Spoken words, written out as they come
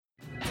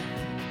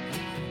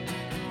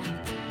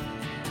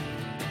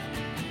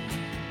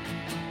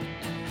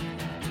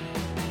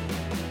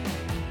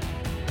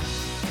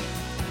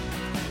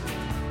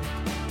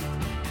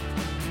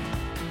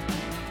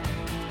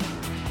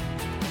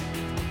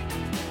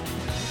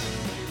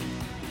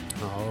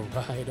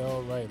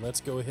All right.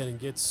 Let's go ahead and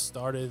get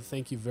started.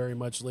 Thank you very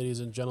much, ladies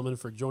and gentlemen,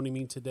 for joining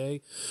me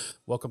today.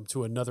 Welcome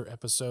to another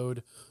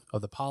episode of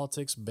the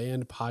Politics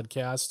Band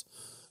Podcast.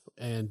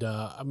 And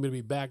I'm going to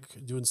be back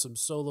doing some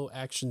solo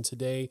action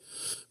today.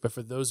 But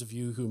for those of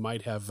you who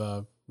might have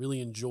really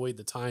enjoyed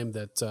the time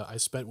that I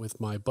spent with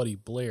my buddy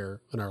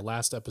Blair in our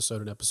last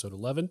episode, in episode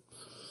 11,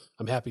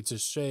 I'm happy to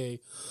say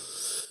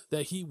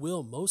that he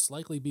will most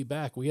likely be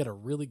back. We had a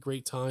really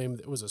great time.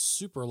 It was a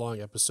super long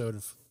episode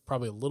of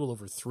probably a little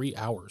over 3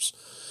 hours.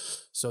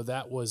 So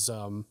that was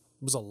a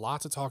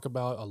lot to talk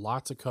about, a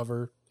lot to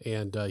cover.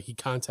 And he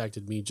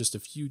contacted me just a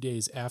few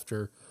days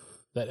after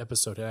that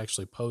episode had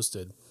actually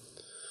posted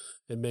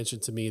and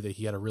mentioned to me that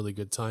he had a really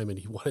good time and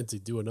he wanted to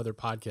do another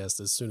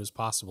podcast as soon as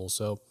possible.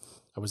 So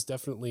I was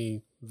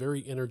definitely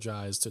very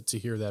energized to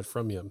hear that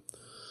from him.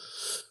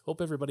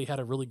 Hope everybody had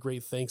a really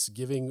great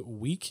Thanksgiving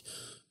week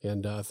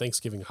and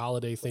Thanksgiving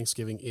holiday.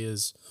 Thanksgiving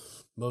is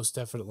most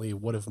definitely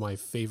one of my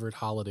favorite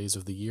holidays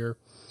of the year.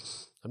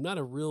 I'm not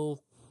a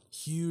real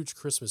huge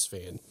Christmas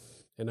fan,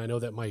 and I know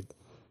that might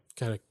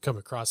kind of come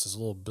across as a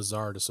little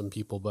bizarre to some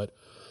people, but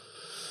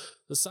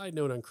the side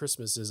note on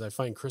Christmas is I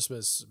find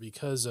Christmas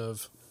because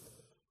of,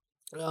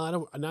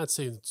 I'm not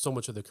saying so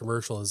much of the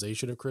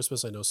commercialization of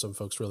Christmas. I know some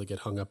folks really get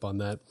hung up on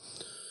that.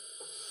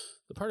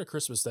 The part of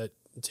Christmas that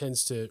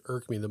tends to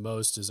irk me the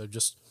most is I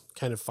just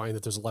kind of find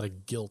that there's a lot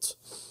of guilt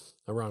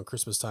around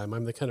Christmas time.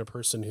 I'm the kind of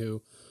person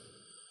who,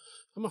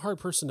 I'm a hard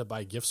person to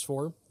buy gifts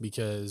for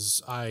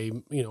because I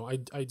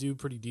do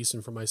pretty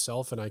decent for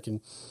myself and I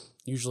can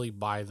usually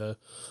buy the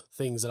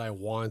things that I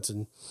want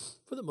and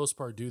for the most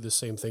part do the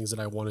same things that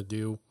I want to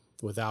do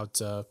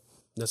without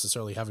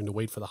necessarily having to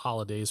wait for the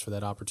holidays for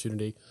that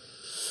opportunity.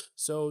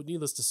 So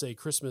needless to say,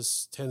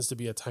 Christmas tends to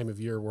be a time of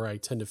year where I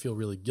tend to feel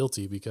really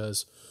guilty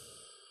because,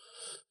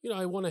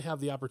 I want to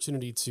have the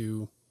opportunity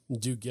to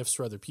do gifts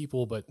for other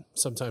people, but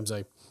sometimes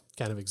I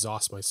kind of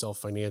exhaust myself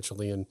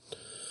financially and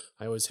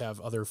I always have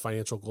other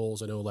financial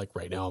goals. I know like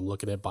right now I'm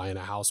looking at buying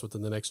a house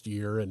within the next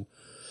year. And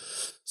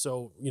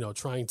so,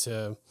 trying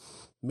to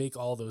make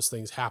all those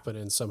things happen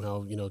and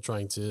somehow,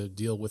 trying to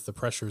deal with the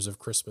pressures of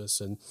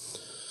Christmas and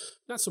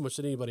not so much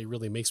that anybody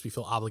really makes me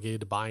feel obligated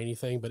to buy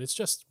anything, but it's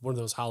just one of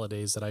those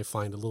holidays that I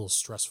find a little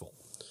stressful.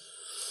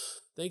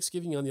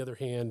 Thanksgiving, on the other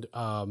hand,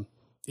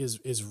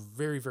 is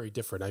very, very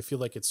different. I feel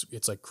like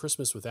it's like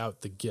Christmas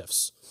without the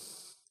gifts,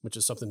 which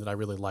is something that I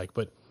really like.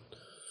 But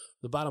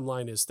the bottom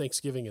line is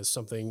Thanksgiving is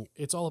something,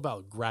 it's all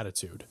about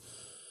gratitude.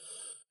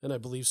 And I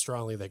believe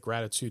strongly that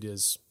gratitude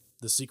is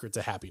the secret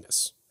to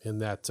happiness.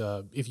 And that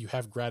if you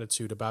have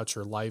gratitude about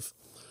your life,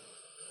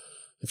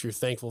 if you're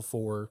thankful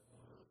for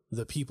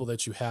the people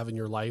that you have in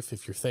your life,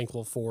 if you're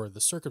thankful for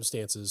the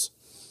circumstances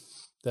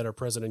that are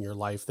present in your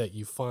life, that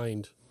you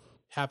find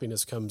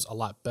happiness comes a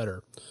lot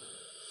better.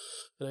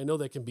 And I know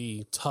that can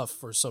be tough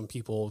for some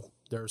people.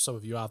 There are some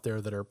of you out there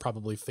that are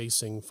probably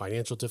facing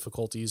financial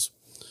difficulties,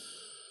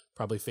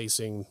 probably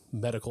facing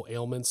medical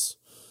ailments,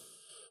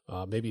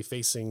 maybe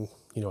facing,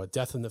 a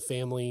death in the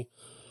family,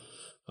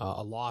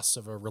 a loss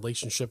of a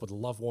relationship with a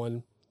loved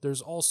one.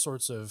 There's all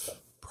sorts of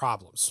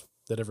problems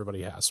that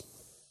everybody has.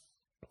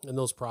 And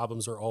those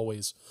problems are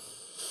always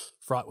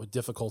fraught with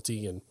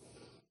difficulty. And,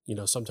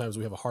 sometimes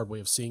we have a hard way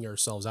of seeing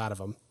ourselves out of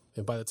them.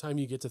 And by the time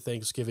you get to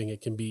Thanksgiving,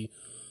 it can be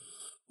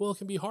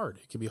hard.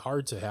 It can be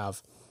hard to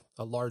have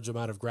a large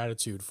amount of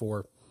gratitude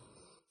for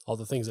all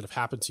the things that have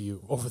happened to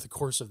you over the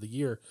course of the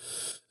year,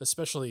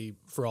 especially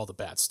for all the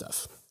bad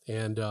stuff.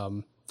 And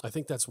I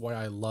think that's why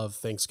I love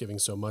Thanksgiving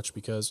so much,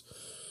 because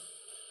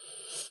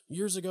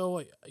years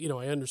ago,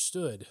 I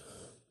understood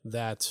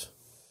that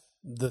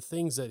the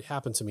things that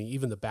happened to me,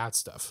 even the bad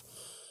stuff,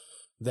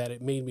 that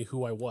it made me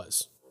who I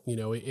was.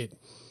 It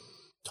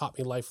taught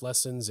me life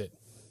lessons. It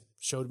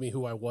showed me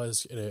who I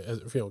was,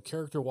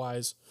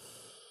 character-wise.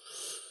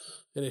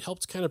 And it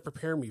helped kind of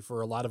prepare me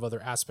for a lot of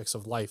other aspects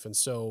of life. And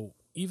so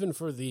even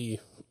for the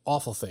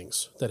awful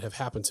things that have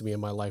happened to me in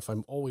my life,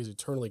 I'm always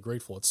eternally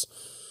grateful.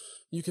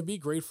 You can be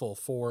grateful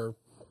for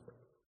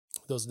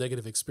those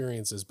negative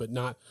experiences, but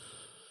not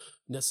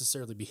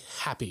necessarily be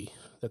happy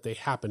that they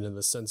happened, in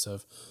the sense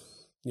of,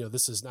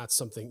 this is not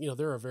something,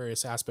 there are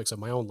various aspects of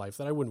my own life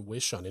that I wouldn't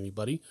wish on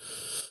anybody.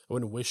 I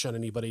wouldn't wish on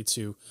anybody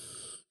to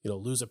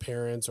lose a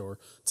parent or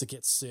to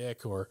get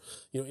sick or,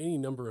 any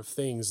number of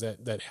things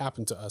that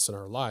happen to us in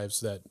our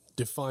lives that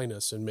define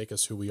us and make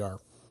us who we are.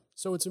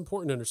 So it's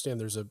important to understand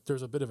there's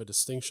a bit of a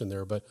distinction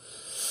there, but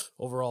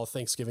overall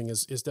Thanksgiving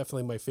is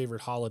definitely my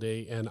favorite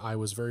holiday. And I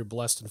was very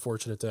blessed and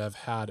fortunate to have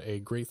had a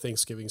great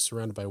Thanksgiving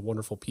surrounded by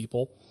wonderful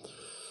people.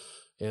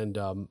 And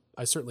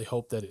I certainly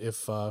hope that if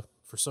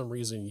for some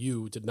reason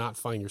you did not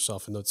find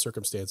yourself in those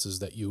circumstances,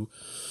 that you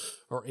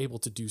are able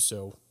to do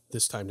so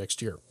this time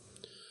next year.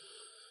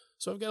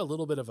 So I've got a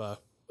little bit of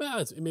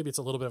maybe it's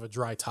a little bit of a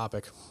dry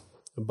topic,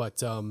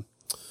 but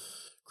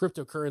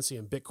cryptocurrency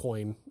and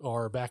Bitcoin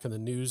are back in the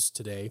news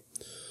today.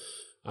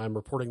 I'm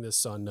reporting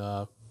this on,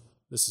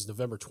 this is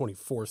November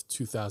 24th,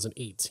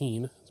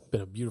 2018. It's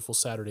been a beautiful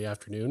Saturday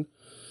afternoon.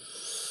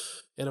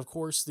 And of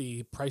course,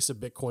 the price of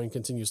Bitcoin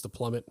continues to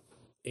plummet.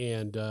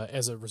 And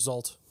as a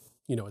result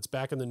it's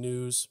back in the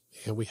news,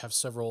 and we have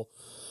several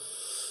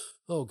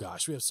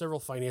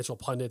financial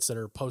pundits that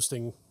are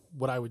posting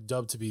what I would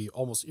dub to be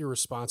almost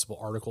irresponsible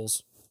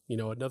articles,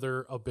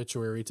 another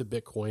obituary to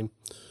Bitcoin.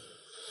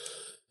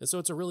 And so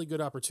it's a really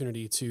good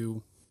opportunity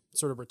to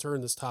sort of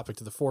return this topic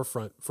to the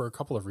forefront for a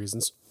couple of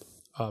reasons.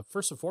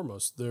 First and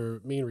foremost, the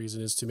main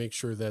reason is to make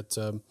sure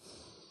that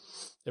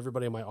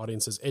everybody in my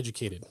audience is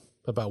educated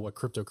about what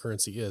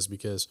cryptocurrency is,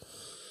 because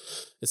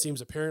it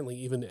seems apparently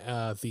even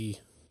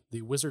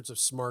the wizards of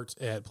smart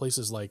at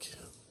places like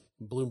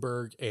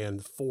Bloomberg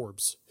and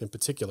Forbes in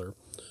particular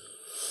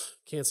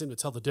can't seem to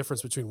tell the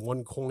difference between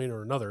one coin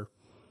or another,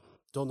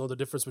 don't know the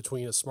difference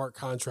between a smart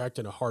contract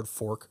and a hard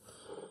fork.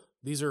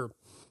 These are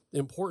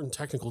important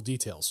technical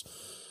details.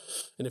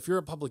 And if you're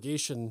a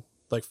publication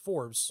like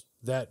Forbes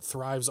that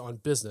thrives on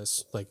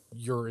business, like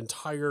your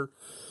entire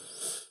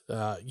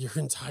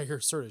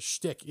sort of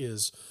shtick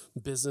is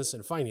business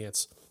and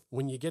finance,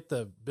 when you get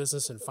the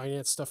business and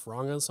finance stuff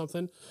wrong on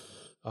something,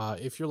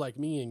 if you're like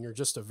me and you're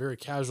just a very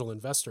casual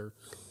investor,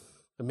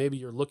 and maybe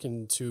you're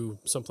looking to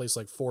someplace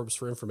like Forbes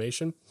for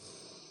information,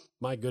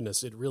 my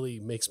goodness, it really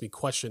makes me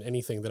question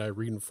anything that I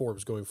read in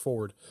Forbes going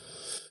forward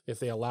if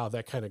they allow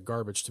that kind of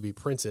garbage to be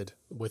printed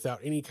without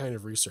any kind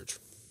of research.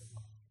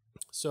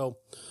 So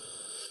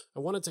I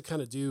wanted to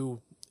kind of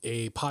do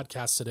a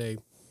podcast today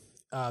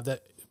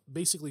that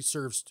basically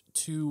serves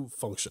two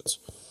functions.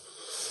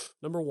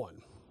 Number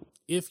one,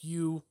 if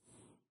you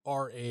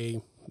are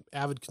a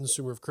avid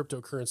consumer of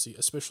cryptocurrency,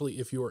 especially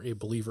if you are a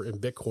believer in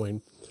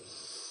Bitcoin,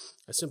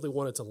 I simply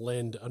wanted to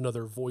lend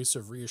another voice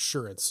of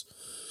reassurance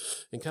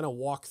and kind of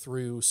walk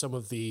through some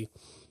of the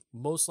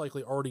most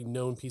likely already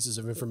known pieces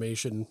of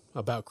information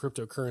about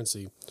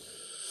cryptocurrency,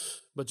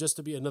 but just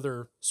to be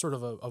another sort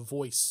of a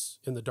voice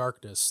in the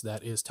darkness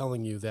that is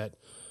telling you that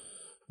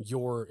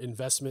your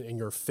investment and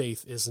your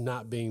faith is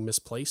not being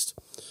misplaced,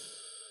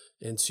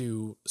 and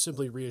to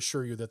simply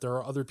reassure you that there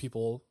are other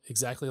people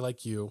exactly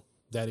like you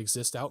that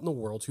exist out in the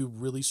world who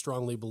really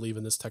strongly believe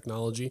in this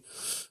technology,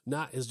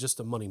 not as just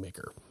a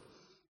moneymaker,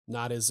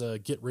 not as a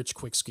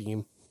get-rich-quick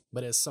scheme,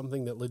 but as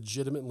something that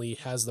legitimately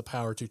has the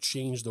power to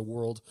change the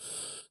world,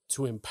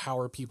 to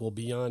empower people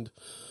beyond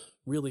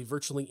really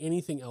virtually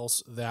anything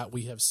else that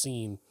we have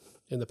seen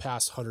in the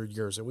past 100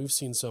 years. And we've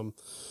seen some,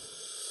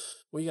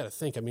 well, you got to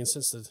think, I mean,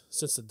 since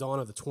the dawn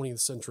of the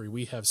 20th century,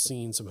 we have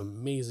seen some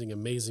amazing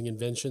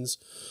inventions,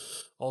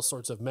 all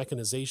sorts of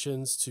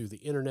mechanizations, to the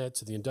internet,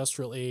 to the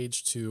industrial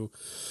age, to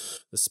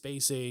the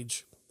space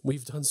age.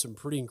 We've done some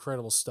pretty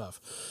incredible stuff.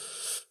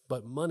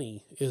 But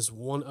money is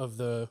one of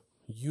the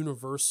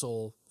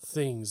universal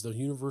things, the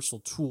universal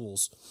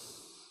tools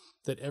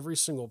that every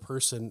single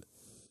person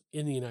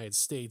in the United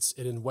States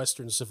and in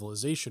Western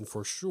civilization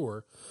for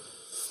sure,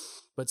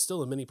 but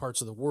still in many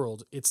parts of the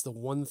world, it's the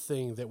one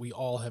thing that we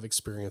all have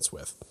experience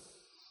with.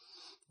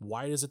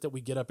 Why is it that we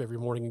get up every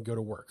morning and go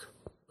to work?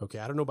 Okay,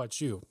 I don't know about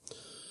you,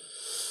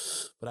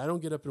 but I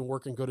don't get up and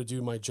work and go to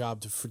do my job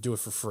to do it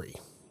for free.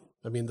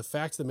 I mean, the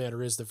fact of the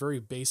matter is the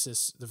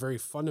very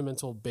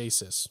fundamental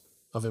basis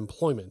of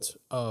employment,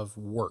 of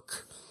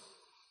work,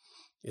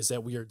 is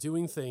that we are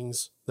doing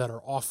things that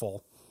are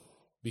awful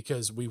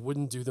because we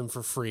wouldn't do them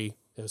for free,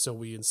 and so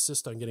we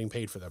insist on getting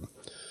paid for them.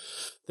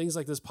 Things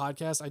like this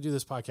podcast, I do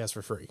this podcast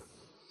for free.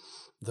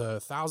 The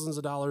thousands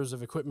of dollars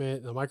of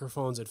equipment, the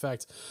microphones, in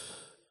fact,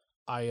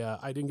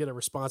 I didn't get a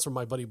response from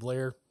my buddy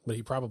Blair, but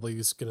he probably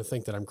is going to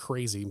think that I'm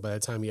crazy by the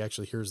time he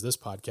actually hears this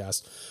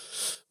podcast.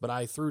 But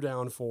I threw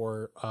down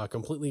for a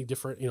completely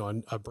different,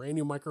 a brand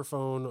new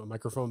microphone, a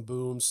microphone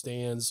boom,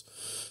 stands,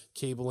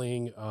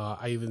 cabling.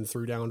 I even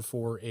threw down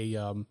for a,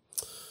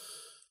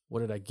 what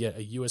did I get?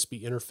 A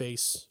USB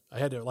interface. I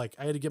had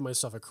to give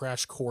myself a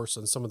crash course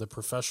on some of the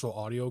professional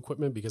audio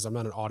equipment because I'm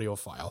not an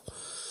audiophile.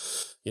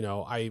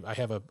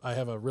 I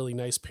have a really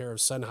nice pair of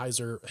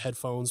Sennheiser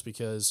headphones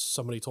because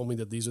somebody told me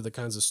that these are the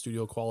kinds of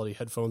studio quality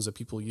headphones that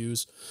people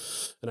use,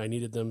 and I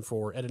needed them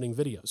for editing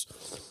videos.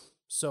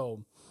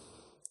 So,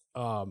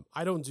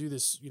 I don't do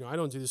this, I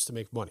don't do this to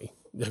make money.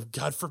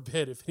 God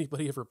forbid if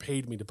anybody ever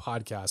paid me to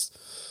podcast.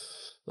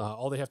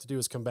 All they have to do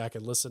is come back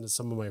and listen to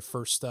some of my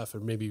first stuff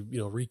and maybe,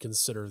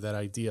 reconsider that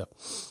idea.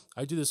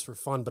 I do this for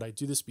fun, but I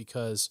do this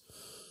because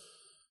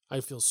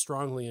I feel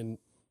strongly in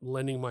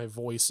lending my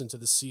voice into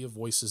the sea of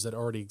voices that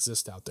already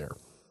exist out there.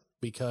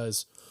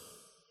 Because,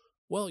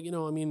 well,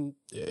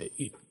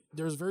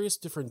 there's various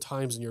different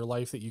times in your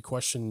life that you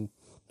question.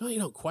 No, you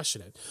don't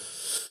question it.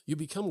 You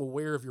become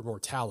aware of your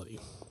mortality.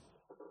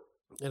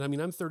 And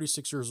I'm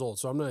 36 years old,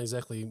 so I'm not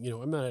exactly,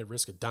 I'm not at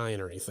risk of dying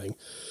or anything.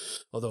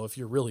 Although if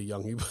you're really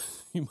young,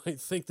 you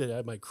might think that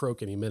I might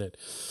croak any minute.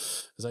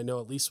 Because I know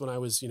at least when I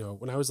was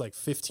like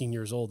 15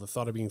 years old, the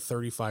thought of being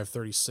 35,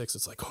 36,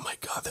 it's like, oh my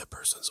God, that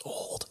person's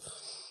old.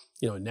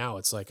 Now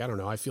it's like, I don't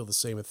know, I feel the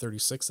same at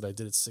 36 that I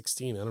did at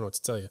 16. I don't know what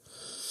to tell you.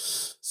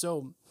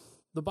 So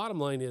the bottom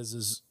line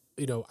is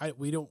we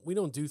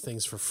don't do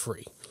things for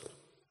free.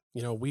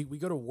 We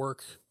go to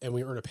work and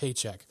we earn a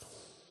paycheck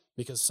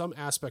because some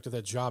aspect of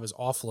that job is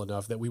awful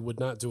enough that we would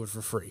not do it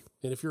for free.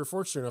 And if you're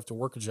fortunate enough to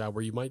work a job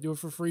where you might do it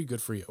for free,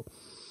 good for you.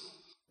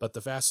 But the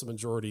vast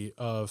majority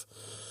of,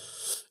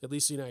 at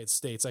least the United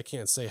States, I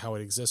can't say how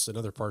it exists in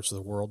other parts of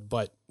the world,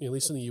 but at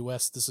least in the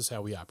U.S., this is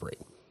how we operate.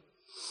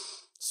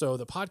 So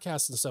the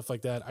podcasts and stuff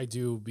like that I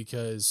do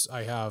because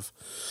I have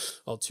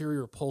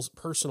ulterior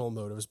personal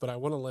motives, but I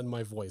want to lend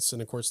my voice.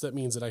 And of course, that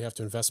means that I have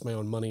to invest my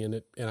own money in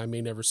it, and I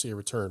may never see a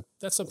return.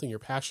 That's something you're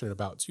passionate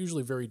about. It's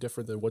usually very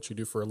different than what you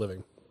do for a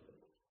living.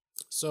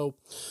 So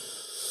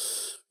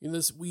in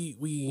this,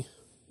 we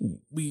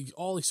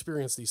all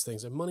experience these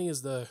things, and money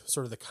is the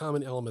sort of the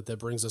common element that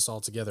brings us all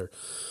together,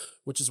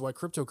 which is why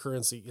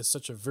cryptocurrency is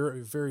such a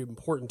very, very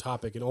important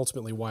topic, and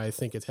ultimately why I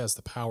think it has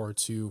the power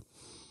to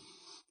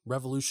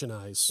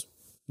revolutionize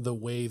the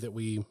way that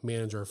we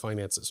manage our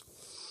finances.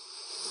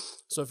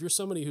 So if you're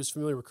somebody who's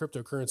familiar with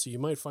cryptocurrency, you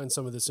might find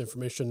some of this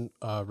information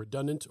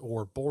redundant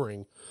or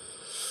boring,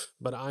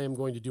 but I am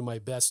going to do my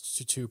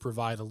best to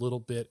provide a little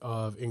bit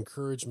of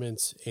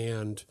encouragement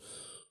and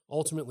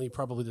ultimately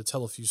probably to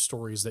tell a few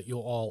stories that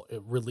you'll all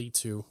relate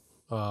to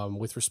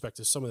with respect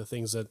to some of the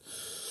things that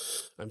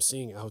I'm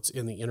seeing out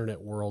in the internet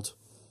world.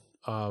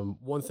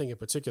 One thing in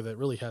particular that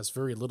really has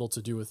very little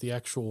to do with the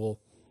actual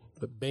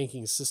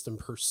banking system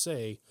per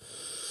se,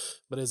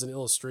 but as an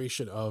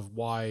illustration of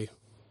why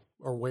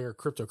or where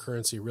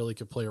cryptocurrency really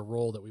could play a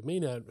role that we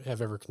may not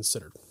have ever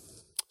considered.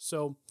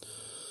 So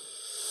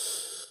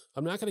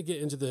I'm not going to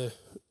get into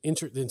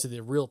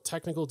the real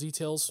technical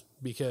details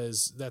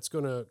because that's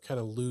going to kind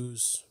of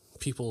lose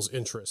people's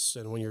interests.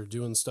 And when you're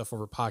doing stuff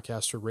over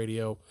podcast or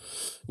radio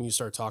and you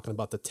start talking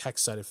about the tech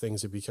side of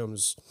things, it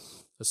becomes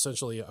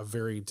essentially a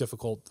very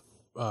difficult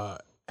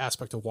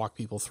aspect to walk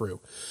people through.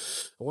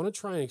 I want to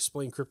try and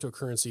explain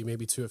cryptocurrency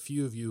maybe to a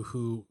few of you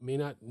who may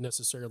not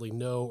necessarily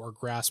know or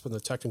grasp on the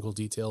technical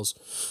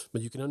details,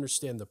 but you can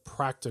understand the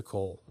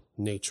practical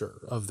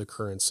nature of the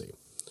currency.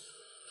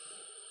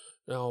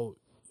 Now,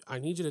 I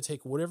need you to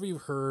take whatever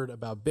you've heard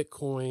about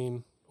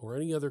Bitcoin or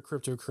any other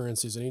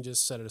cryptocurrencies and you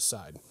just set it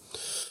aside,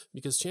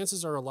 because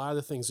chances are a lot of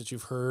the things that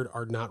you've heard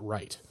are not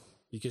right,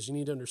 because you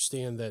need to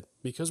understand that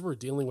because we're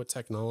dealing with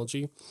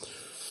technology,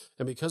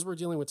 and because we're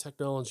dealing with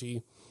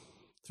technology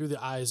through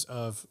the eyes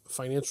of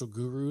financial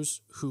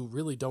gurus who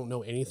really don't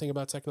know anything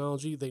about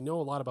technology. They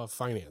know a lot about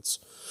finance.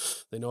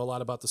 They know a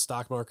lot about the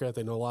stock market.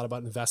 They know a lot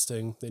about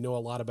investing. They know a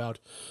lot about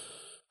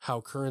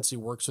how currency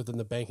works within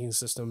the banking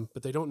system,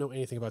 but they don't know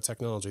anything about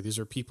technology. These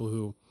are people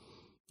who,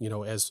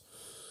 as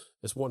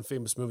one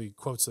famous movie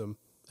quotes them,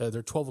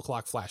 they're 12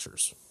 o'clock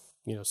flashers.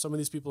 Some of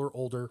these people are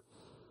older,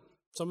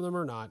 some of them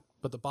are not,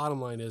 but the bottom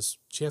line is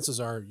chances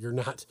are you're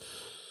not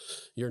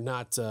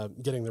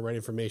getting the right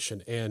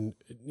information. And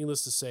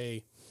needless to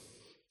say,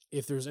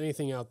 if there's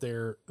anything out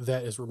there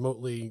that is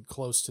remotely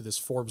close to this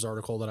Forbes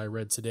article that I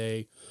read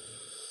today,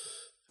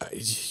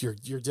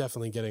 you're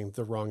definitely getting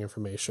the wrong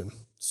information.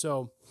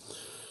 So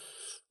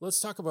we're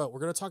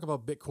going to talk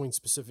about Bitcoin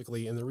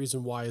specifically. And the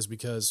reason why is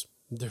because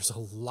there's a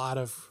lot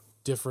of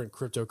different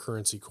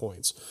cryptocurrency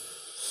coins.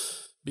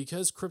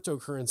 Because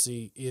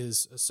cryptocurrency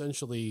is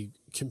essentially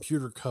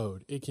computer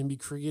code, it can be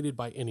created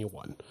by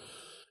anyone.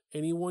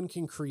 Anyone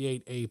can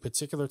create a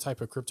particular type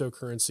of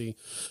cryptocurrency.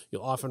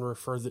 You'll often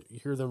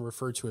hear them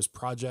referred to as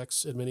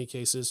projects in many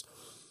cases.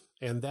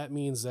 And that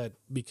means that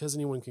because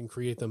anyone can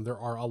create them, there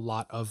are a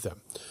lot of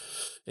them.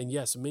 And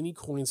yes, many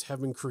coins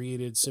have been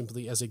created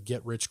simply as a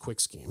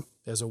get-rich-quick scheme,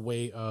 as a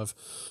way of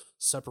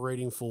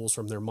separating fools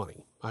from their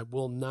money. I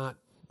will not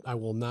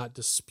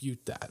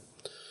dispute that.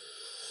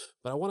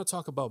 But I want to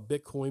talk about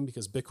Bitcoin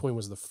because Bitcoin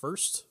was the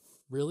first,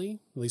 really,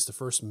 at least the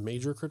first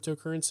major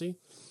cryptocurrency,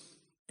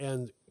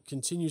 and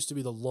continues to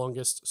be the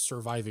longest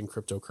surviving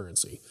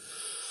cryptocurrency,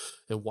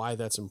 and why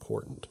that's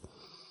important.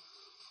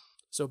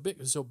 So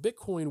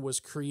Bitcoin was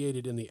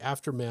created in the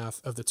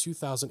aftermath of the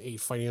 2008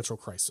 financial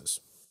crisis.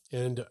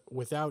 And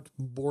without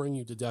boring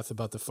you to death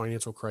about the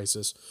financial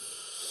crisis,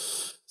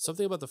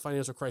 something about the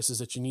financial crisis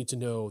that you need to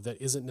know that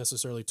isn't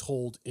necessarily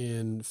told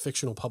in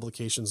fictional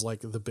publications like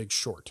The Big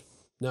Short.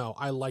 Now,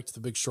 I liked The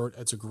Big Short.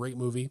 It's a great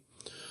movie.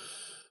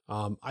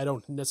 I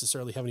don't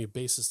necessarily have any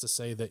basis to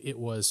say that it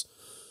was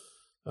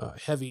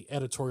heavy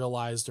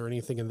editorialized or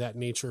anything in that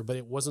nature, but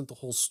it wasn't the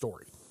whole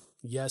story.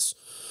 Yes,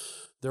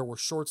 there were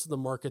shorts in the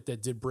market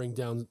that did bring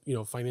down,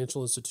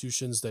 financial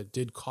institutions that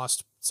did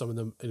cost some of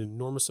them an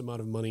enormous amount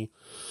of money,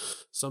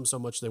 some so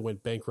much they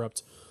went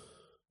bankrupt.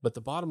 But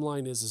the bottom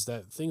line is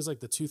that things like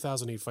the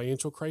 2008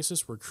 financial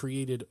crisis were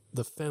created,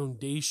 the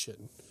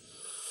foundation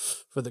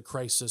for the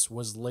crisis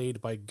was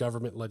laid by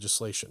government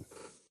legislation.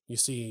 You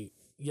see,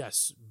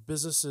 yes,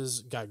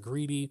 businesses got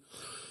greedy,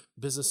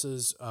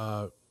 businesses,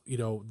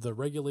 the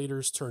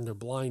regulators turned a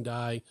blind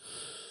eye.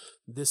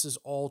 This is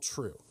all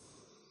true.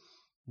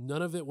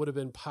 None of it would have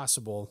been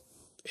possible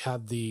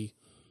had the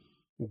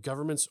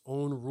government's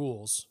own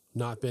rules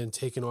not been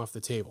taken off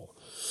the table.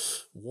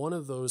 One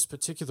of those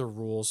particular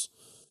rules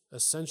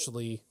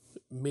essentially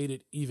made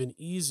it even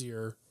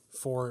easier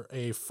for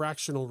a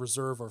fractional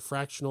reserve or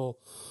fractional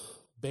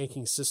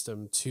banking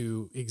system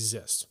to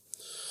exist.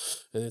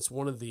 And it's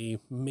one of the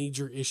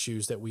major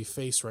issues that we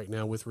face right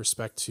now with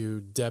respect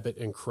to debit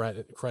and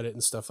credit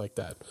and stuff like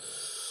that.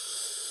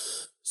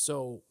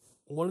 So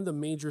one of the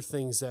major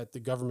things that the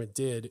government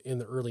did in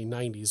the early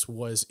 90s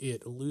was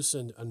it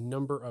loosened a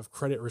number of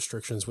credit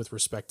restrictions with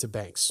respect to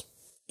banks.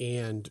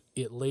 And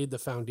it laid the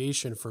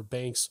foundation for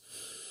banks,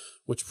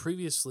 which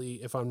previously,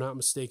 if I'm not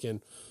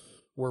mistaken,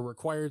 were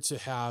required to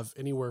have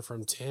anywhere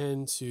from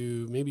 10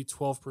 to maybe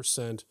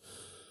 12%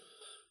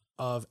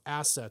 of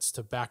assets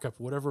to back up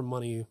whatever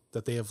money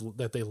that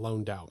they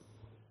loaned out.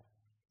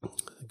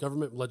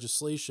 Government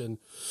legislation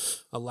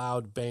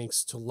allowed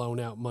banks to loan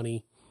out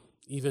money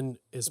even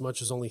as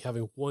much as only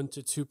having 1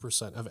 to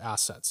 2% of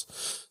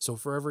assets. So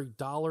for every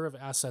dollar of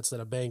assets that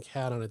a bank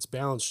had on its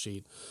balance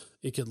sheet,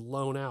 it could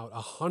loan out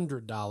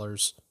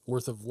 $100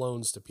 worth of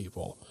loans to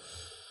people.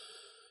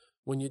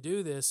 When you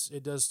do this,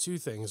 it does two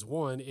things.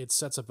 One, it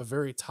sets up a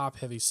very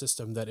top-heavy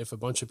system that if a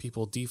bunch of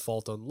people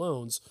default on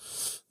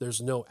loans,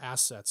 there's no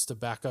assets to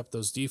back up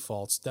those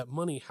defaults. That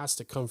money has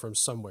to come from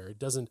somewhere.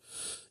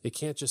 It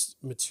can't just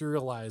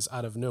materialize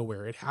out of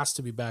nowhere. It has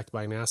to be backed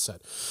by an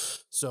asset.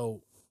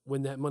 So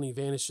when that money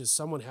vanishes,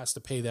 someone has to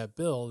pay that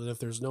bill, and if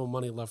there's no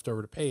money left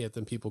over to pay it,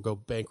 then people go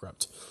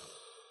bankrupt.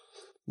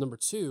 Number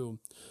two,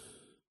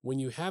 when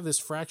you have this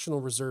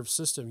fractional reserve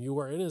system, you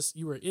are in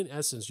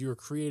essence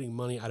creating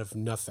money out of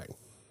nothing.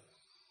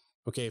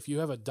 Okay, if you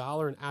have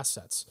 $1 in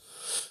assets,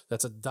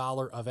 that's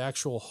 $1 of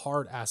actual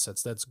hard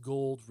assets. That's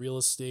gold, real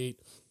estate,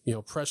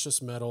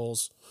 precious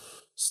metals,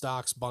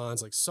 stocks,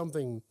 bonds, like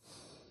something,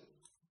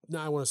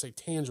 I want to say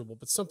tangible,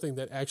 but something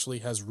that actually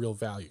has real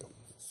value.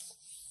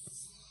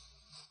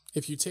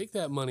 If you take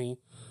that money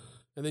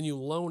and then you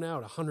loan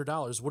out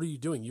 $100, what are you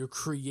doing? You're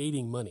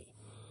creating money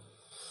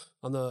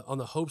on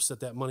the hopes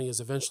that money is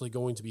eventually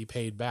going to be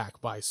paid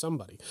back by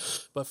somebody.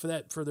 But for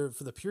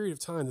the period of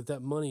time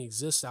that money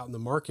exists out in the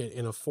market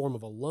in a form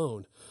of a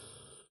loan,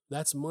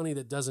 that's money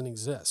that doesn't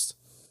exist.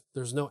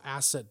 There's no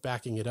asset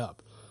backing it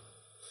up.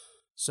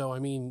 So,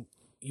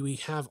 we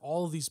have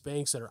all of these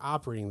banks that are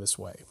operating this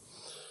way.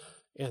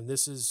 And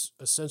this is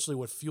essentially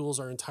what fuels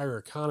our entire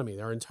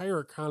economy. Our entire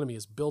economy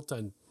is built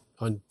on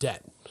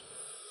debt.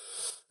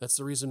 That's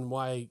the reason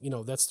why,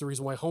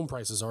 home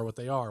prices are what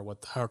they are,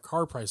 how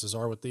car prices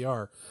are what they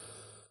are.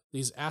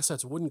 These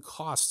assets wouldn't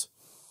cost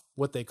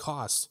what they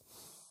cost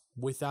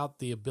without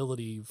the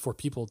ability for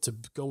people to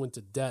go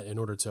into debt in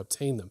order to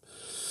obtain them.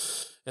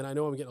 And I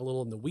know I'm getting a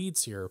little in the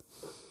weeds here,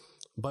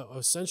 but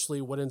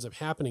essentially what ends up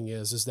happening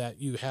is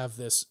that you have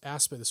this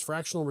aspect, this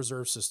fractional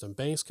reserve system.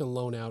 Banks can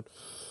loan out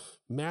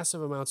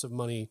massive amounts of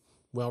money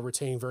while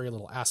retaining very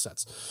little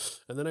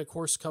assets. And then, of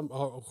course,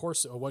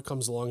 what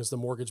comes along is the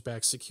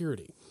mortgage-backed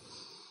security.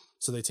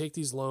 So they take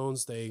these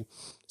loans, they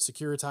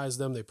securitize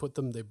them,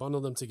 they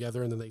bundle them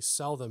together, and then they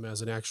sell them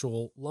as an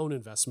actual loan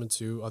investment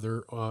to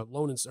other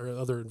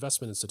other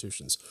investment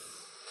institutions.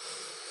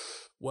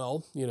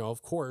 Well,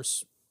 of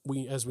course,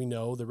 as we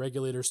know, the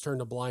regulators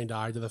turned a blind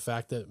eye to the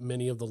fact that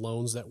many of the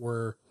loans that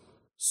were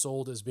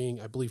sold as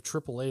being, I believe,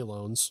 AAA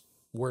loans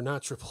were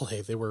not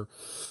AAA.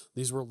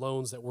 These were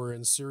loans that were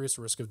in serious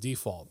risk of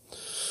default.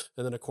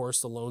 And then, of course,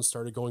 the loans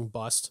started going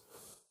bust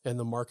and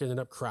the market ended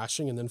up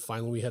crashing. And then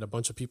finally we had a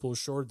bunch of people who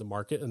shorted the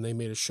market and they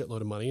made a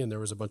shitload of money. And there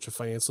was a bunch of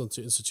financial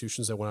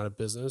institutions that went out of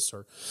business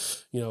or,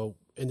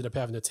 ended up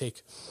having to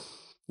take,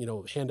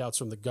 handouts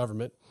from the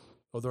government.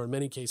 Although in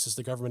many cases,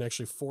 the government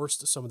actually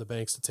forced some of the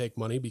banks to take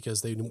money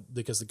because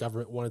the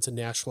government wanted to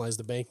nationalize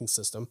the banking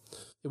system.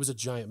 It was a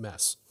giant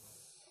mess,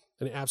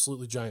 an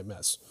absolutely giant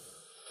mess.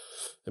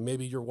 And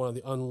maybe you're one of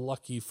the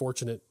unlucky,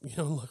 fortunate,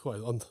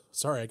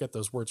 sorry, I got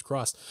those words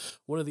crossed.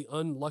 One of the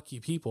unlucky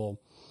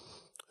people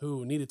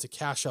who needed to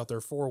cash out their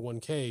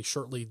 401k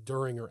shortly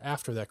during or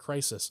after that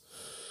crisis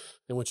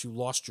in which you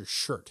lost your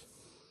shirt.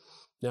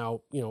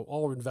 Now,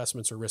 all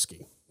investments are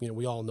risky.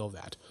 We all know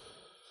that.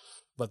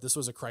 But this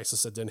was a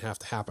crisis that didn't have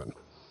to happen.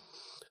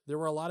 There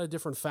were a lot of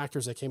different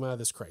factors that came out of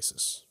this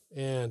crisis.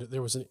 And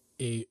there was an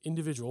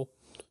individual,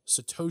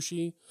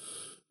 Satoshi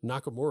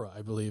Nakamura,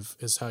 I believe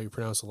is how you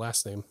pronounce the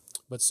last name.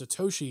 But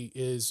Satoshi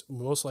is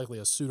most likely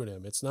a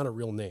pseudonym. It's not a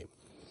real name.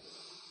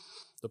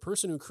 The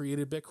person who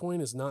created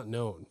Bitcoin is not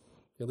known,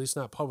 at least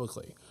not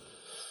publicly.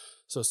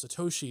 So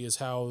Satoshi is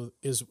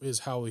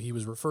how he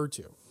was referred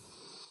to.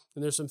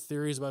 And there's some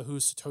theories about who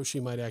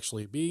Satoshi might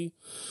actually be,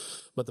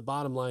 but the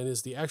bottom line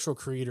is the actual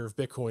creator of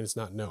Bitcoin is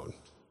not known.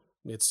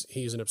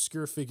 He's an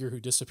obscure figure who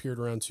disappeared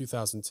around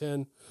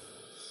 2010,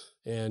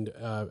 and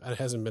it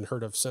hasn't been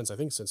heard of since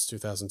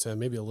 2010,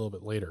 maybe a little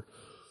bit later.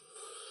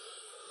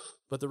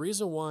 But the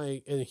reason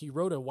why, and he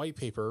wrote a white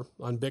paper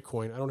on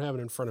Bitcoin, I don't have it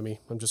in front of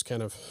me, I'm just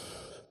kind of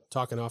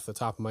talking off the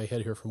top of my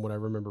head here from what I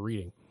remember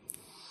reading.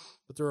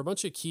 But there were a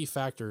bunch of key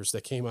factors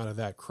that came out of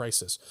that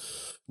crisis,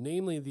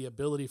 namely the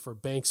ability for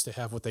banks to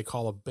have what they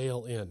call a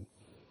bail-in.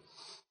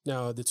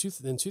 Now,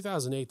 in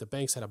 2008, the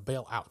banks had a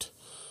bailout,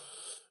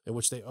 in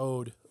which they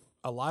owed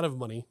a lot of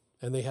money,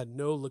 and they had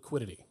no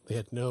liquidity. They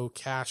had no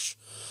cash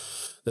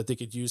that they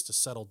could use to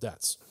settle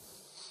debts.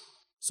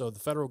 So the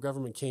federal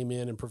government came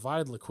in and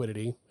provided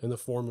liquidity in the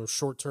form of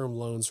short-term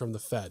loans from the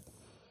Fed.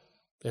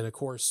 And of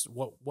course,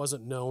 what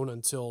wasn't known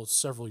until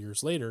several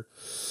years later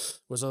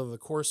was over the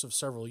course of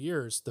several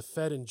years, the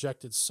Fed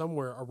injected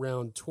somewhere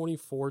around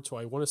 24 to,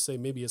 I want to say,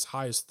 maybe as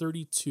high as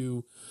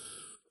 $32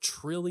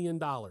 trillion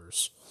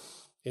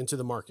into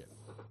the market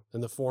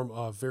in the form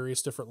of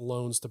various different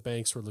loans to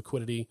banks for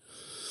liquidity.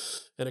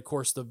 And of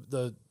course,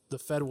 the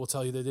Fed will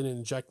tell you they didn't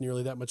inject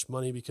nearly that much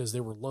money because they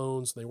were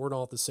loans and they weren't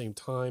all at the same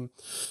time.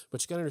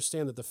 But you got to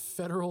understand that the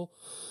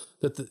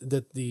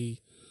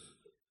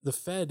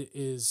Fed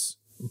is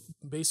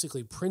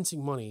basically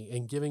printing money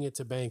and giving it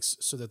to banks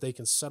so that they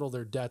can settle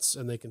their debts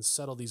and they can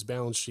settle these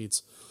balance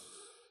sheets.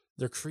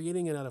 They're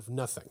creating it out of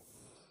nothing.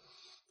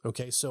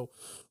 Okay, so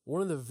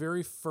one of the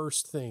very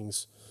first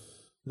things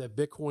that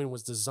Bitcoin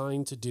was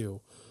designed to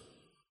do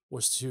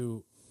was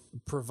to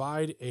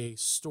provide a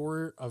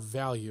store of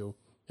value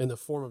in the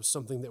form of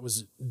something that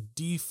was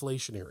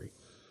deflationary.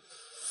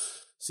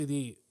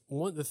 See,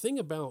 the thing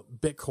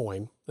about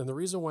Bitcoin, and the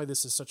reason why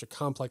this is such a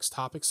complex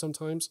topic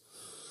sometimes,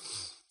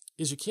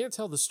 is you can't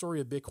tell the story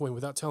of Bitcoin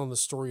without telling the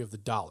story of the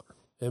dollar.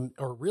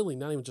 Or really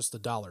not even just the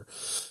dollar.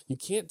 You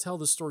can't tell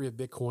the story of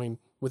Bitcoin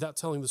without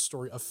telling the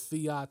story of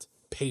fiat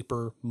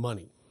paper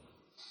money.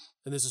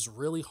 And this is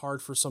really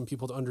hard for some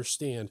people to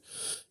understand.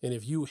 And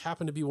if you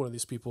happen to be one of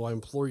these people, I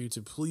implore you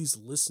to please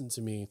listen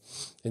to me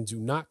and do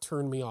not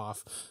turn me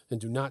off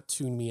and do not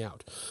tune me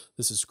out.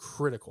 This is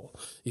critical.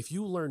 If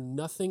you learn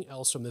nothing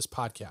else from this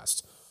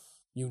podcast,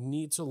 you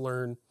need to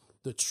learn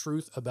the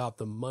truth about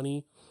the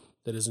money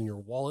that is in your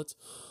wallet,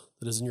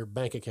 that is in your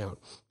bank account.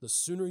 The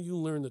sooner you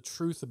learn the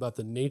truth about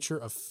the nature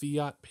of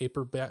fiat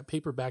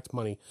paper-backed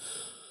money,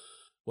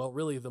 well,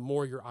 really, the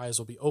more your eyes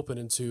will be open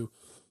into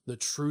the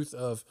truth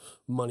of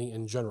money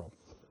in general.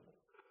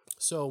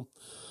 So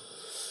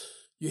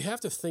you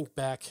have to think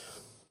back,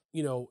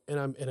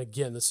 and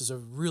again, this is a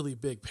really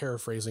big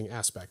paraphrasing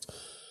aspect.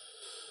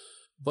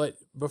 But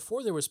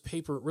before there was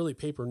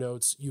paper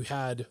notes, you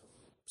had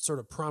sort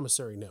of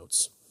promissory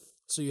notes.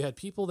 So you had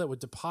people that would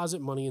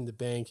deposit money in the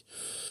bank.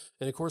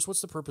 And of course,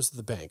 what's the purpose of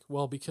the bank?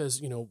 Well,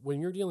 because, when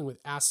you're dealing with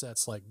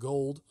assets like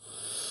gold,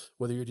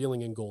 whether you're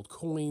dealing in gold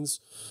coins,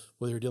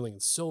 whether you're dealing in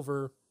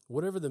silver,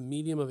 whatever the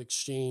medium of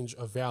exchange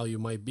of value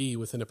might be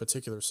within a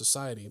particular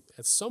society,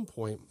 at some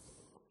point,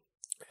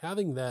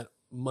 having that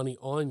money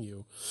on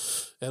you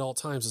at all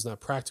times is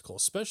not practical,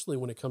 especially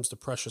when it comes to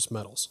precious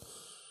metals.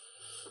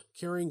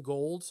 Carrying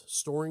gold,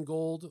 storing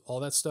gold,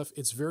 all that stuff,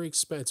 it's very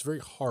expensive. It's very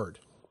hard.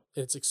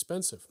 And it's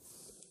expensive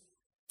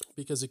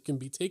because it can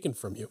be taken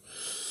from you.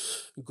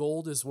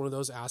 Gold is one of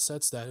those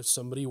assets that if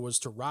somebody was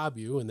to rob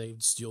you and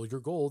they'd steal your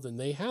gold, then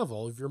they have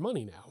all of your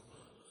money now.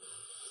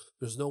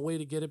 There's no way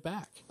to get it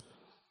back.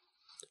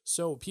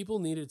 So people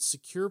needed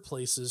secure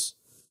places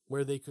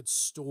where they could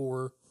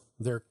store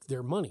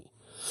their money.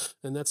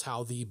 And that's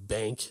how the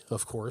bank,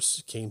 of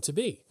course, came to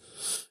be.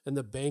 And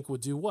the bank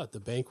would do what? The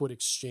bank would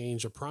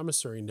exchange a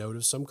promissory note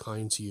of some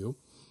kind to you.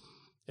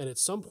 And at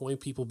some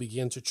point, people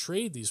began to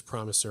trade these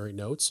promissory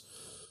notes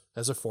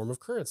as a form of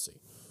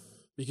currency,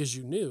 because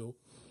you knew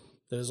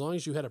that as long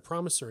as you had a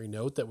promissory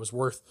note that was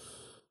worth,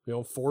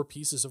 4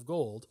 pieces of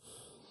gold,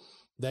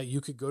 that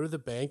you could go to the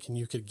bank and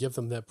you could give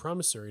them that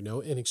promissory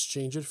note and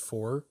exchange it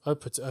for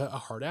a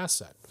hard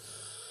asset.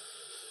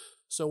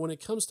 So when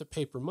it comes to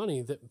paper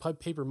money,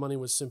 paper money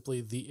was simply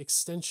the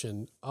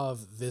extension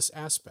of this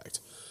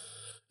aspect.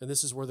 And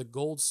this is where the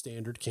gold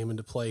standard came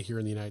into play here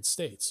in the United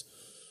States.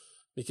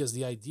 Because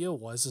the idea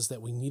is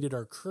that we needed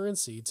our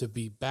currency to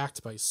be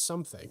backed by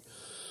something.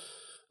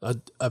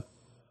 A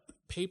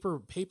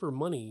paper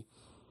money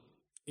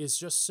is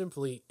just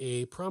simply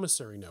a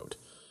promissory note.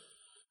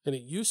 And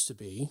it used to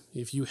be,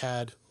 if you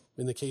had,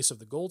 in the case of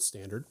the gold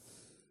standard,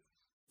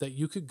 that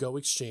you could go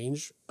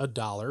exchange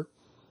 $1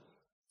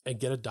 and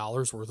get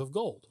 $1's worth of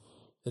gold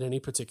at any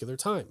particular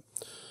time.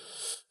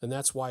 And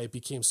that's why it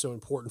became so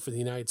important for the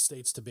United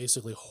States to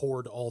basically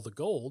hoard all the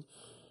gold,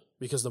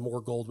 because the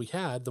more gold we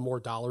had, the more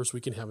dollars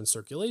we can have in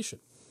circulation.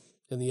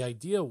 And the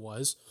idea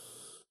was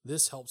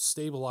this helped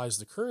stabilize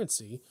the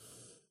currency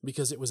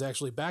because it was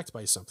actually backed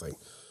by something.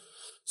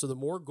 So the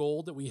more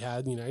gold that we had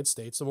in the United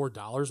States, the more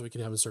dollars we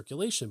can have in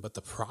circulation. But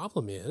the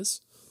problem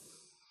is,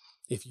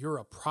 if you're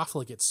a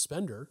profligate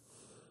spender,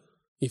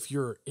 if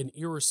you're an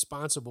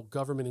irresponsible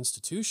government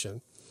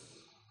institution,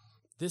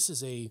 this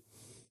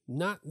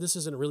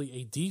isn't really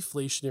a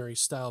deflationary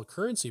style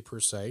currency per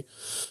se,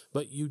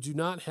 but you do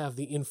not have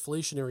the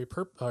inflationary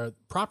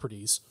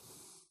properties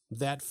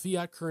that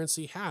fiat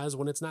currency has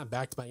when it's not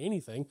backed by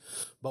anything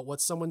but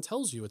what someone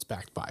tells you it's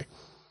backed by,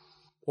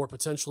 or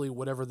potentially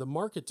whatever the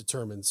market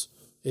determines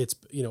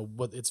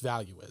what its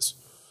value is.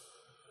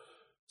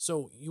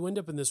 So you end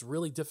up in this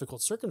really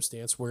difficult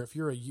circumstance where if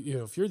you're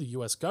the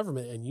U.S.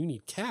 government and you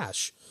need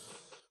cash,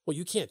 well,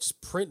 you can't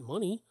just print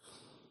money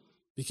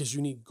because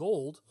you need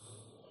gold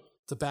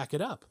to back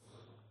it up.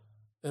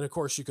 And of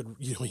course, you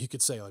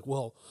could say like,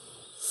 well,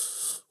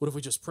 what if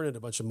we just printed a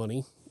bunch of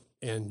money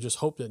and just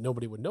hope that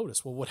nobody would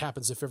notice? Well, what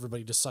happens if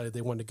everybody decided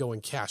they wanted to go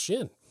and cash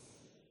in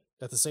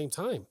at the same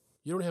time?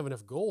 You don't have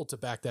enough gold to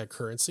back that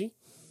currency.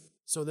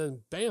 So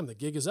then, bam, the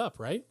gig is up,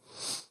 right?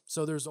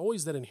 So there's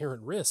always that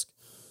inherent risk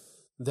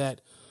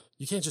that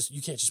you can't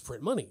just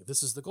print money.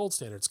 This is the gold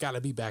standard. It's got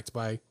to be backed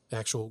by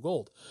actual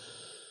gold.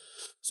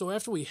 So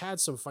after we had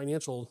some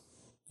financial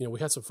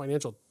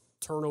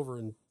turnover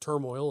and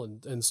turmoil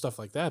and stuff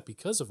like that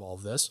because of all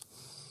of this,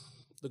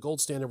 the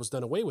gold standard was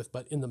done away with.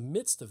 But in the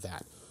midst of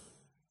that,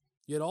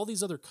 you had all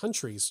these other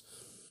countries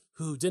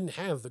who didn't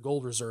have the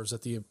gold reserves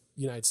that the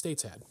United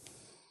States had.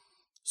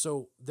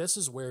 So this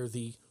is where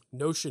the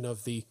notion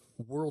of the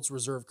world's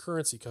reserve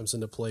currency comes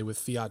into play with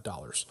fiat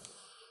dollars,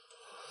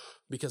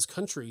 because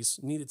countries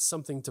needed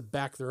something to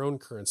back their own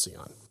currency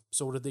on.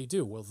 So what did they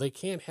do? Well, they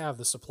can't have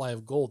the supply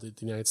of gold that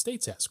the United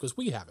States has because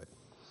we have it.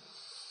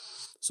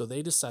 So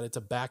they decided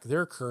to back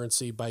their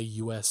currency by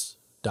US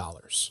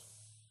dollars.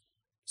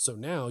 So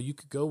now you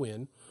could go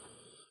in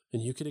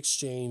and you could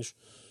exchange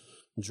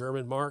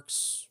German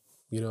marks,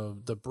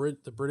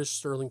 the British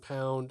sterling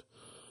pound,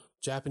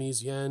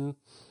 Japanese yen,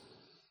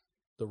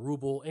 the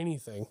ruble,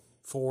 anything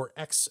for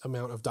X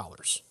amount of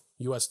dollars,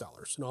 US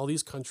dollars. And all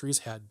these countries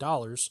had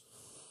dollars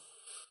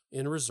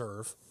in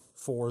reserve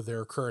for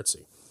their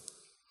currency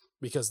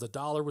because the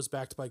dollar was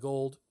backed by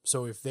gold.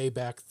 So if they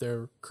back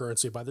their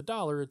currency by the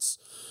dollar, it's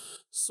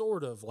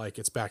sort of like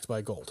it's backed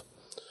by gold.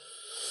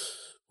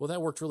 Well,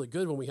 that worked really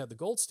good when we had the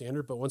gold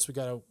standard, but once we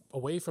got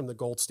away from the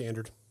gold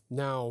standard,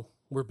 now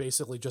we're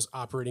basically just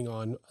operating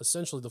on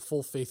essentially the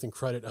full faith and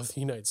credit of the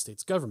United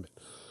States government.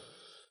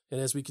 And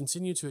as we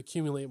continue to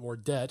accumulate more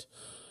debt,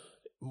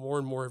 more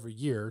and more every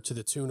year, to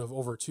the tune of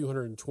over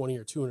 $220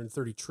 or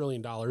 $230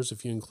 trillion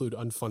if you include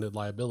unfunded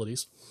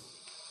liabilities,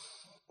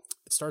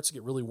 it starts to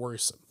get really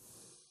worrisome.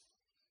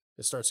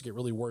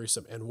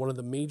 And one of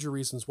the major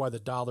reasons why the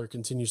dollar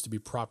continues to be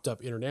propped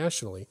up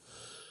internationally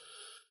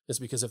is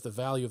because if the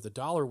value of the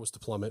dollar was to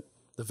plummet,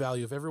 the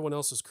value of everyone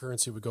else's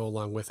currency would go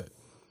along with it.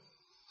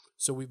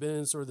 So we've been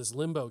in sort of this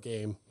limbo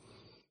game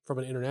from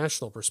an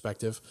international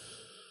perspective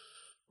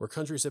where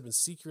countries have been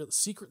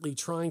secretly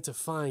trying to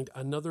find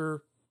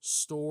another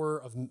store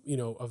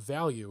of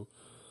value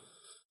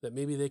that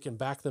maybe they can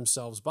back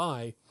themselves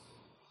by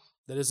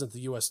that isn't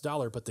the US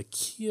dollar, but the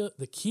key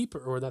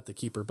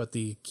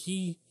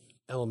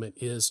element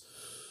is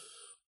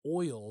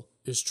oil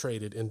is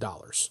traded in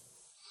dollars.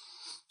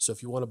 So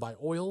if you want to buy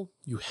oil,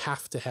 you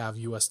have to have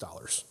US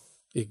dollars.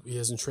 It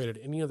isn't traded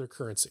any other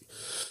currency.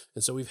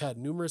 And so we've had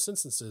numerous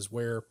instances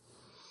where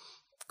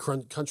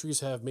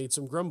countries have made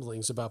some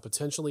grumblings about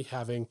potentially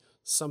having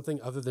something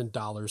other than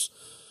dollars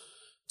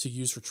to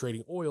use for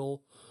trading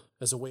oil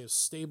as a way of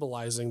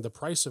stabilizing the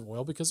price of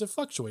oil because it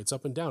fluctuates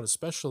up and down,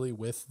 especially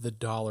with the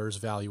dollar's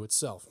value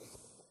itself.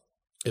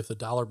 If the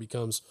dollar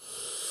becomes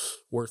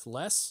worth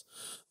less,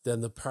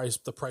 then the price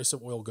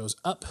of oil goes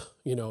up,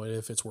 and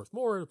if it's worth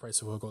more, the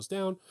price of oil goes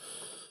down.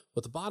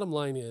 But the bottom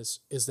line is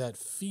that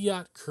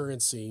fiat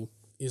currency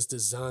is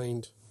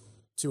designed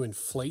to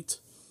inflate,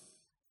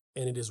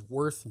 and it is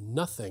worth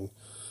nothing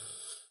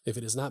if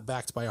it is not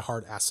backed by a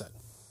hard asset,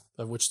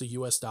 of which the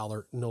US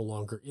dollar no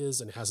longer is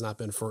and has not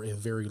been for a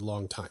very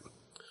long time.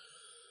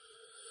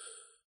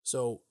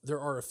 So there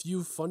are a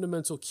few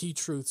fundamental key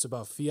truths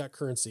about fiat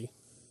currency,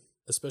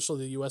 especially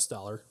the US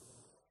dollar,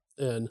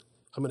 and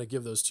I'm going to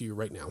give those to you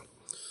right now.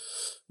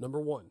 Number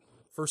one,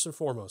 first and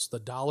foremost, the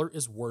dollar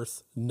is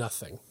worth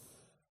nothing.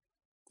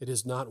 It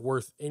is not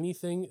worth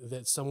anything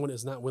that someone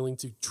is not willing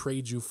to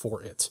trade you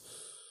for it.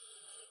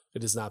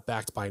 It is not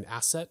backed by an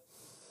asset.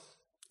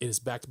 It is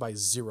backed by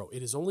zero.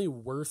 It is only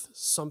worth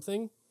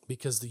something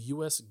because the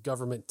U.S.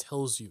 government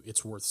tells you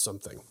it's worth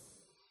something.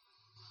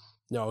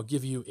 Now, I'll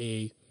give you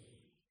an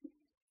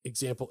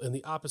example in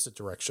the opposite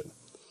direction.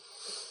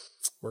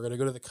 We're going to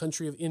go to the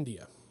country of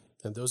India.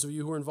 And those of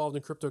you who are involved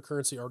in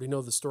cryptocurrency already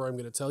know the story I'm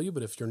going to tell you,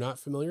 but if you're not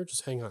familiar,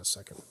 just hang on a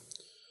second.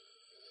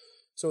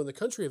 So in the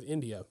country of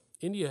India,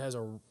 India has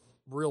a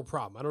real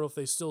problem. I don't know if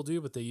they still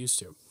do, but they used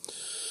to.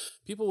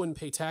 People wouldn't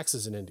pay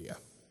taxes in India.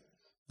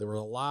 There were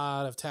a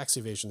lot of tax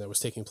evasion that was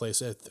taking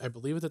place. I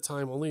believe at the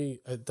time,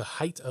 only at the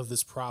height of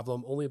this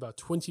problem, only about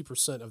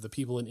 20% of the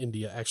people in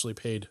India actually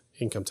paid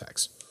income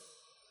tax.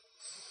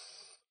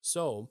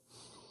 So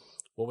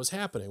what was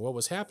happening? What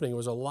was happening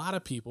was a lot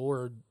of people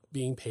were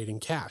being paid in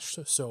cash.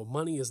 So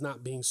money is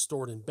not being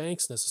stored in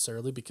banks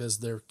necessarily because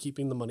they're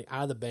keeping the money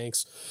out of the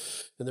banks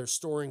and they're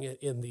storing it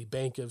in the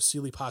bank of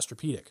Sealy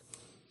Posturepedic.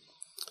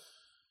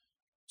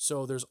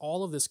 So there's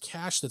all of this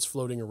cash that's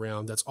floating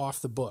around that's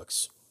off the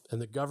books, and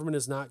the government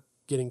is not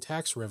getting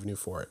tax revenue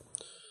for it.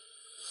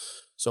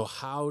 So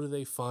how do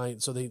they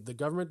find? So the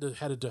government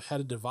had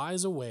to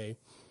devise a way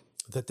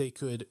that they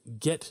could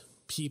get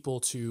people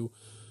to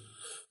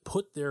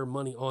put their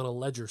money on a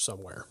ledger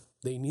somewhere.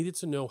 They needed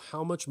to know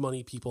how much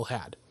money people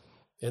had.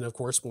 And of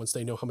course, once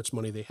they know how much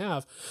money they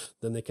have,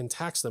 then they can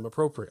tax them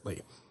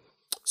appropriately.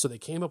 So they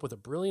came up with a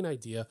brilliant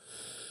idea,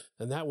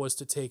 and that was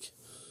to take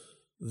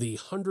the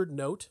 100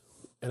 note,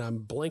 and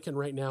I'm blanking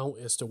right now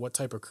as to what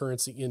type of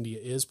currency India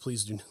is.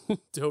 Please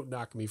don't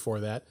knock me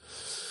for that.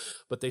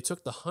 But they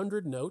took the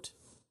 100 note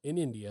in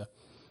India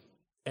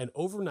and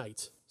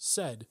overnight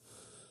said,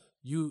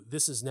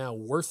 this is now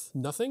worth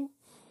nothing,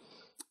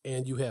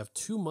 and you have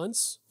 2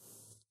 months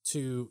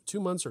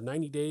or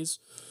 90 days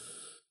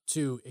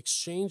to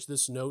exchange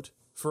this note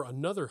for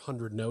another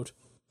 100 note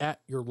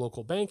at your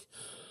local bank,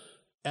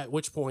 at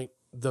which point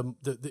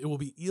it will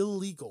be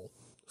illegal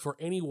for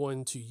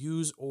anyone to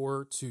use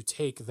or to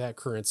take that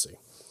currency.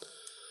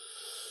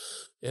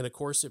 And of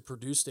course, it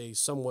produced a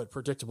somewhat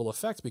predictable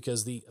effect,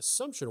 because the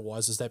assumption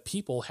is that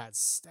people had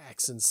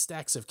stacks and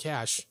stacks of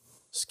cash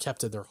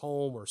kept in their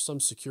home or some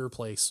secure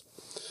place.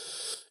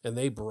 And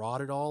they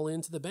brought it all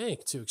into the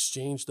bank to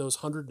exchange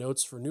those 100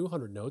 notes for new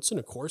 100 notes. And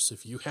of course,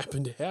 if you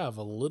happen to have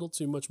a little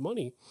too much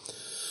money,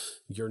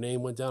 your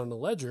name went down in the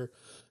ledger,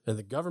 and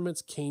the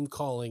governments came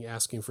calling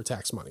asking for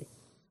tax money.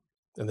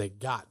 And they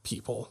got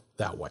people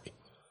that way.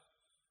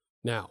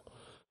 Now,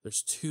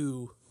 there's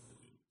two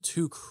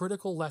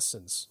critical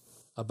lessons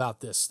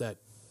about this that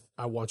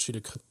I want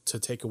you to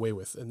take away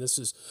with. And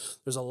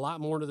there's a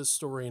lot more to this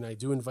story, and I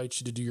do invite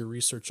you to do your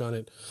research on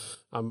it.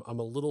 I'm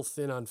a little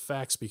thin on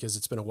facts because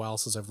it's been a while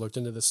since I've looked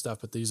into this stuff,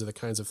 but these are the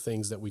kinds of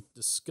things that we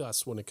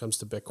discuss when it comes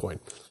to Bitcoin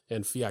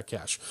and fiat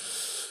cash.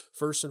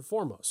 First and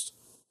foremost,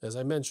 as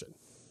I mentioned,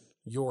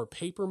 your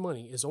paper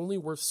money is only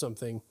worth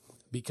something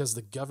because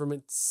the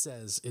government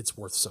says it's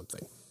worth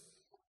something.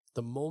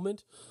 The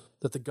moment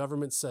that the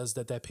government says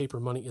that paper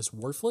money is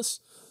worthless,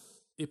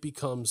 it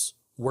becomes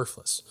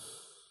worthless.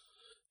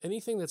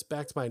 Anything that's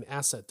backed by an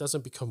asset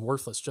doesn't become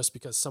worthless just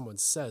because someone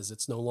says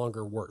it's no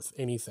longer worth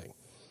anything.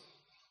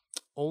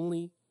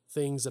 Only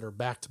things that are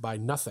backed by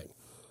nothing,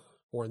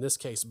 or in this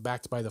case,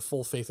 backed by the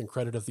full faith and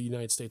credit of the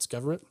United States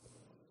government,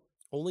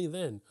 only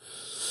then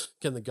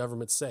can the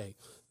government say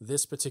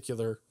this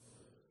particular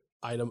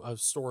item of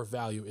store of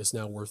value is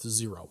now worth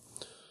 0.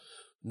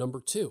 Number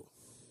 2,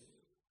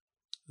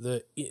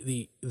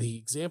 the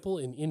example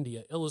in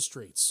India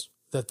illustrates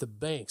that the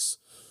banks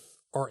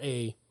are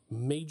a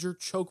major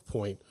choke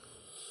point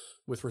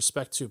with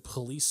respect to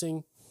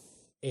policing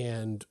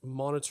and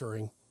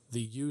monitoring the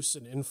use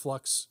and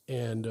influx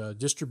and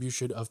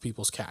distribution of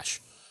people's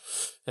cash,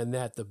 and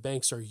that the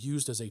banks are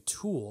used as a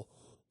tool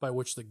by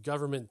which the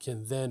government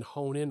can then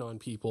hone in on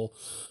people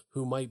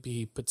who might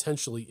be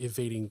potentially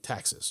evading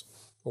taxes,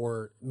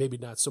 or maybe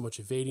not so much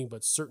evading,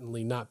 but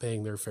certainly not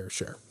paying their fair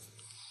share.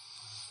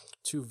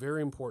 2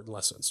 very important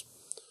lessons.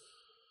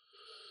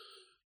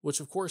 Which,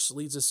 of course,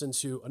 leads us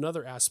into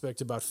another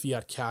aspect about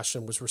fiat cash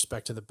and with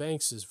respect to the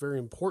banks is, very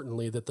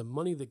importantly, that the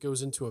money that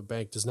goes into a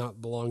bank does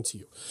not belong to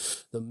you.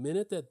 The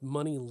minute that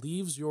money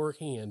leaves your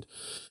hand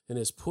and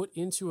is put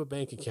into a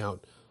bank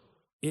account,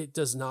 it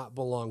does not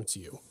belong to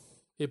you.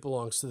 It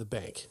belongs to the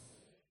bank.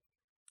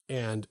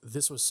 And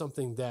this was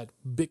something that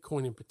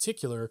Bitcoin in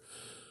particular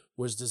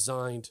was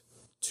designed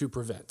to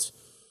prevent.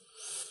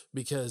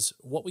 Because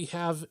what we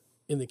have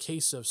in the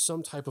case of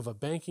some type of a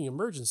banking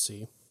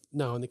emergency,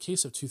 now, in the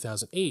case of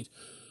 2008,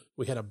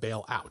 we had a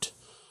bailout.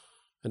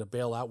 And a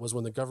bailout was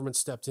when the government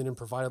stepped in and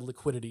provided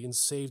liquidity and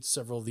saved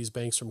several of these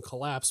banks from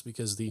collapse,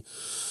 because the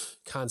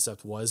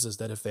concept is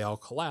that if they all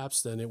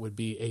collapsed, then it would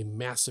be a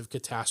massive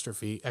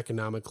catastrophe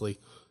economically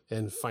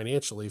and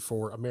financially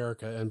for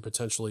America and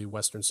potentially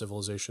Western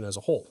civilization as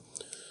a whole.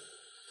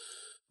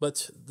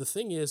 But the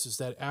thing is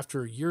that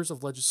after years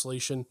of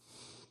legislation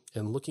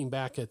and looking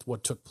back at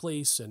what took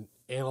place and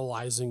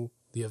analyzing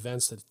the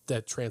events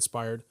that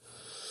transpired,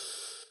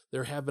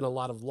 there have been a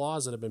lot of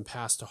laws that have been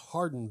passed to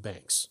harden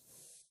banks.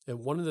 And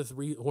one of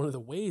the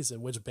ways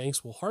in which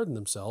banks will harden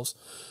themselves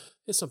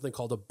is something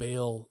called a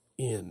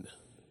bail-in.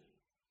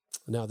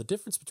 Now, the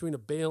difference between a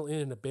bail-in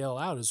and a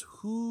bail-out is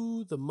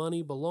who the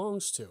money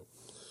belongs to.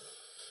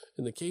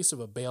 In the case of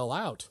a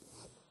bail-out,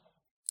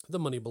 the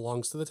money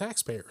belongs to the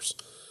taxpayers.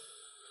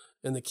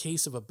 In the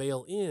case of a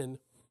bail-in,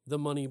 the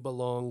money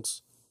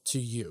belongs to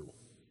you.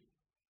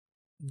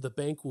 The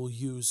bank will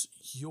use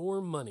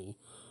your money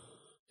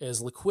as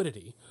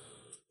liquidity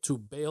to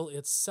bail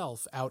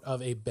itself out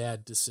of a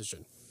bad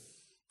decision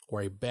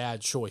or a bad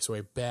choice or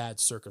a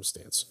bad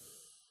circumstance.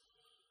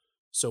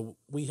 So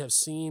we have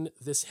seen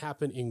this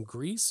happen in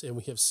Greece, and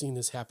we have seen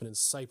this happen in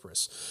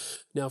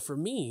Cyprus. Now, for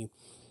me,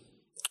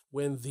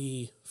 when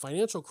the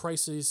financial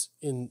crisis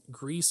in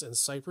Greece and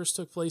Cyprus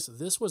took place,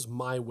 this was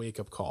my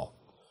wake-up call.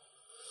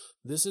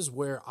 This is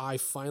where I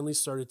finally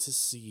started to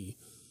see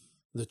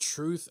the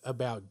truth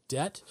about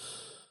debt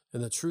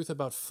and the truth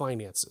about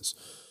finances.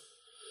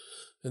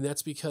 And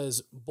that's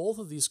because both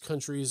of these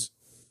countries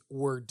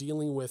were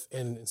dealing with,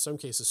 and in some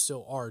cases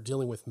still are,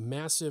 dealing with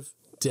massive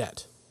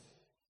debt.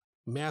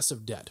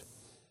 Massive debt.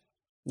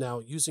 Now,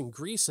 using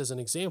Greece as an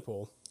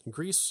example,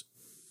 Greece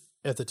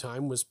at the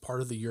time was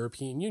part of the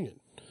European Union.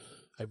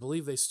 I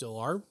believe they still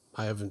are.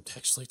 I haven't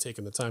actually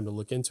taken the time to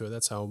look into it.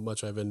 That's how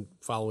much I've been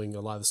following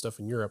a lot of the stuff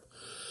in Europe.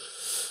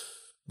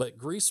 But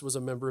Greece was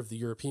a member of the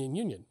European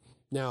Union.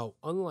 Now,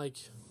 unlike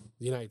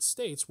the United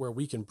States, where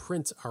we can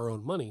print our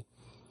own money,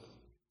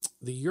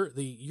 the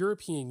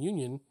European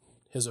Union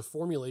has a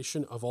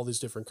formulation of all these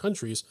different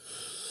countries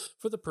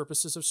for the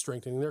purposes of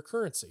strengthening their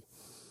currency.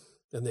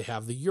 And they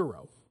have the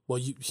euro. Well,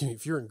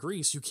 if you're in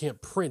Greece, you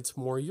can't print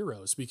more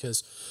euros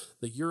because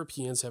the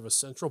Europeans have a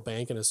central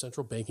bank and a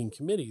central banking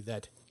committee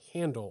that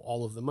handle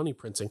all of the money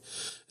printing,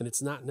 and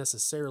it's not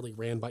necessarily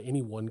ran by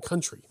any one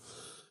country.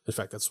 In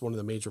fact, that's one of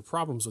the major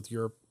problems with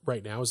Europe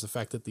right now, is the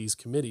fact that these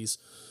committees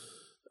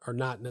are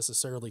not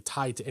necessarily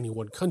tied to any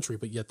one country,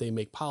 but yet they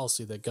make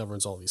policy that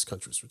governs all these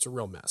countries. It's a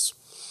real mess.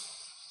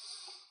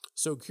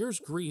 So here's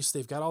Greece.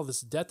 They've got all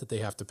this debt that they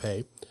have to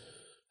pay,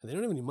 and they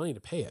don't have any money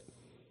to pay it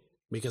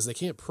because they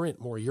can't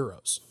print more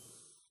euros.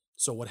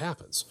 So what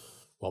happens?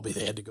 Well, they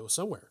had to go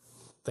somewhere.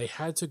 They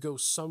had to go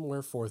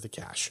somewhere for the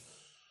cash.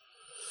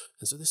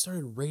 And so they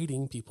started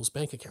raiding people's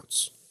bank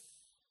accounts.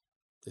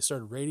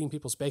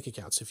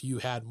 If you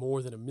had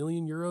more than €1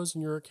 million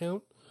in your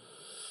account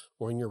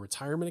or in your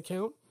retirement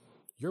account,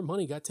 your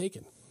money got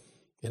taken,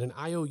 and an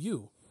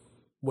IOU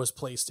was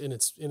placed in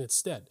its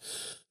stead.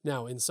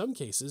 Now, in some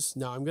cases,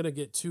 I'm going to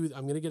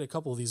get a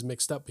couple of these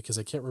mixed up because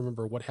I can't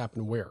remember what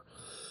happened where.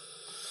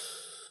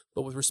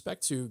 But with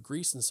respect to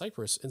Greece and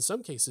Cyprus, in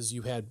some cases,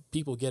 you had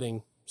people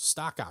getting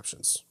stock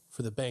options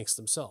for the banks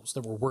themselves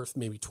that were worth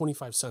maybe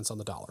 25 cents on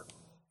the dollar.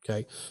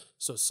 Okay,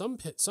 so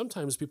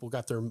sometimes people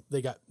got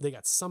they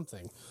got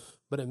something,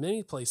 but in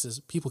many places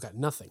people got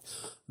nothing.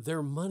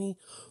 Their money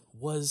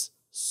was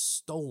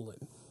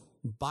stolen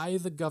by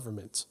the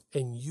government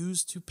and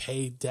used to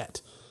pay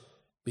debt,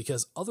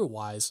 because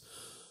otherwise,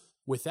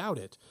 without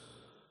it,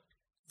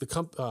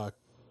 the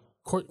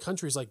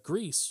countries like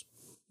Greece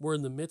were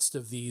in the midst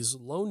of these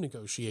loan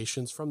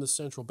negotiations from the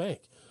central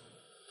bank.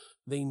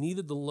 They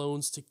needed the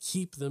loans to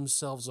keep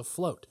themselves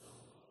afloat.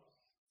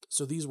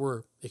 So these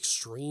were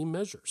extreme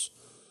measures.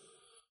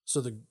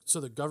 So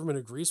the government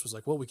of Greece was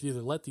like, well, we could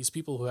either let these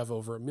people who have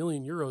over €1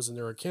 million in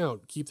their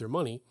account keep their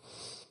money,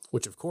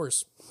 which of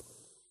course,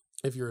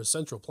 if you're a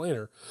central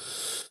planner,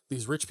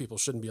 these rich people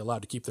shouldn't be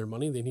allowed to keep their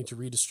money. They need to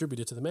redistribute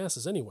it to the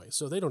masses anyway.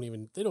 So they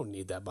don't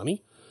need that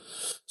money.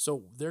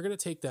 So they're going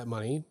to take that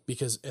money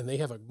and they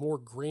have a more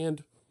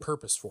grand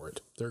purpose for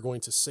it. They're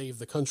going to save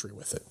the country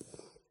with it.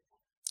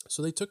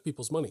 So they took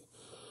people's money.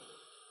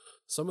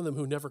 Some of them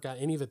who never got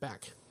any of it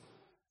back.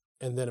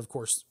 And then, of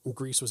course,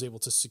 Greece was able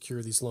to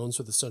secure these loans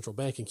with the central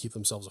bank and keep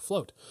themselves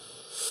afloat.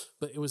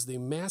 But it was the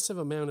massive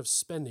amount of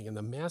spending and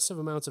the massive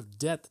amounts of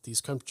debt that these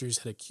countries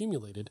had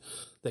accumulated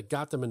that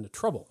got them into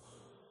trouble.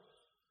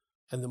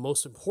 And the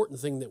most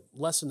important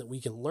lesson that we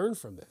can learn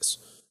from this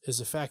is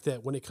the fact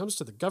that when it comes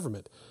to the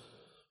government,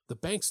 the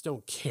banks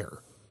don't care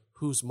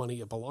whose money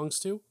it belongs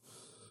to.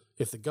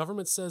 If the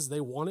government says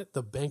they want it,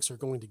 the banks are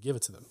going to give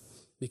it to them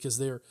because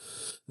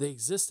they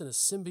exist in a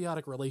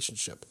symbiotic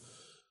relationship.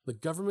 The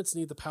governments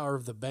need the power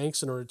of the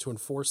banks in order to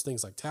enforce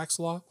things like tax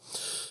law,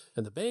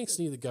 and the banks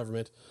need the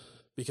government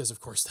because, of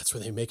course, that's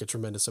where they make a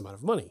tremendous amount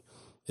of money,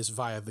 is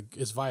via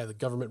the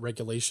government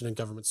regulation and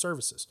government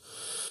services.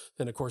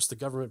 And, of course, the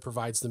government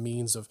provides the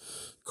means of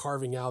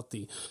carving out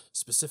the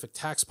specific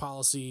tax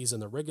policies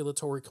and the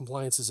regulatory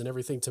compliances and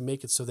everything to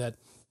make it so that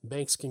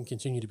banks can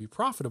continue to be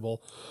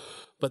profitable,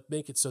 but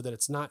make it so that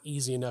it's not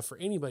easy enough for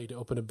anybody to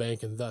open a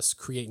bank and thus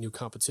create new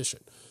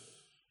competition.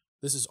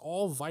 This is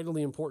all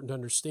vitally important to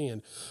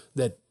understand,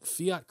 that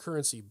fiat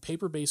currency,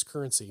 paper-based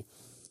currency,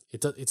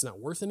 it's not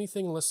worth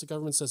anything unless the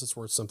government says it's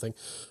worth something.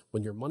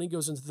 When your money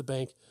goes into the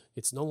bank,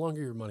 it's no longer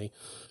your money.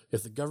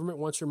 If the government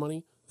wants your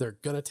money, they're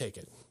going to take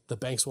it. The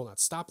banks will not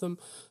stop them,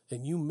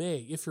 and you may,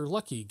 if you're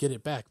lucky, get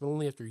it back, but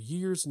only after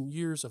years and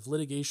years of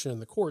litigation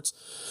in the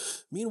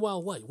courts.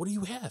 Meanwhile, what do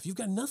you have? You've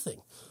got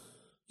nothing.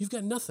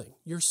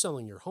 You're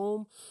selling your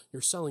home.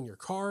 You're selling your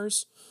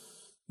cars.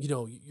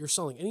 You're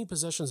selling any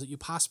possessions that you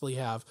possibly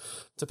have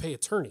to pay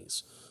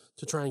attorneys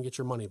to try and get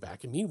your money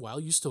back. And meanwhile,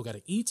 you still got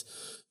to eat.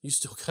 You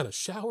still got to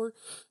shower.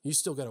 You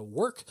still got to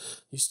work.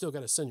 You still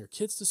got to send your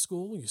kids to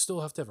school. You still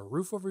have to have a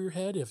roof over your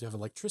head. You have to have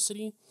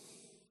electricity.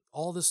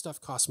 All this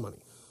stuff costs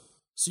money.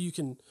 So you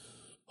can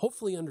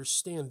hopefully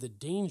understand the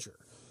danger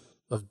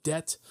of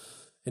debt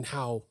and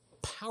how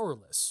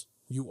powerless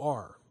you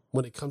are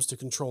when it comes to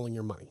controlling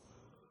your money.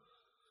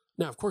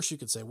 Now, of course, you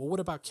could say, well, what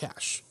about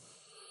cash?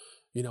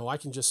 I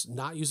can just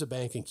not use a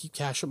bank and keep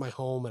cash at my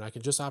home, and I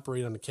can just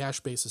operate on a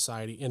cash-based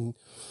society. And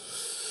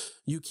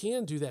you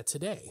can do that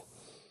today.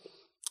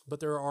 But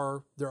there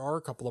are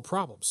a couple of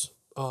problems.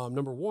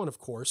 Number one, of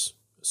course,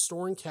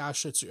 storing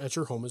cash at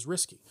your home is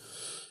risky.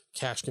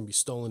 Cash can be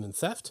stolen in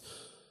theft.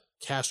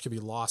 Cash can be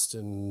lost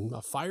in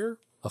a fire,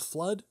 a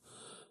flood,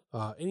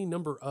 any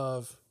number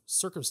of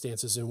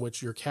circumstances in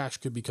which your cash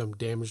could become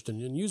damaged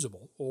and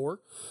unusable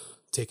or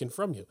taken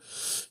from you.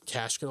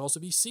 Cash can also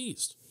be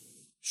seized.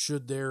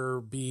 Should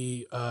there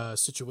be a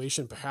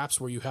situation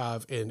perhaps where you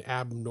have an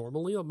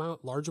abnormally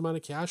large amount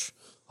of cash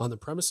on the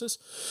premises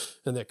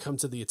and that come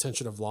to the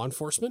attention of law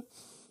enforcement,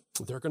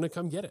 they're going to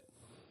come get it.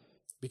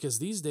 Because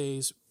these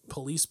days,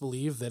 police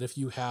believe that if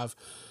you have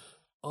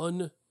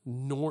not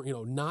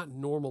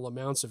normal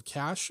amounts of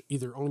cash,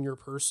 either on your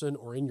person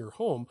or in your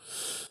home,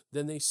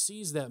 then they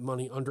seize that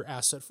money under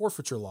asset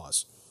forfeiture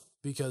laws,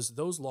 because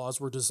those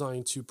laws were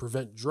designed to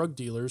prevent drug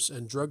dealers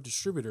and drug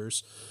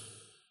distributors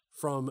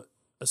from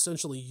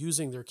essentially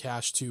using their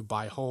cash to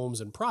buy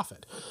homes and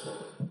profit.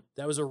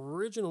 That was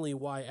originally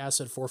why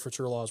asset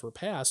forfeiture laws were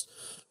passed,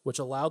 which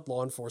allowed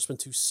law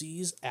enforcement to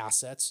seize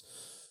assets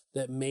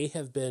that may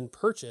have been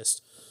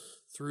purchased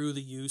through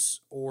the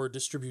use or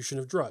distribution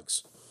of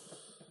drugs.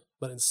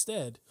 But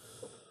instead,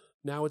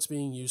 now it's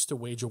being used to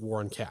wage a war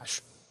on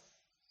cash,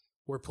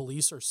 where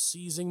police are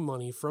seizing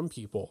money from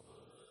people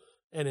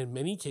and in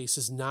many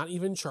cases not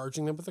even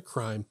charging them with a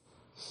crime,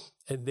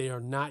 and they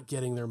are not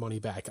getting their money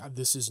back.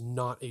 This is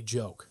not a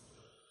joke.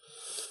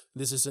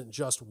 This isn't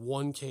just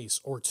one case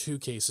or two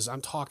cases.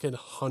 I'm talking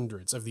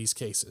hundreds of these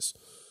cases.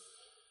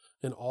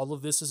 And all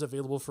of this is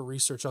available for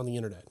research on the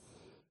internet.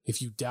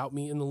 If you doubt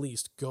me in the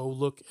least, go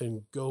look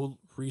and go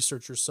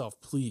research yourself,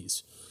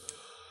 please.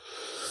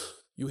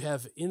 You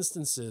have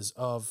instances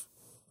of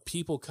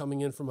people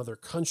coming in from other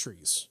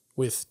countries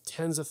with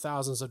tens of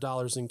thousands of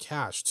dollars in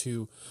cash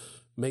to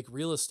make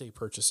real estate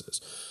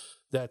purchases.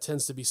 That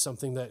tends to be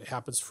something that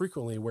happens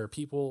frequently, where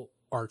people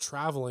are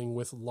traveling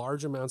with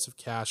large amounts of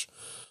cash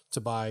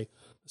to buy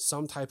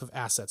some type of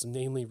assets,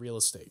 namely real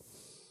estate,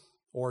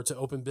 or to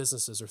open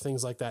businesses or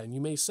things like that. And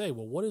you may say,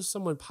 well, what does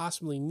someone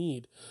possibly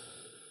need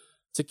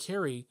to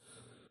carry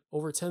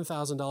over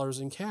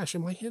 $10,000 in cash?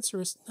 And my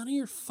answer is none of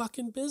your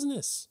fucking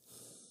business.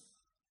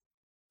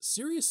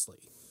 Seriously.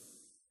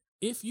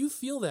 If you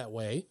feel that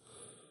way,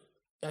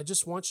 I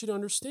just want you to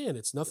understand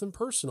it's nothing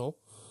personal.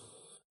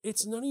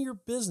 It's none of your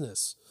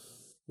business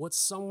what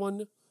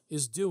someone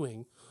is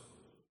doing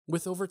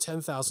with over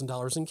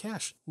 $10,000 in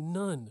cash.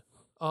 None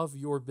of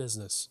your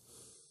business.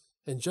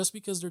 And just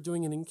because they're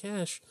doing it in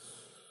cash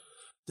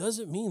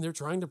doesn't mean they're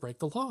trying to break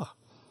the law.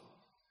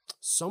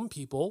 Some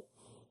people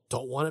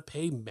don't want to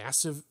pay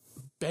massive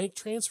bank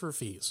transfer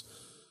fees.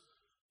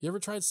 You ever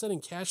tried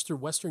sending cash through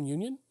Western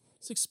Union?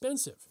 It's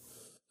expensive,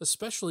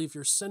 especially if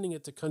you're sending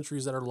it to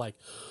countries that are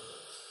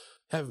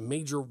have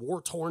major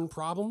war-torn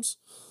problems.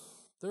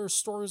 There are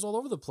stories all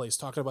over the place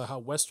talking about how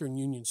Western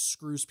Union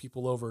screws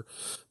people over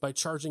by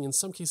charging, in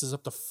some cases,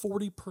 up to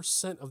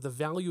 40% of the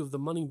value of the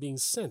money being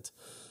sent.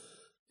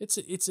 It's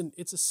a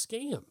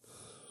scam.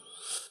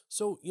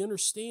 So you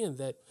understand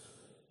that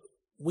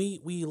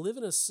we live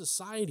in a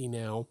society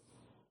now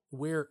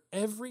where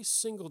every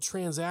single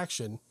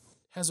transaction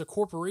has a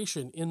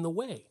corporation in the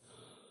way.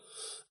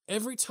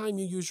 Every time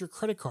you use your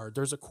credit card,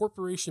 there's a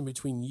corporation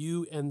between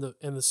you and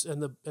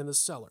the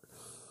seller.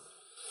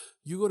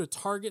 You go to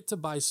Target to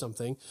buy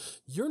something,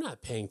 you're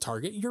not paying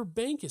Target, your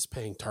bank is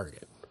paying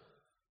Target.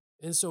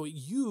 And so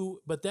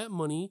but that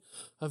money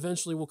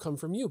eventually will come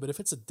from you. But if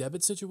it's a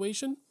debit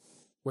situation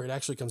where it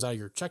actually comes out of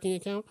your checking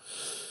account,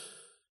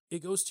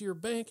 it goes to your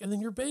bank and then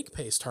your bank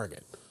pays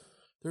Target.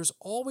 There's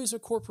always a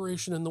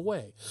corporation in the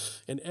way.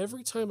 And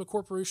every time a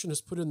corporation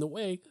is put in the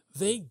way,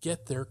 they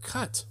get their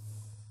cut.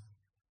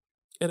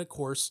 And of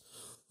course,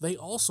 they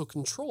also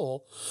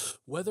control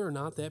whether or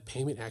not that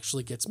payment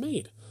actually gets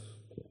made.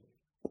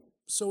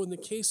 So in the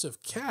case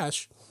of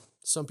cash,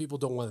 some people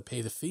don't want to pay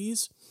the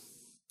fees.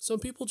 Some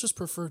people just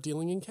prefer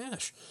dealing in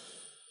cash.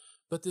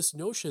 But this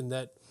notion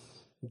that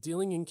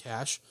dealing in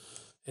cash,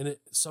 and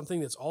it's something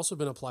that's also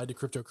been applied to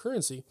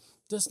cryptocurrency,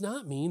 does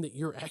not mean that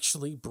you're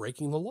actually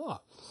breaking the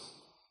law.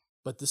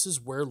 But this is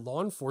where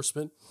law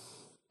enforcement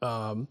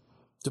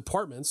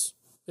departments,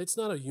 it's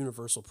not a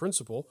universal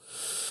principle,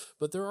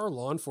 but there are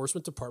law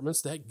enforcement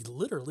departments that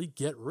literally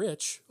get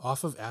rich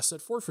off of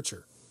asset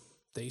forfeiture.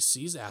 They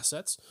seize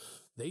assets,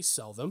 they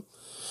sell them,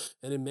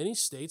 and in many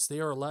states,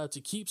 they are allowed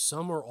to keep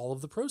some or all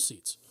of the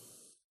proceeds.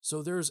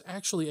 So there's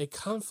actually a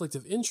conflict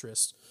of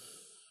interest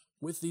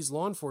with these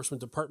law enforcement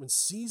departments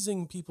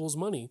seizing people's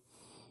money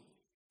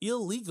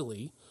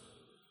illegally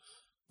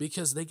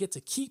because they get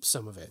to keep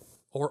some of it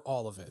or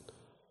all of it.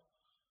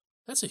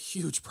 That's a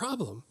huge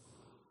problem.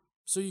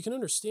 So you can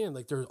understand,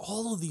 there's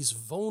all of these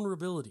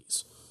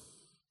vulnerabilities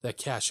that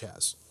cash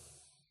has.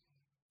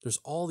 There's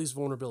all these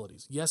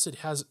vulnerabilities. Yes,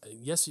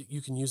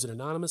 you can use it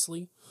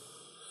anonymously.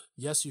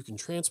 Yes, you can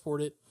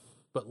transport it,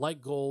 but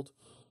like gold,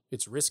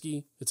 it's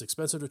risky, it's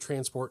expensive to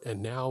transport,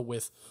 and now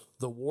with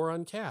the war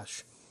on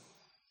cash,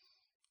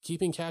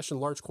 keeping cash in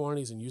large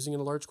quantities and using it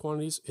in large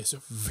quantities is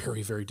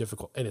very, very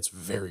difficult, and it's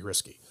very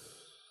risky.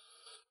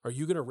 Are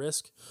you going to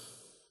risk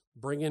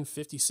bringing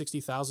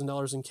 $50,000,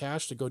 $60,000 in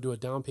cash to go do a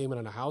down payment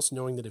on a house,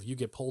 knowing that if you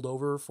get pulled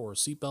over for a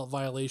seatbelt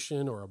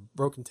violation or a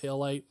broken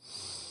taillight,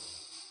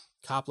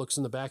 cop looks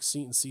in the back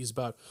seat and sees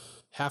about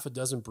half a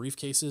dozen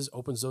briefcases,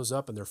 opens those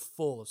up, and they're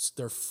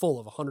full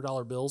of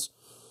 $100 bills?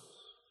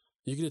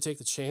 You're going to take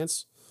the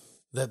chance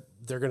that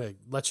they're going to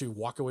let you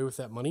walk away with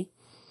that money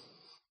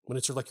when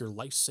it's your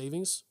life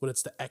savings, when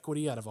it's the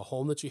equity out of a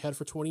home that you had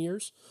for 20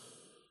 years?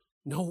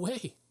 No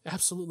way.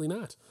 Absolutely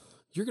not.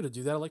 You're going to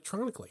do that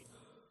electronically.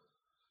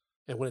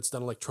 And when it's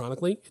done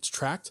electronically, it's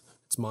tracked,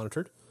 it's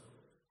monitored,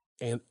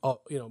 and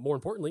more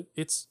importantly,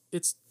 it's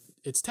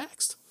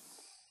taxed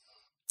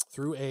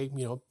through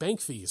bank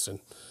fees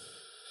and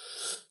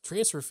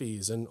transfer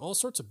fees and all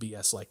sorts of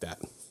BS like that.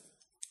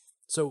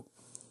 So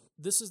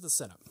this is the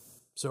setup.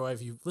 So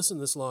if you've listened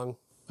this long,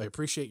 I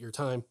appreciate your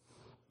time,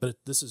 but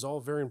this is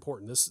all very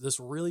important. This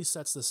really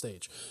sets the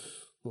stage,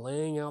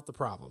 laying out the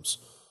problems.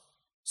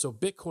 So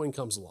Bitcoin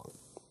comes along.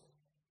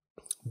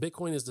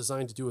 Bitcoin is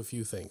designed to do a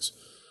few things.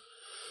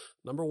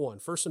 Number one,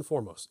 first and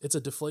foremost, it's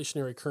a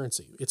deflationary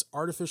currency. It's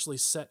artificially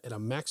set at a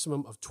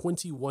maximum of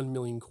 21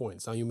 million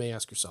coins. Now, you may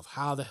ask yourself,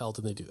 how the hell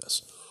did they do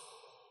this?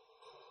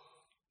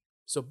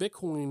 So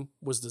Bitcoin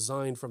was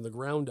designed from the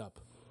ground up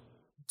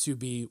to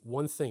be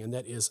one thing, and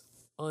that is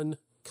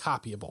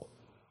uncopyable.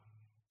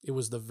 It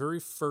was the very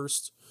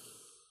first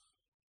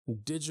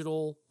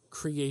digital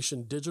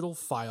creation, digital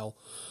file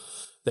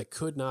that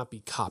could not be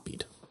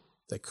copied.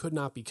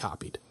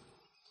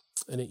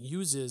 And it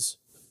uses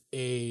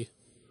a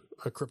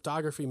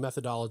cryptography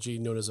methodology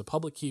known as a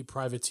public key,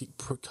 private key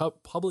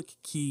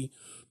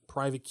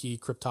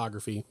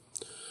cryptography.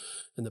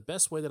 And the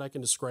best way that I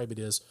can describe it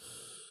is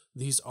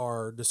these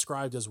are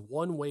described as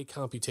one-way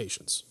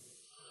computations,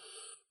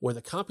 where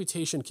the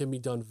computation can be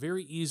done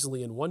very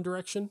easily in one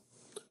direction,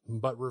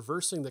 but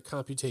reversing the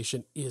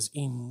computation is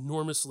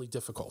enormously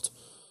difficult,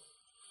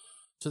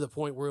 to the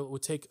point where it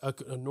would take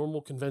a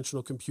normal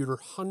conventional computer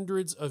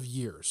hundreds of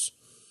years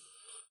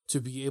to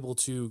be able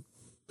to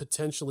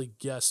potentially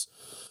guess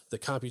the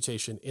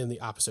computation in the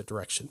opposite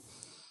direction.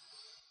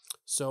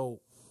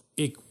 So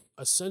it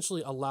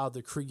essentially allowed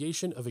the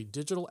creation of a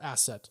digital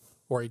asset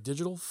or a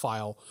digital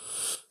file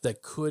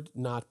that could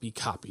not be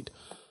copied.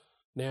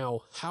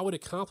 Now, how it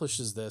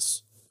accomplishes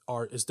this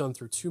is done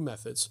through two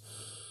methods.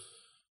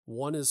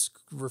 One is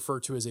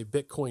referred to as a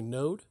Bitcoin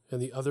node,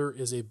 and the other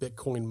is a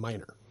Bitcoin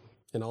miner.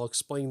 And I'll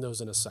explain those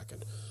in a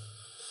second.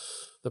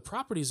 The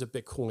properties of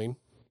Bitcoin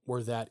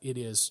were that it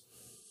is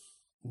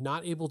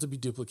not able to be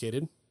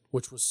duplicated,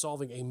 which was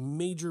solving a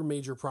major,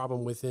 major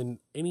problem within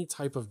any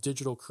type of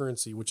digital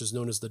currency, which is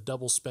known as the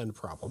double spend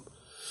problem.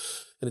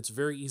 And it's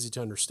very easy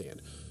to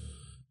understand.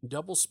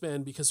 Double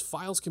spend because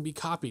files can be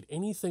copied.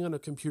 Anything on a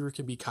computer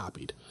can be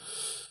copied.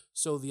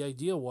 So the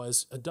idea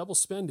was a double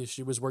spend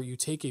issue is where you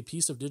take a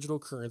piece of digital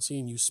currency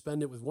and you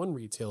spend it with one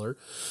retailer,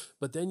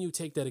 but then you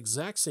take that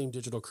exact same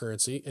digital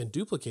currency and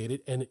duplicate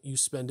it and you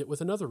spend it with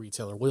another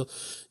retailer. Well,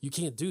 you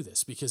can't do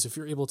this because if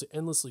you're able to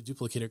endlessly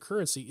duplicate a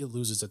currency, it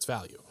loses its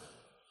value.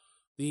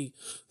 The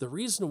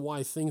reason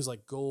why things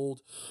like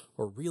gold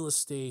or real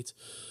estate,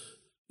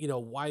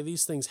 why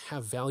these things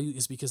have value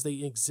is because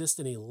they exist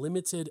in a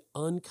limited,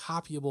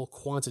 uncopyable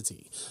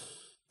quantity.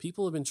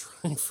 People have been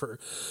trying for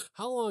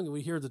how long?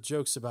 We hear the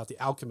jokes about the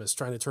alchemist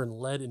trying to turn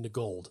lead into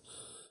gold.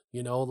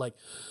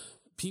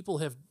 People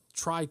have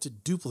tried to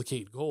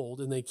duplicate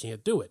gold and they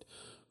can't do it.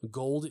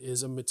 Gold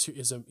is a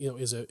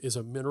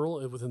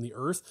mineral within the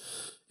earth,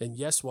 and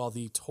yes, while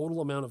the total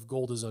amount of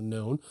gold is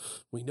unknown,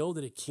 we know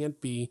that it can't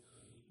be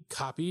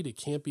copied. It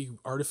can't be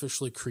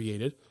artificially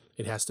created.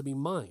 It has to be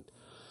mined,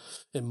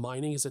 and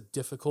mining is a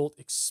difficult,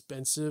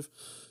 expensive,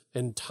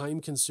 and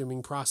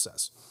time-consuming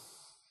process.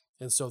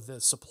 And so the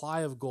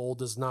supply of gold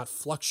does not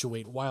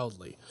fluctuate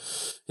wildly.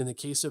 In the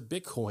case of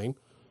Bitcoin,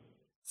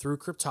 through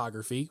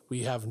cryptography,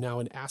 we have now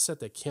an asset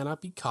that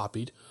cannot be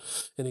copied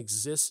and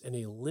exists in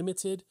a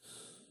limited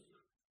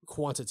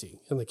quantity,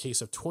 in the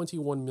case of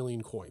 21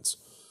 million coins.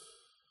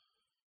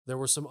 There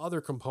were some other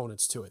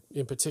components to it,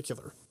 in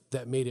particular,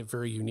 that made it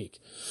very unique,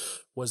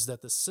 was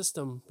that the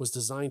system was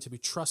designed to be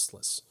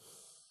trustless.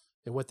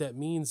 And what that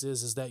means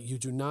is that you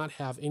do not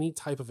have any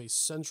type of a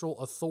central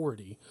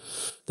authority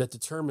that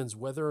determines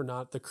whether or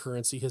not the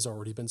currency has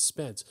already been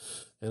spent.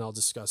 And I'll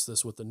discuss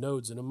this with the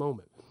nodes in a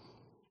moment.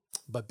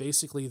 But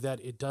basically that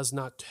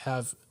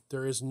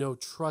there is no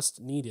trust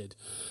needed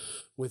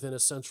within a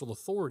central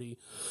authority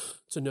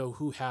to know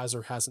who has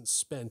or hasn't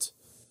spent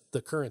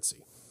the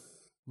currency.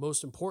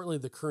 Most importantly,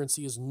 the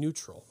currency is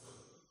neutral.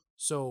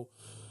 So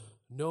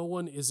no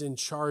one is in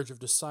charge of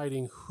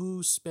deciding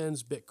who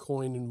spends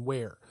Bitcoin and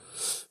where.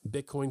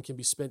 Bitcoin can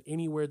be spent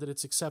anywhere that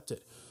it's accepted.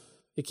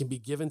 It can be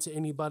given to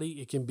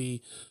anybody. It can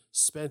be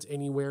spent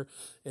anywhere,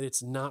 and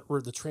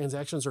the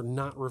transactions are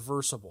not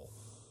reversible.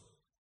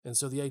 And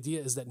so the idea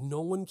is that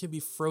no one can be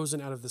frozen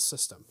out of the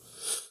system.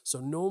 So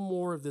no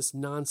more of this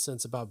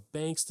nonsense about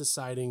banks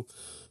deciding,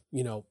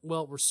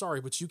 well, we're sorry,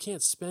 but you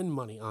can't spend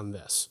money on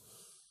this,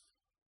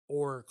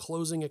 or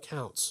closing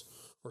accounts,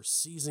 or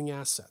seizing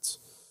assets.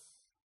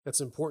 That's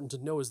important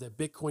to know is that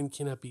Bitcoin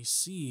cannot be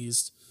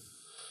seized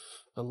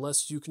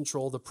unless you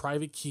control the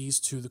private keys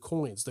to the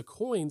coins. The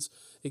coins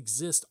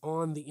exist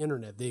on the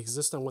internet. They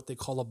exist on what they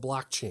call a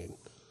blockchain.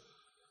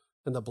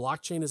 And the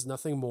blockchain is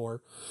nothing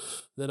more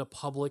than a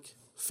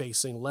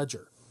public-facing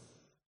ledger.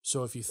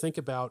 So if you think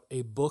about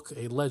a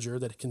ledger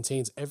that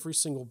contains every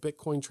single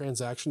Bitcoin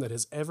transaction that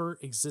has ever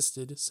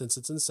existed since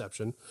its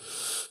inception,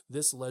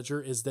 this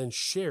ledger is then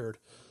shared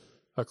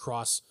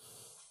across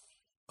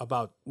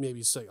about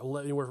maybe say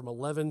anywhere from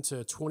 11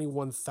 to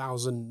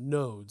 21,000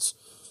 nodes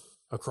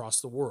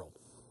across the world.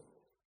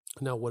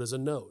 Now, what is a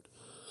node?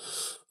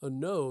 A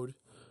node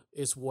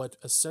is what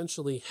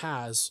essentially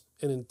has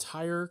an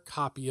entire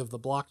copy of the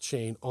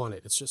blockchain on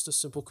it. It's just a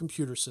simple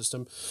computer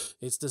system.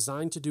 It's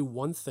designed to do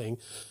one thing,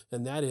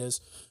 and that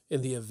is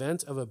in the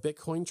event of a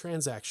Bitcoin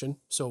transaction,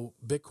 so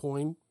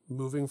Bitcoin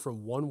moving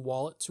from one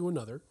wallet to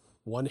another,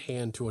 one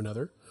hand to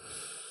another,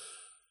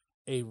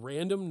 a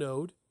random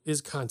node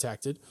is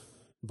contacted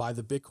by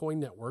the Bitcoin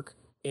network,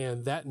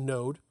 and that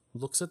node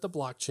looks at the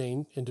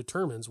blockchain and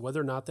determines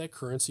whether or not that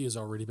currency has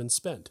already been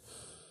spent.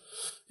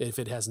 If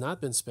it has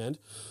not been spent,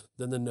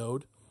 then the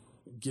node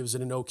gives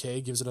it an okay,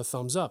 gives it a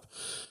thumbs up.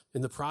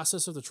 In the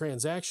process of the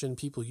transaction,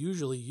 people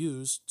usually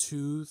use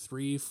 2,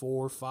 3,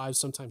 4, 5,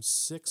 sometimes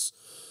 6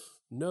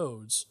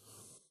 nodes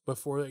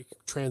before the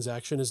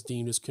transaction is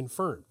deemed as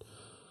confirmed.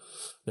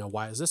 Now,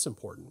 why is this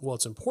important? Well,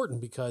 it's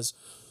important because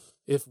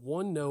if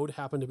one node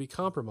happened to be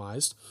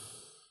compromised,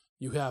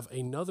 you have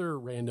another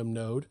random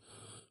node,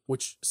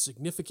 which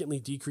significantly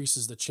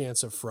decreases the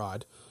chance of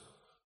fraud.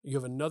 You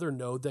have another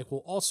node that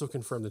will also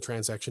confirm the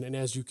transaction. And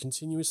as you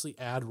continuously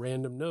add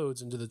random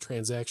nodes into the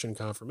transaction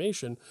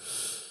confirmation,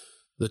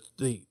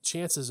 the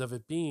chances of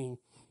it being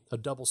a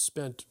double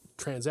spent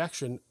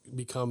transaction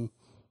become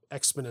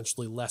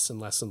exponentially less and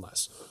less and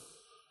less.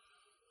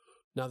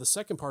 Now, the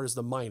second part is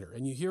the miner,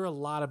 and you hear a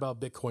lot about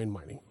Bitcoin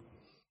mining.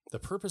 The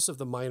purpose of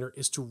the miner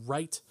is to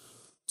write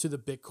to the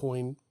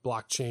Bitcoin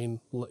blockchain,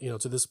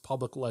 to this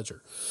public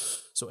ledger.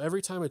 So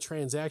every time a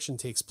transaction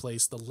takes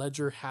place, the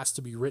ledger has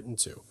to be written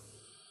to.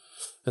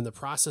 And the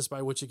process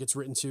by which it gets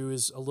written to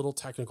is a little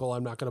technical.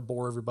 I'm not going to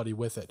bore everybody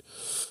with it.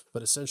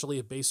 But essentially,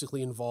 it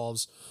basically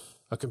involves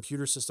a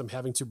computer system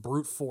having to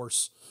brute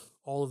force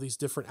all of these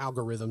different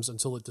algorithms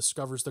until it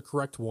discovers the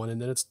correct one,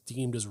 and then it's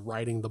deemed as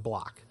writing the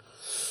block.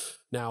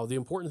 Now, the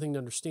important thing to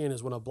understand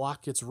is when a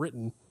block gets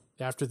written,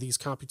 after these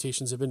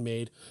computations have been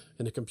made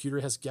and the computer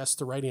has guessed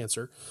the right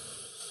answer,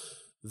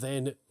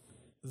 then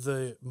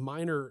the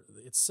miner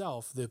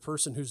itself, the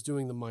person who's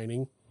doing the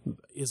mining,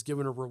 is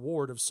given a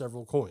reward of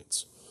several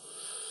coins.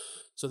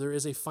 So there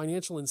is a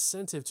financial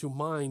incentive to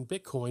mine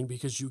Bitcoin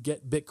because you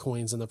get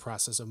Bitcoins in the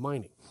process of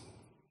mining.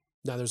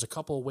 Now, there's a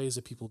couple of ways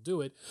that people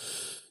do it.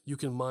 You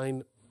can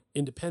mine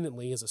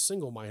independently as a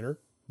single miner,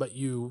 but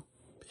you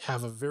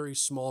have a very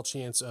small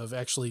chance of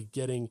actually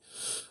getting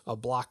a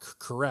block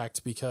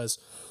correct because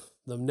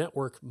the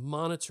network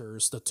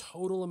monitors the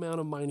total amount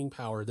of mining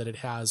power that it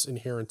has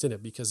inherent in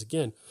it. Because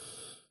again,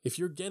 if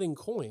you're getting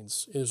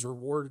coins as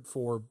reward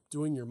for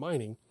doing your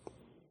mining,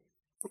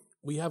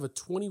 we have a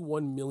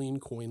 21 million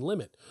coin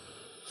limit.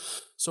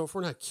 So if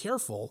we're not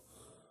careful,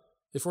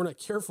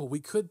 we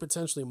could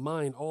potentially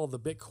mine all the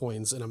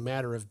Bitcoins in a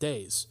matter of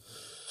days.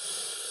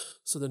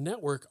 So the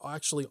network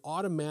actually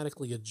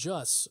automatically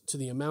adjusts to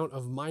the amount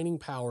of mining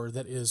power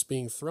that is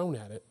being thrown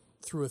at it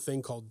through a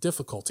thing called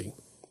difficulty.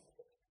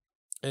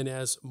 And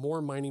as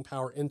more mining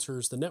power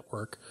enters the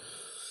network,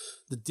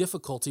 the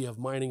difficulty of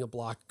mining a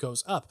block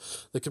goes up.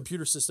 The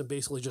computer system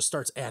basically just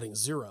starts adding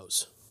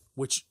zeros,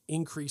 which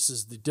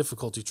increases the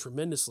difficulty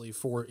tremendously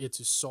for it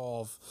to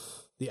solve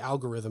the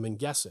algorithm and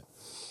guess it.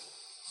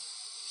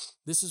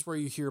 This is where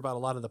you hear about a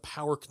lot of the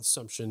power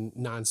consumption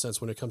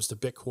nonsense when it comes to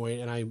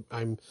Bitcoin, and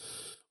I'm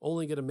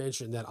only going to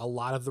mention that a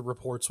lot of the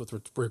reports with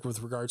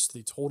regards to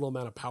the total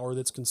amount of power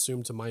that's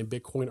consumed to mine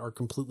Bitcoin are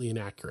completely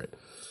inaccurate.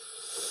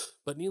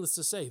 But needless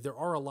to say, there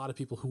are a lot of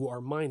people who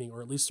are mining,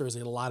 or at least there is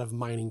a lot of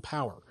mining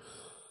power.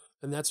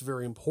 And that's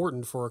very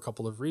important for a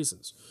couple of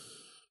reasons.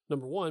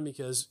 Number one,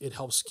 because it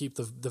helps keep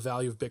the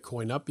value of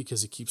Bitcoin up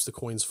because it keeps the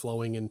coins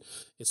flowing and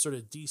it sort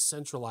of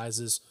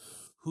decentralizes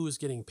who is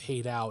getting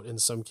paid out, in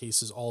some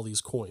cases, all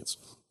these coins.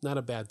 Not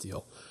a bad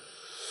deal.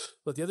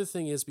 But the other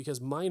thing is because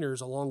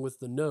miners, along with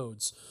the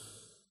nodes,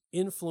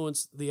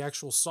 influence the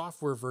actual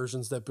software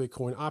versions that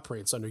Bitcoin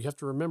operates under. You have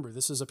to remember,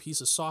 this is a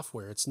piece of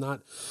software. It's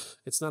not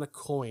a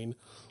coin,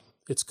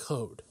 it's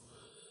code.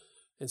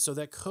 And so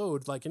that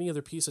code, like any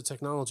other piece of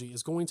technology,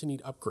 is going to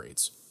need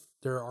upgrades.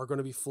 There are going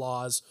to be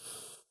flaws,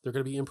 there are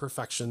going to be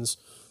imperfections,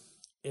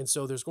 and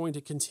so there's going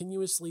to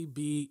continuously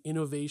be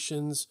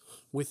innovations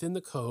within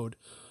the code.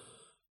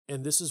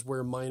 And this is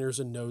where miners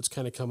and nodes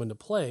kind of come into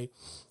play,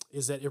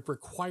 is that it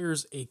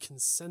requires a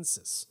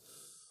consensus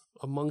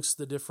amongst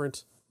the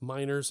different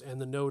miners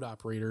and the node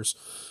operators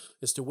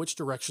as to which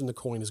direction the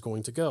coin is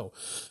going to go.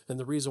 And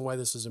the reason why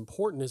this is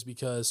important is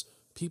because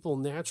people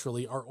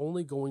naturally are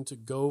only going to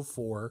go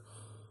for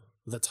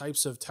the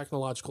types of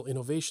technological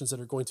innovations that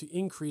are going to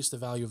increase the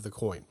value of the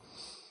coin.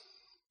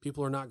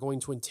 People are not going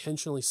to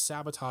intentionally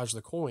sabotage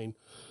the coin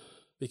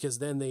because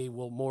then they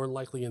will more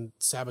likely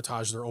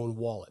sabotage their own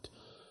wallet.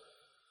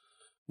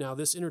 Now,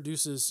 this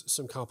introduces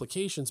some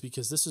complications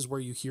because this is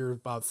where you hear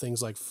about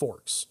things like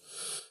forks.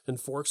 And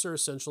forks are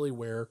essentially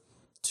where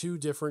two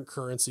different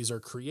currencies are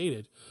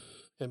created.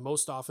 And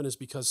most often is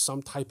because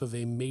some type of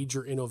a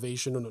major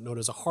innovation known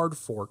as a hard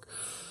fork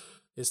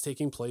is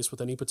taking place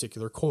with any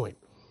particular coin.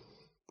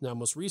 Now,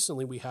 most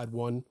recently, we had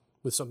one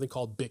with something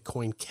called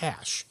Bitcoin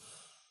Cash,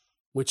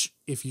 which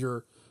if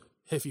you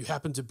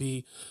happen to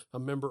be a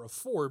member of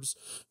Forbes,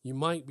 you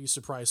might be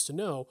surprised to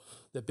know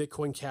that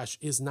Bitcoin Cash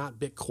is not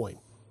Bitcoin.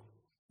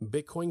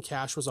 Bitcoin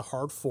Cash was a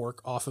hard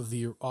fork off of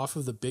the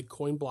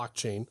Bitcoin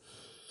blockchain,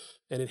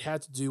 and it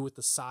had to do with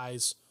the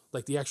size,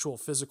 like the actual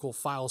physical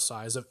file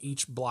size of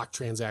each block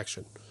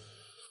transaction.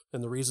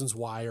 And the reasons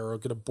why are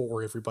going to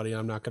bore everybody.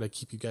 I'm not going to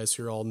keep you guys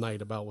here all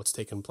night about what's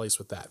taking place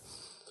with that.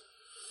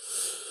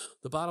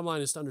 The bottom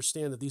line is to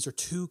understand that these are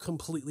two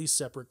completely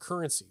separate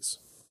currencies.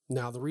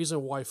 Now, the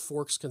reason why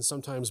forks can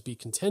sometimes be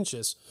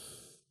contentious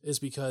is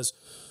because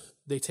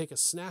they take a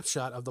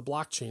snapshot of the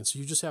blockchain. So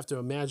you just have to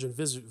imagine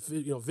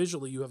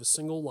visually you have a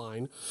single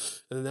line,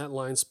 and then that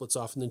line splits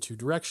off into two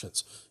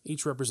directions,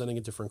 each representing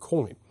a different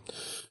coin.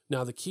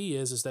 Now the key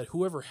is that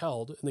whoever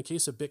held, in the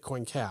case of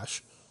Bitcoin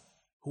Cash,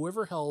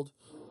 whoever held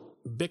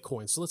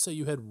Bitcoin, so let's say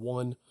you had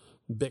one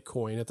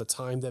Bitcoin at the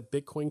time that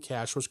Bitcoin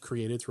Cash was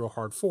created through a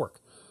hard fork.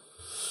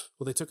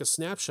 Well, they took a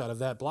snapshot of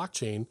that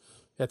blockchain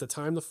at the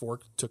time the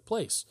fork took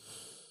place,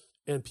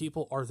 and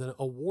people are then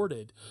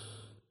awarded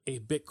a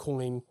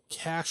Bitcoin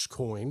Cash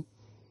coin,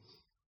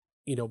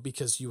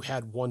 because you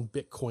had one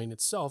Bitcoin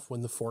itself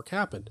when the fork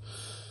happened.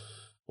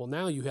 Well,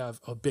 now you have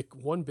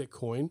one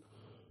Bitcoin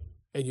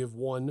and you have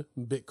one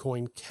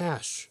Bitcoin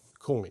Cash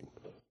coin.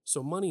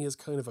 So money has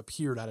kind of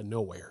appeared out of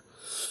nowhere.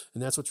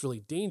 And that's what's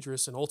really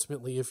dangerous. And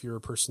ultimately, if you're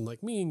a person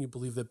like me and you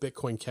believe that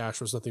Bitcoin Cash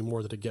was nothing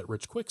more than a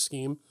get-rich-quick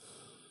scheme,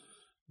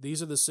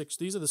 these are the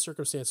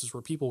circumstances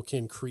where people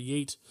can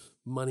create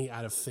money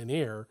out of thin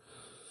air.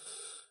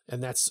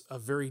 And that's a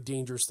very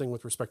dangerous thing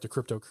with respect to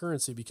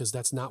cryptocurrency, because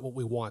that's not what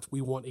we want. We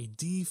want a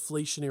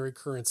deflationary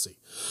currency.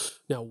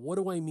 Now, what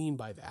do I mean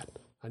by that?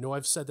 I know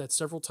I've said that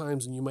several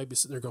times, and you might be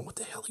sitting there going, what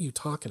the hell are you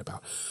talking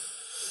about?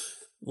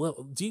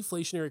 Well,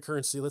 deflationary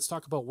currency, let's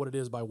talk about what it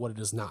is by what it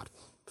is not.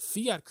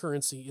 Fiat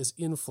currency is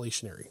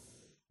inflationary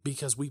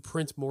because we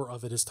print more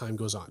of it as time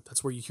goes on.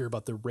 That's where you hear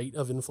about the rate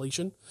of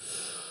inflation.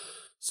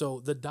 So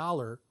the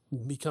dollar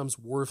becomes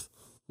worth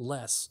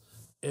less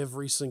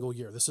every single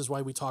year. This is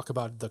why we talk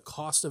about the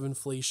cost of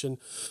inflation,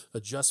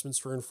 adjustments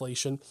for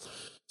inflation.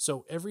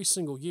 So every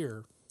single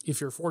year, if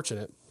you're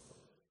fortunate,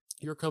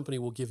 your company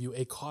will give you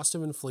a cost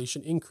of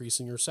inflation increase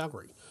in your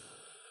salary.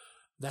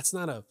 That's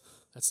not a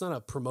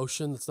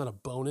promotion. That's not a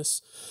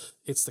bonus.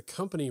 It's the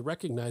company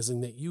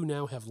recognizing that you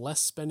now have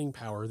less spending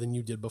power than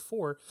you did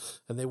before,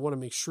 and they want to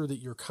make sure that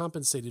you're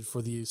compensated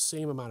for the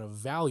same amount of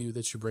value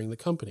that you bring the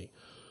company.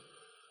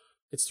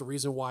 It's the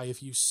reason why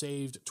if you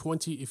saved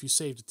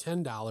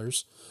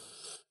 $10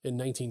 in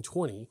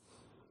 1920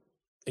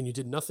 and you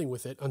did nothing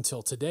with it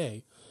until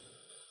today,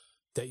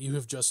 that you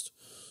have just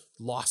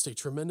lost a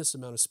tremendous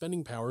amount of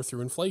spending power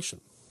through inflation.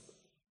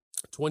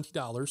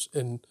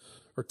 $20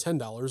 or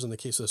 $10 in the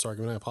case of this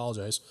argument, I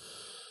apologize.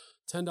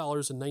 $10 in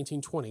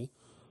 1920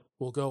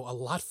 will go a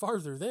lot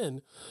farther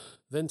than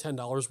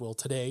 $10 will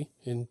today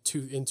in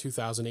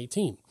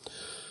 2018.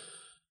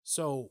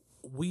 So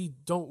we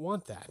don't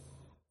want that,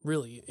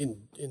 really,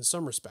 in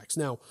some respects.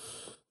 Now,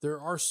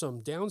 there are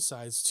some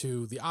downsides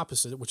to the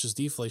opposite, which is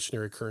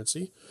deflationary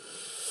currency.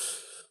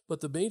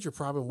 But the major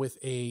problem with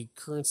a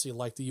currency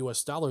like the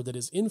US dollar that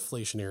is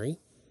inflationary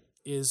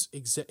is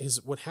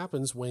what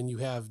happens when you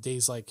have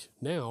days like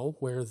now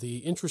where the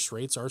interest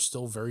rates are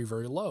still very,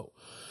 very low.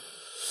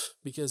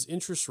 Because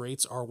interest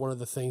rates are one of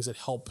the things that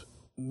help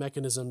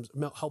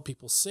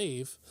people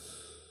save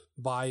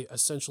by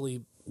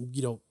essentially,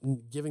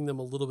 giving them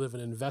a little bit of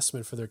an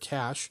investment for their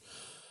cash.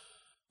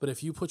 But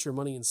if you put your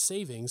money in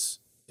savings,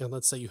 and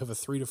let's say you have a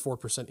 3 to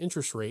 4%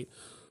 interest rate,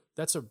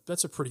 that's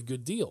a pretty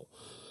good deal.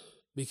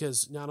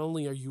 Because not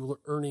only are you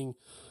earning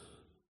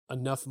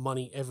enough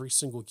money every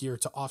single year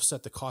to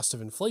offset the cost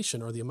of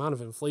inflation or the amount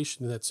of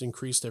inflation that's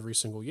increased every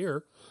single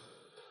year,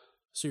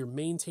 so you're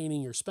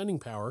maintaining your spending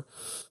power,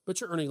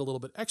 but you're earning a little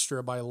bit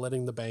extra by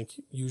letting the bank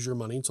use your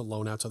money to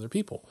loan out to other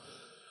people.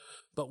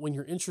 But when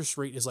your interest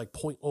rate is like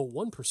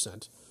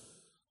 0.01%,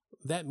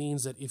 that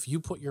means that if you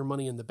put your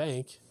money in the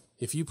bank,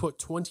 if you put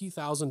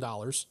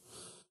 $20,000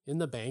 in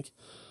the bank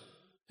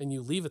and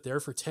you leave it there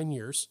for 10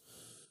 years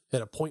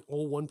at a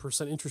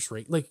 0.01% interest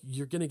rate, like,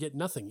 you're going to get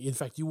nothing. In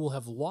fact, you will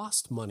have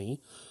lost money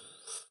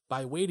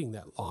by waiting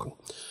that long.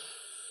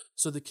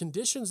 So the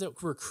conditions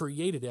that were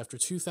created after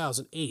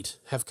 2008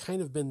 have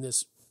kind of been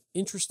this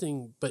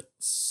interesting but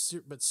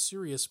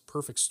serious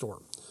perfect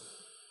storm.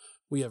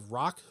 We have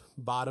rock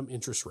bottom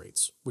interest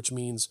rates, which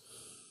means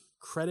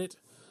credit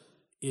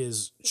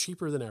is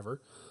cheaper than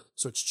ever.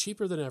 So it's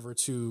cheaper than ever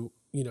to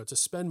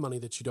spend money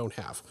that you don't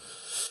have.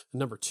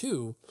 Number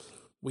two,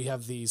 we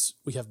have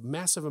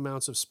massive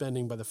amounts of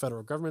spending by the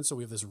federal government. So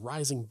we have this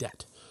rising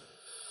debt.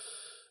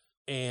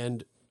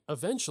 And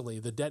eventually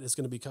the debt is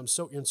going to become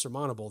so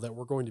insurmountable that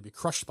we're going to be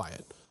crushed by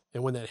it.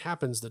 And when that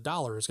happens, the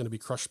dollar is going to be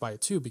crushed by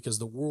it too, because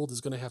the world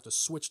is going to have to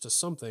switch to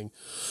something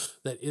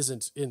that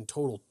isn't in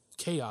total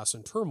chaos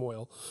and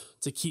turmoil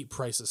to keep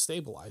prices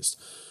stabilized.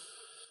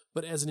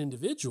 But as an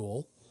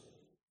individual,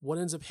 what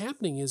ends up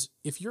happening is,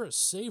 if you're a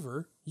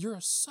saver, you're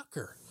a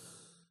sucker.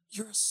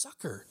 You're a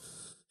sucker.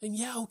 And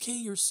yeah, okay,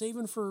 you're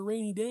saving for a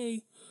rainy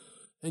day.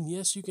 And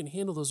yes, you can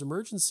handle those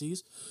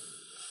emergencies.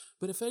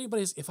 But if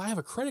I have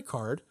a credit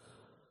card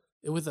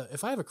with a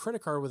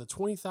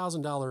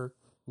 $20,000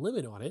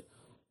 limit on it,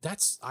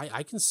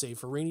 I can save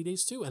for rainy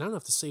days too. And I don't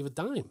have to save a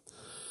dime.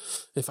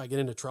 If I get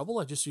into trouble,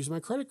 I just use my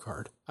credit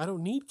card. I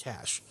don't need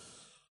cash.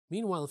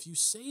 Meanwhile, if you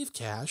save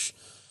cash,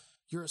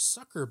 you're a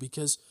sucker,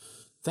 because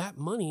that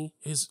money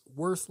is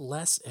worth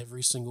less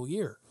every single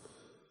year.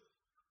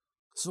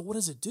 So what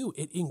does it do?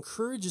 It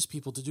encourages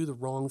people to do the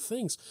wrong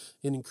things.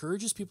 It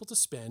encourages people to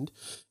spend,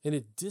 and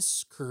it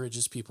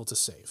discourages people to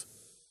save.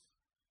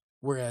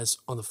 Whereas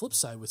on the flip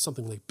side, with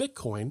something like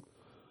Bitcoin,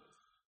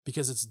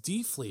 because it's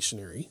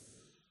deflationary,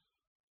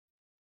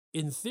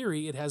 in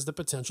theory, it has the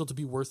potential to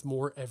be worth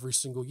more every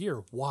single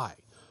year. Why?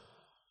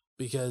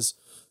 Because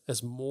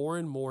as more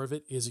and more of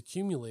it is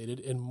accumulated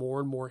in more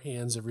and more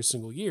hands every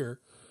single year,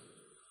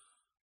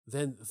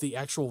 then the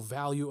actual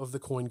value of the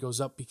coin goes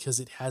up because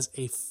it has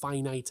a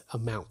finite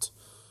amount.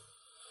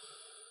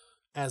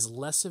 As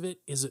less of it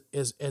is,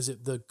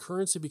 the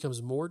currency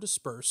becomes more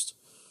dispersed,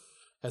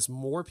 as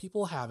more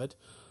people have it,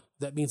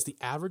 that means the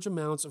average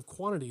amounts of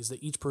quantities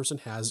that each person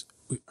has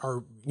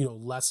are,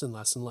 less and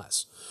less and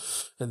less.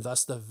 And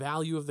thus the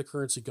value of the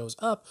currency goes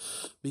up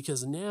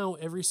because now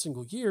every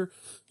single year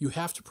you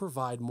have to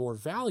provide more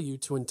value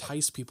to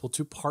entice people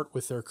to part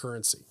with their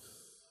currency.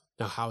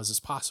 Now, how is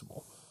this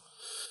possible?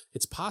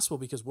 It's possible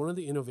because one of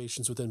the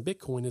innovations within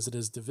Bitcoin is it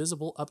is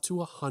divisible up to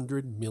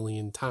 100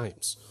 million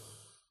times.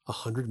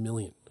 100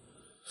 million.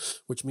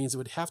 Which means it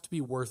would have to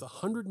be worth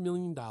 $100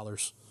 million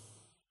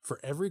for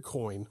every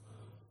coin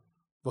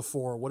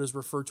before what is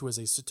referred to as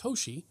a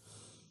Satoshi,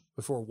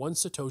 before one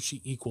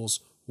Satoshi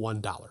equals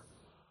 $1.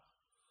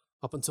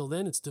 Up until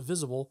then, it's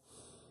divisible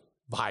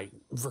by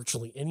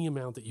virtually any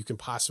amount that you can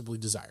possibly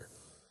desire.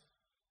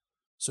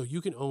 So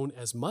you can own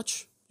as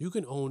much. You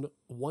can own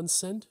 1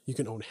 cent. You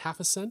can own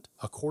half a cent,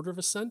 a quarter of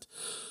a cent,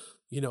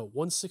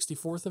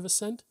 1/64th of a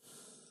cent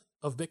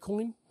of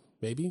Bitcoin.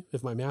 Maybe,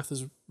 if my math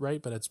is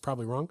right, but it's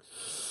probably wrong.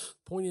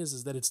 Point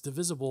is that it's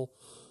divisible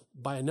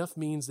by enough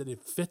means that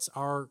it fits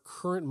our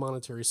current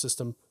monetary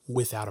system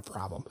without a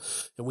problem.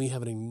 And we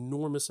have an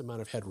enormous amount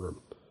of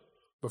headroom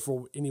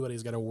before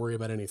anybody's got to worry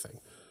about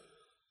anything.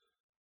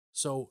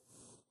 So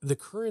the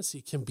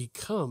currency can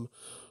become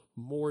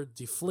more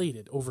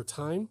deflated over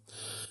time,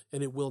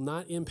 and it will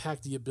not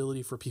impact the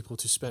ability for people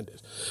to spend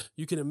it.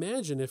 You can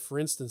imagine if, for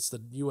instance,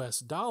 the US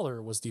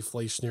dollar was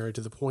deflationary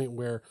to the point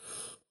where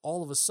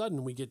all of a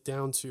sudden we get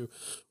down to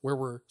where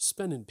we're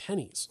spending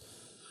pennies.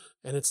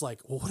 And it's like,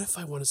 well, what if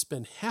I want to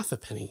spend half a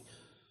penny?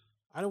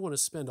 I don't want to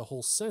spend a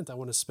whole cent. I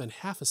want to spend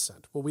half a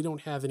cent. Well,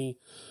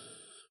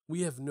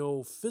 we have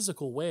no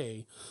physical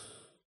way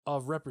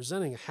of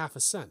representing a half a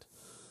cent.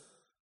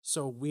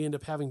 So we end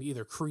up having to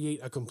either create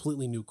a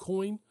completely new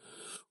coin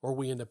or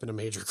we end up in a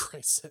major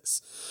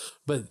crisis.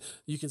 But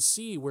you can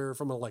see where,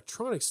 from an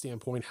electronic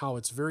standpoint, how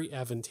it's very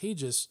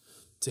advantageous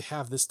to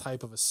have this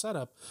type of a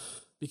setup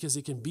because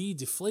it can be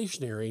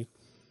deflationary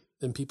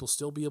and people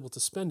still be able to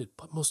spend it.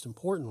 But most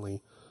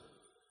importantly,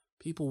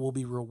 people will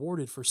be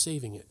rewarded for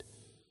saving it.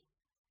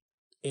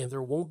 And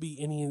there won't be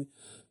any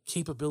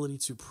capability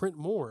to print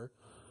more.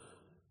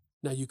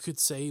 Now, you could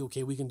say,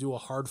 okay, we can do a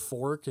hard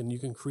fork and you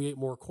can create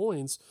more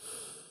coins,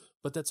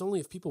 but that's only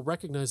if people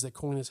recognize that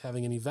coin as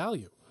having any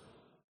value.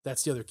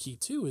 That's the other key,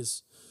 too,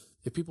 is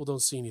if people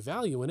don't see any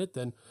value in it,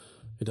 then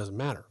it doesn't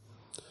matter.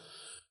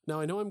 Now,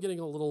 I know I'm getting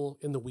a little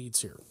in the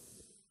weeds here,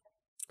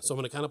 so I'm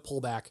going to kind of pull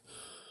back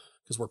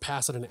because we're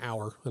past an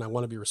hour and I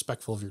want to be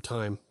respectful of your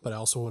time, but I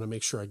also want to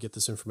make sure I get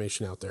this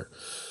information out there.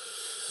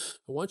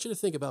 I want you to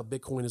think about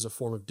Bitcoin as a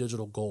form of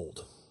digital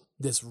gold.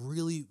 This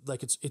really,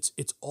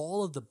 it's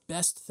all of the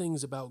best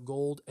things about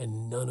gold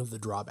and none of the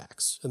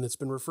drawbacks. And it's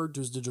been referred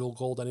to as digital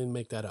gold. I didn't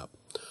make that up.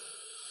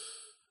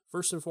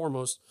 First and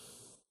foremost,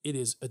 it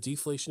is a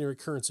deflationary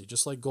currency,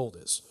 just like gold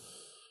is.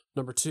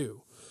 Number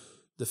two,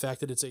 the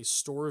fact that it's a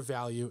store of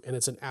value and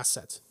it's an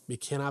asset.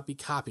 It cannot be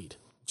copied,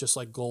 just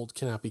like gold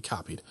cannot be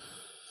copied.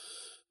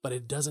 But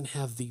it doesn't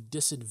have the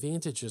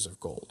disadvantages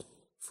of gold.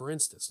 For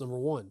instance, number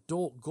one,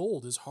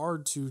 gold is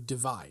hard to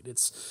divide.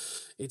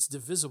 It's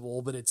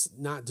divisible, but it's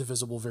not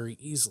divisible very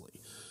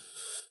easily.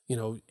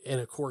 And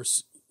of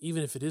course,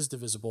 even if it is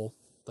divisible,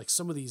 like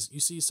you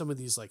see some of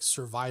these like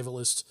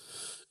survivalist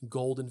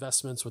gold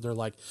investments where they're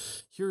like,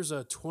 here's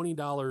a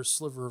 $20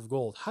 sliver of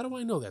gold. How do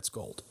I know that's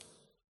gold?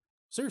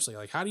 Seriously,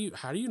 like how do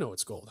you know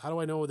it's gold? How do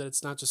I know that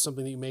it's not just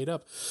something that you made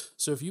up?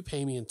 So if you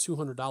pay me in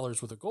 $200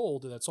 worth of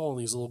gold, that's all in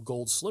these little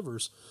gold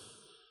slivers.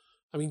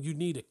 I mean, you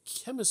need a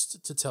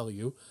chemist to tell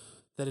you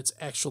that it's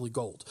actually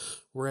gold.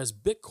 Whereas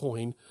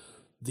Bitcoin,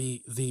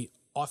 the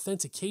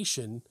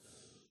authentication,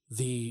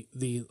 the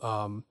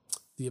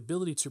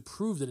ability to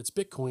prove that it's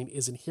Bitcoin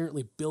is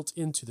inherently built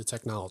into the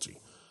technology.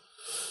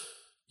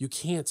 You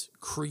can't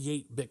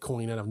create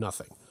Bitcoin out of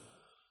nothing.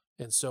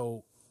 And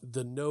so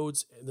the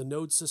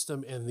node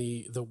system and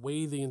the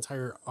way the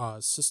entire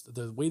system,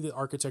 the way the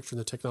architecture and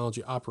the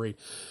technology operate,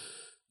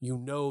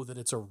 that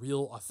it's a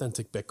real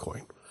authentic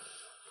Bitcoin.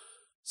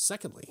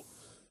 Secondly,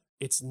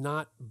 it's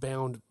not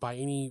bound by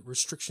any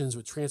restrictions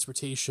with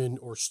transportation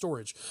or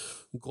storage.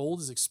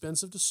 Gold is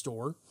expensive to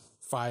store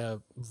via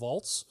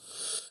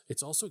vaults.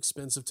 It's also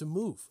expensive to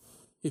move.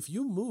 If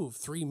you move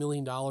 $3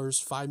 million,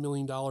 $5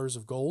 million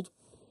of gold,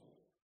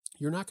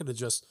 you're not going to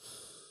just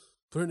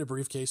put it in a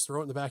briefcase,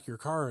 throw it in the back of your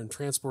car, and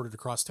transport it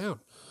across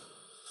town.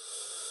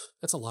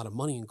 That's a lot of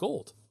money in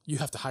gold. You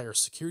have to hire a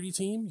security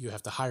team. You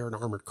have to hire an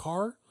armored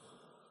car.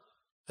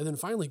 And then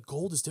finally,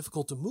 gold is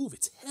difficult to move.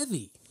 It's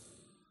heavy.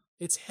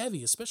 It's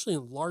heavy, especially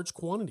in large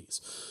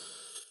quantities.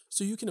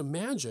 So you can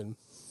imagine,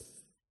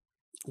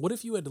 what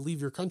if you had to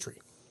leave your country?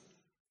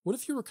 What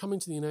if you were coming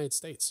to the United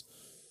States?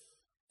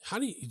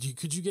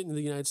 Could you get into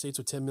the United States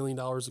with $10 million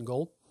in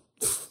gold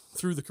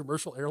through the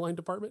commercial airline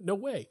department? No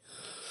way.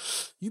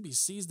 You'd be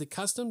seized at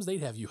customs.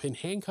 They'd have you in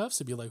handcuffs.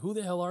 They'd be like, who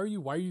the hell are you?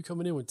 Why are you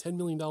coming in with $10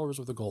 million worth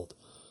of gold?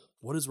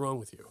 What is wrong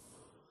with you?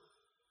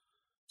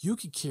 You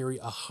could carry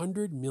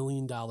 $100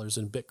 million in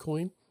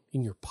Bitcoin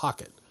in your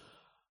pocket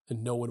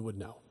and no one would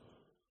know.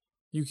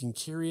 You can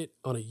carry it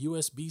on a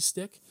USB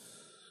stick.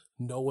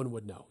 No one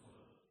would know.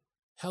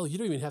 Hell, you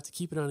don't even have to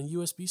keep it on a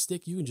USB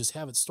stick. You can just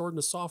have it stored in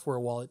a software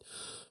wallet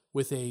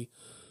with a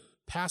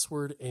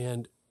password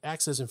and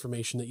access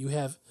information that you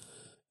have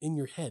in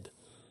your head.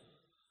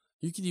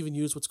 You could even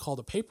use what's called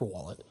a paper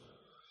wallet,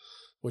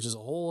 which is a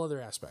whole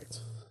other aspect.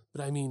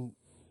 But I mean,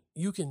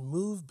 you can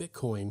move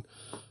Bitcoin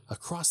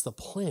across the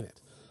planet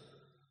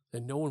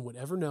and no one would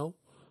ever know.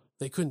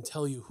 They couldn't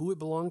tell you who it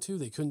belonged to.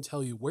 They couldn't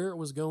tell you where it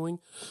was going.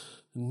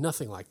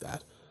 Nothing like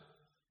that.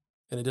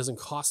 And it doesn't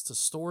cost to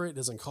store it. It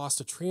doesn't cost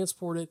to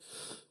transport it.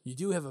 You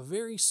do have a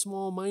very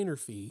small miner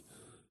fee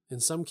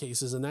in some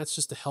cases, and that's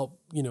just to help,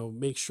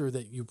 make sure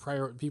that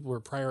people are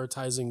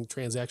prioritizing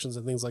transactions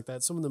and things like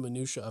that, some of the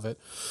minutia of it.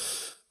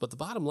 But the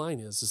bottom line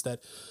is that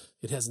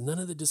it has none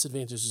of the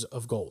disadvantages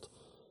of gold.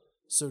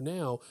 So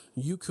now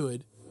you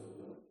could,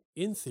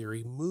 in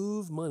theory,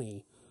 move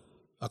money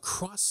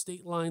across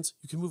state lines.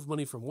 You can move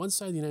money from one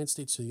side of the United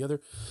States to the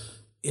other,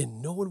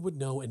 and no one would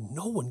know, and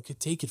no one could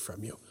take it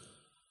from you.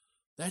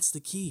 That's the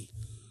key.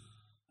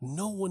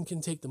 No one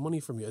can take the money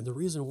from you. And the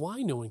reason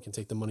why no one can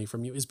take the money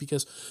from you is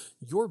because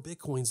your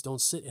Bitcoins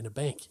don't sit in a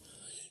bank.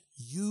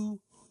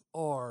 You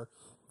are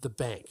the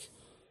bank.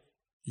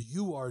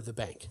 You are the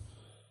bank.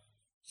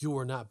 You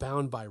are not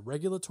bound by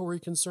regulatory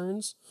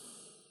concerns.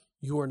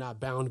 You are not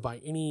bound by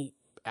any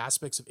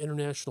aspects of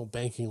international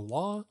banking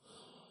law.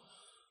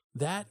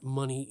 That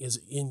money is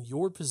in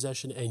your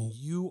possession and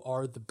you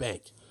are the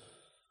bank.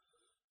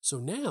 So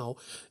now,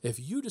 if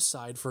you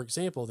decide, for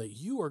example, that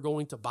you are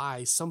going to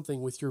buy something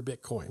with your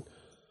Bitcoin,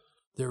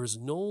 there is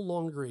no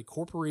longer a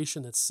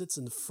corporation that sits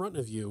in front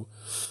of you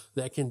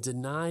that can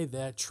deny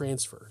that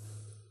transfer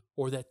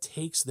or that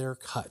takes their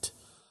cut.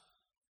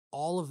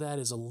 All of that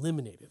is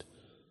eliminated.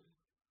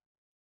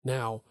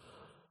 Now,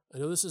 I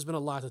know this has been a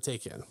lot to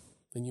take in,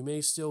 and you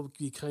may still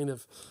be kind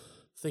of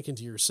thinking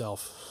to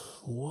yourself,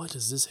 what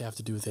does this have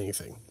to do with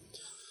anything?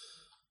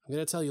 I'm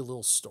going to tell you a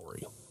little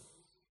story.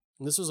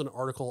 And this was an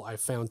article I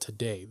found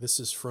today. This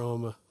is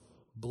from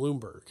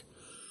Bloomberg.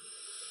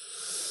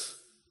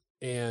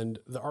 And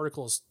the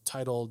article is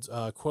titled,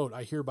 quote,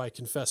 "I hereby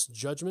confess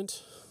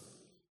judgment."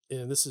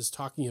 And this is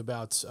talking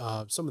about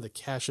some of the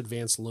cash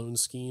advance loan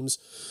schemes.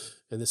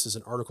 And this is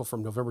an article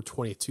from November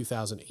 20th,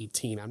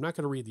 2018. I'm not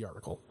going to read the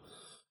article.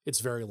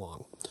 It's very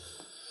long.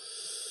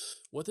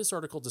 What this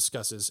article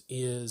discusses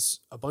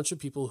is a bunch of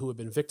people who have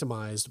been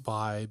victimized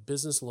by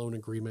business loan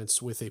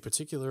agreements with a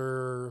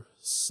particular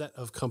set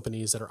of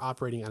companies that are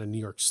operating out of New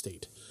York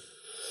State.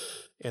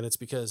 And it's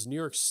because New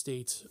York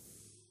State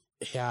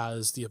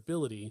has the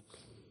ability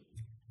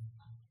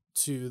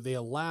they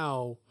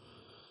allow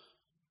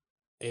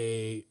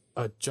a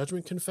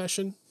judgment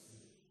confession.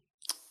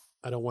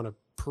 I don't want to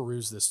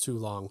peruse this too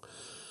long,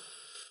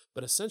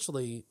 but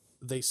essentially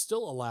they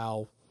still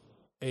allow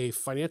a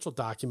financial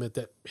document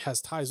that has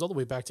ties all the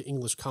way back to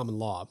English common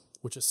law,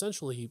 which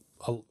essentially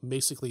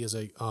basically is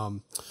a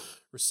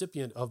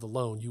recipient of the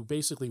loan. You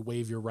basically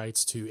waive your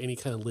rights to any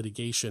kind of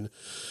litigation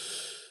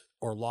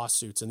or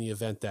lawsuits in the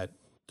event that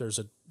there's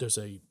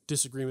a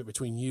disagreement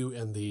between you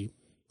and the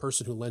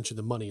person who lent you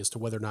the money as to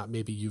whether or not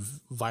maybe you've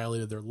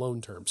violated their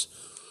loan terms.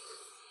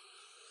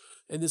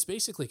 And this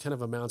basically kind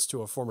of amounts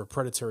to a form of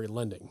predatory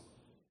lending.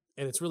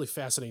 And it's really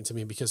fascinating to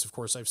me because, of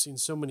course, I've seen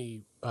so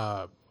many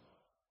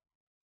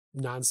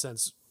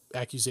nonsense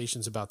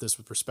accusations about this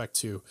with respect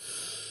to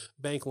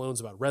bank loans,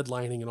 about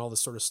redlining and all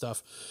this sort of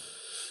stuff.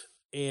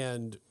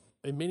 And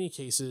in many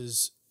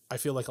cases, I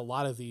feel like a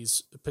lot of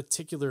these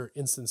particular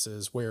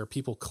instances where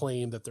people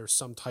claim that there's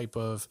some type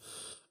of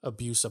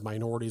abuse of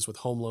minorities with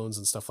home loans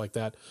and stuff like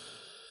that,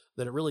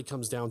 that it really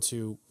comes down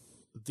to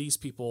these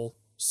people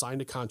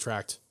signed a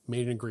contract,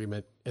 made an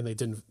agreement, and they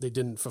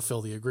didn't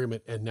fulfill the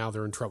agreement, and now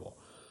they're in trouble.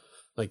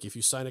 Like if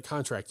you sign a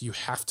contract, you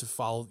have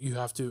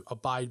to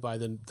abide by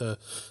the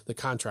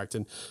contract.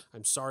 And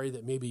I'm sorry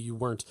that maybe you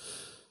weren't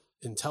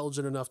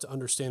intelligent enough to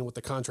understand what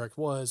the contract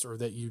was, or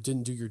that you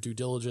didn't do your due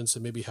diligence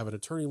and maybe have an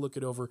attorney look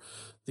it over.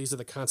 These are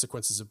the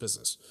consequences of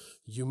business.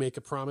 You make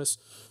a promise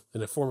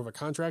in a form of a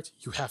contract,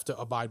 you have to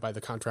abide by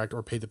the contract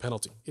or pay the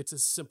penalty. It's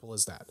as simple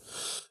as that.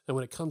 And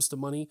when it comes to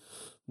money,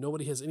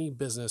 nobody has any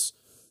business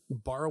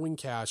borrowing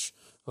cash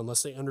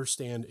unless they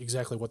understand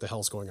exactly what the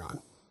hell's going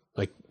on.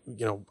 Like,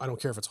 I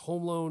don't care if it's a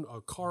home loan, a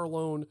car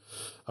loan,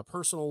 a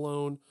personal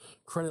loan,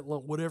 credit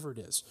loan, whatever it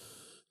is.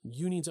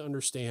 You need to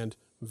understand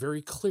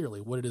very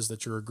clearly what it is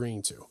that you're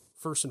agreeing to,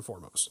 first and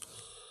foremost.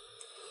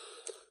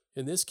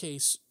 In this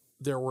case,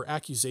 there were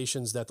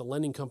accusations that the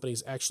lending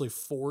companies actually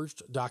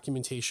forged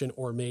documentation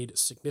or made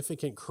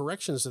significant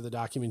corrections to the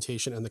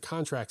documentation and the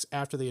contracts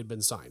after they had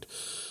been signed.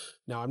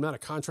 Now, I'm not a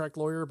contract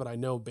lawyer, but I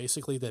know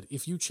basically that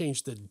if you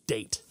change the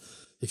date,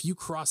 If you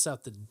cross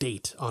out the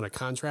date on a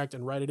contract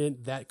and write it in,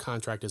 that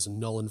contract is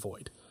null and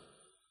void.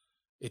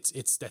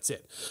 That's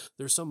it.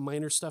 There's some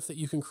minor stuff that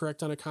you can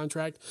correct on a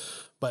contract,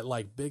 but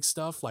like big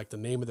stuff, like the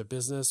name of the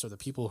business or the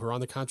people who are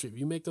on the contract, if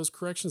you make those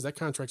corrections, that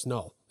contract's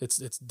null. It's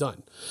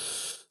done.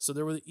 So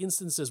there were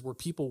instances where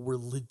people were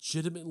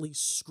legitimately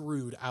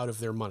screwed out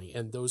of their money,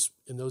 and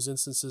in those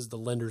instances, the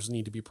lenders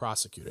need to be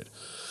prosecuted.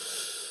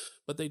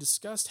 But they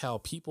discussed how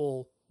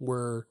people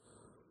were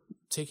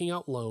taking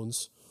out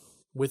loans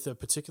with a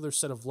particular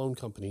set of loan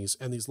companies,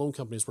 and these loan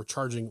companies were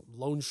charging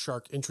loan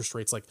shark interest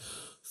rates like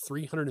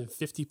 350%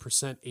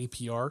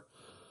 APR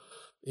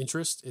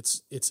interest.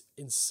 It's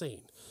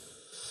insane.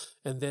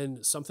 And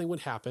then something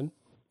would happen.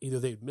 Either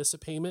they'd miss a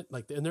payment,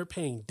 and they're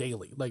paying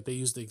daily. Like they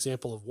used the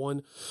example of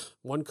one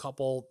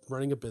couple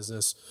running a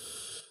business.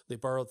 They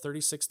borrowed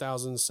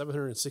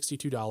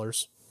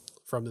 $36,762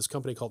 from this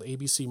company called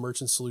ABC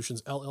Merchant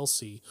Solutions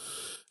LLC,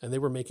 and they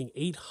were making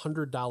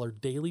 $800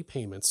 daily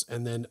payments.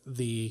 And then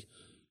the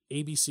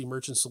ABC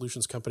Merchant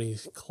Solutions company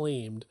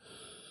claimed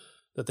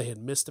that they had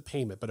missed a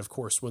payment. But of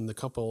course, when the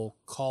couple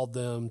called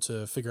them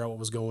to figure out what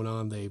was going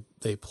on, they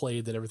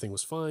played that everything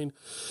was fine.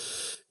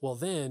 Well,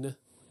 then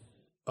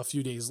a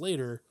few days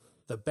later,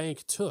 the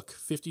bank took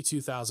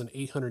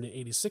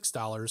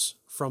 $52,886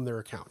 from their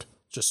account,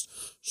 just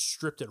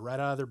stripped it right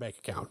out of their bank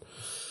account.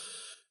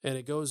 And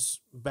it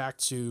goes back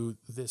to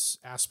this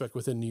aspect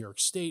within New York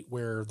State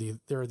where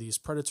there are these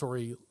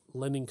predatory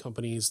lending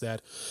companies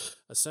that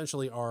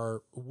essentially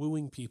are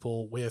wooing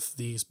people with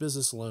these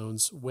business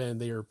loans when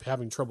they are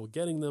having trouble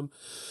getting them.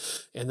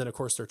 And then, of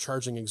course, they're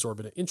charging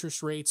exorbitant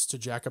interest rates to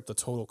jack up the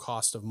total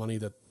cost of money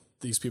that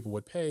these people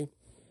would pay.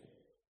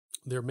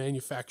 They're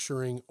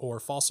manufacturing or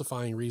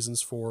falsifying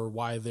reasons for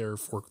why they're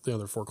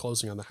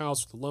foreclosing on the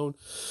house or the loan.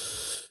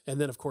 And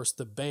then, of course,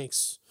 the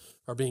banks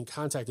are being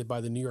contacted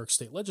by the New York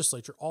State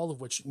Legislature, all of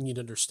which you need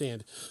to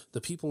understand.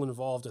 The people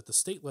involved at the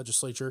state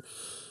legislature,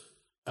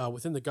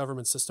 within the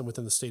government system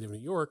within the state of New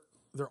York,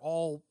 they're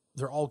all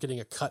getting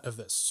a cut of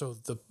this. So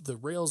the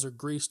rails are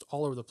greased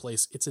all over the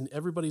place. It's in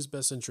everybody's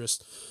best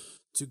interest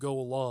to go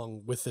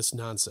along with this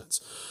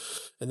nonsense.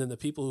 And then the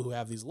people who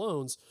have these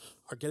loans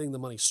are getting the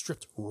money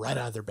stripped right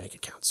out of their bank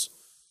accounts.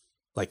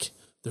 Like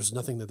there's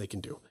nothing that they can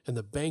do. And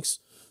the banks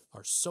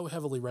are so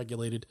heavily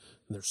regulated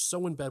and they're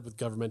so in bed with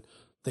government,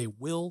 they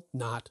will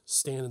not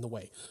stand in the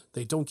way.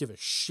 They don't give a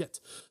shit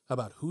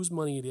about whose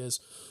money it is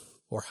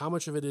or how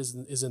much of it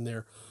is in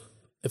there.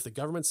 If the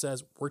government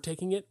says we're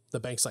taking it, the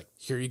bank's like,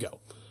 here you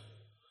go.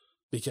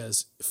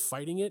 Because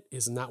fighting it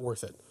is not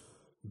worth it.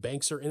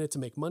 Banks are in it to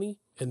make money,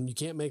 and you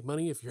can't make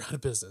money if you're out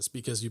of business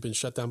because you've been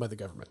shut down by the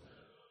government.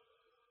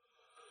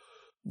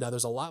 Now,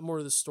 there's a lot more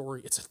to this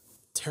story. It's a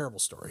terrible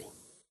story,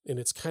 and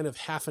it's kind of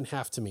half and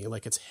half to me.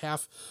 Like it's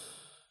half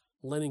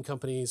lending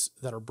companies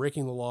that are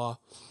breaking the law,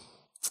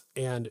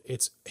 and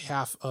it's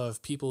half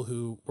of people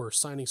who were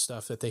signing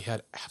stuff that they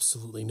had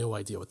absolutely no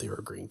idea what they were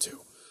agreeing to.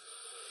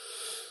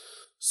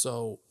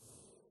 So,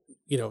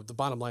 the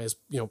bottom line is,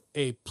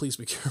 A, please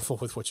be careful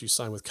with what you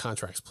sign with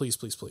contracts. Please,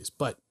 please, please.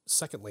 But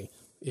secondly,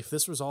 if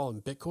this was all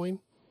in Bitcoin,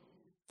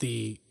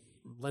 these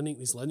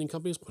lending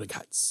companies would have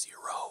got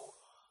zero.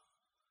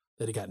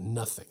 They'd have got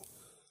nothing.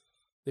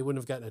 They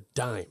wouldn't have gotten a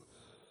dime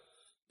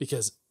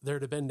because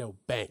there'd have been no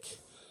bank.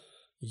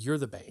 You're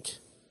the bank.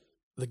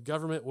 The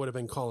government would have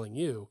been calling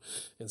you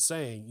and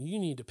saying, you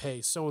need to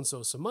pay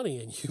so-and-so some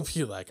money. And you'd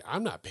be like,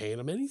 I'm not paying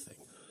them anything.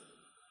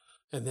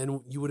 And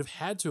then you would have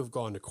had to have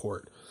gone to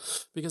court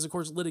because, of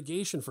course,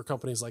 litigation for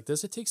companies like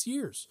this, it takes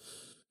years.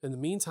 In the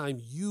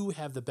meantime, you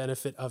have the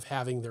benefit of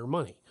having their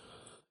money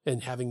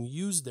and having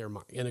used their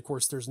money. And, of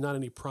course, there's not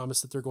any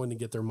promise that they're going to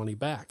get their money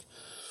back.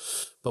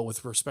 But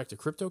with respect to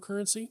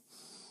cryptocurrency,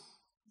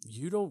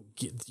 you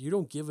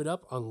don't give it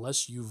up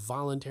unless you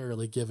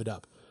voluntarily give it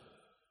up.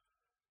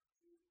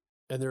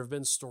 And there have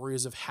been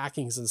stories of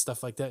hackings and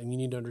stuff like that. And you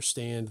need to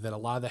understand that a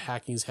lot of the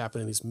hackings happen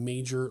in these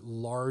major,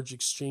 large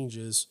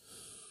exchanges.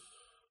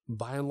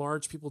 By and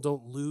large, people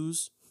don't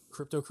lose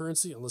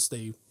cryptocurrency unless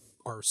they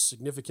are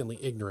significantly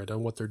ignorant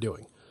on what they're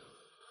doing.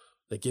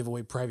 They give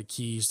away private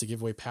keys, they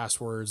give away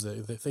passwords,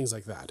 things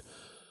like that.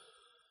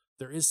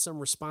 There is some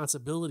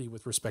responsibility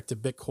with respect to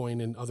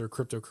Bitcoin and other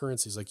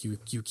cryptocurrencies. Like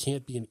you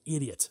can't be an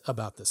idiot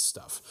about this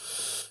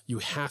stuff. You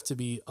have to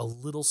be a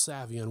little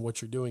savvy on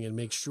what you're doing and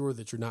make sure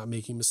that you're not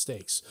making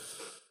mistakes.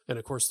 And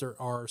of course,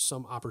 there are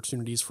some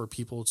opportunities for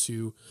people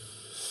to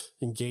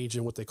engage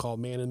in what they call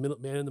man in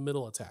the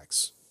middle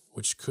attacks,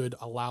 which could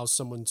allow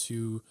someone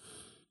to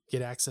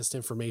get access to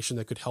information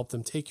that could help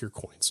them take your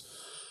coins.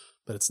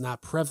 But it's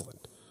not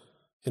prevalent.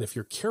 And if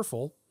you're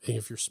careful and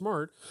if you're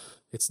smart,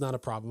 it's not a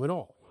problem at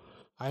all.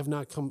 I have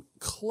not come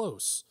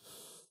close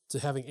to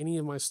having any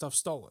of my stuff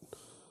stolen.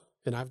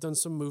 And I've done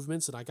some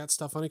movements and I got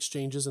stuff on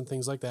exchanges and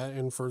things like that.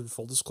 And for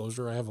full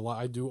disclosure,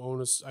 I do own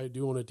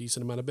a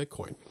decent amount of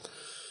Bitcoin.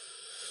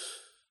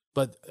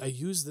 But I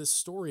use this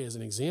story as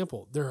an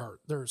example.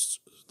 There's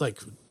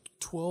like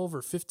 12 or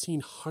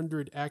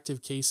 1,500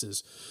 active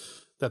cases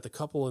that the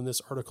couple in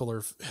this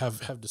article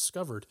have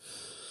discovered.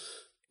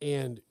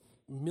 And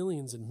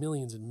millions and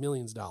millions and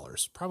millions of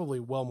dollars, probably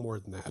well more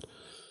than that.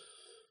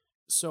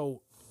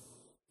 So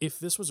if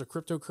this was a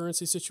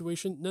cryptocurrency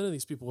situation, none of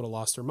these people would have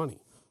lost their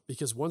money,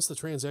 because once the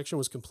transaction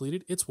was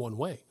completed, it's one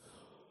way.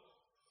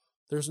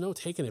 There's no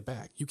taking it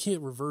back. You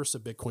can't reverse a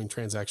Bitcoin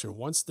transaction.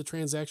 Once the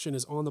transaction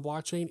is on the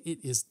blockchain, it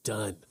is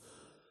done.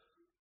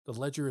 The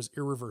ledger is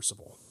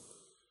irreversible.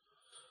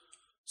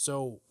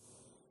 So,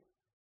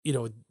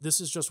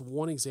 this is just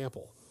one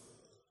example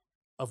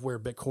of where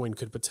Bitcoin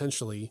could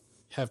potentially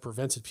have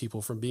prevented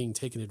people from being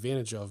taken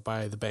advantage of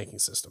by the banking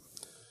system.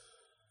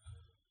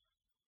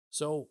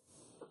 So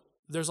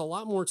there's a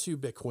lot more to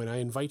Bitcoin. I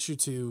invite you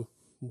to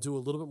do a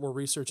little bit more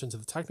research into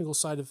the technical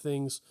side of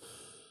things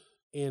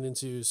and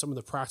into some of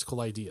the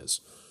practical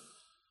ideas.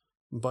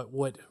 But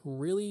what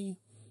really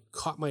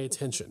caught my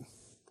attention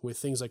with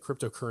things like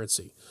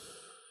cryptocurrency,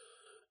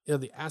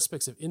 the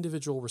aspects of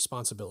individual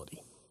responsibility,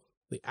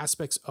 the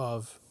aspects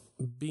of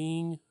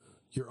being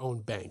your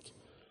own bank.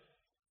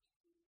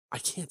 I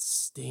can't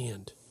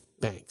stand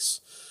banks.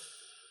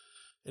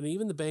 And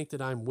even the bank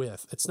that I'm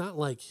with, it's not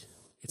like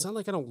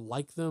I don't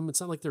like them.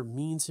 It's not like they're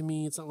mean to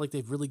me. It's not like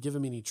they've really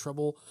given me any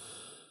trouble.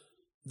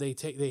 They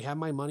have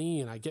my money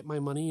and I get my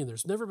money, and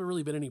there's never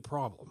really been any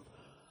problem.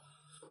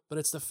 But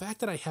it's the fact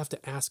that I have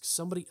to ask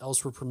somebody else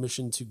for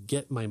permission to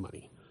get my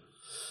money.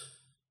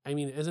 I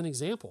mean, as an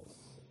example,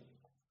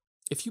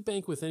 if you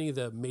bank with any of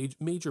the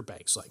major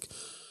banks like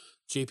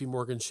JP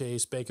Morgan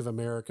Chase, Bank of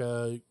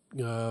America,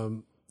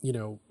 name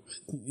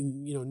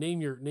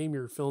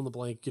your fill in the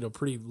blank,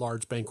 pretty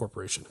large bank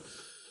corporation.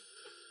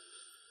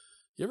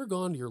 You ever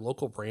gone to your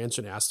local branch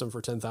and asked them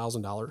for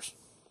 $10,000?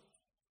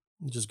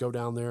 Just go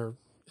down there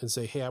and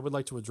say, hey, I would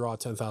like to withdraw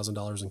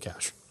 $10,000 in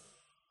cash.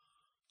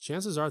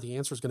 Chances are the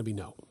answer is going to be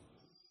no.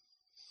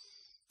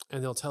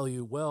 And they'll tell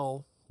you,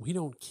 well, we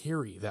don't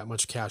carry that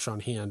much cash on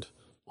hand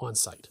on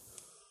site.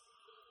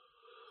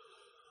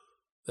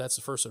 That's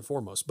the first and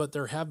foremost. But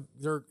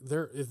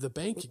if the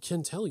bank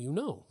can tell you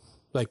no,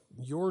 like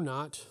you're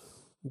not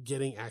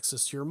getting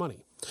access to your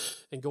money.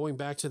 And going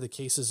back to the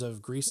cases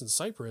of Greece and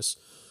Cyprus,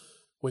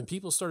 when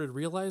people started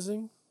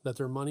realizing that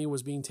their money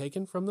was being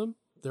taken from them,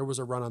 there was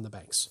a run on the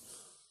banks.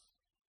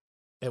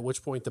 At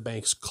which point the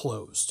banks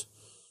closed.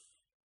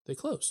 They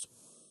closed.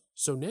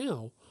 So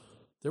now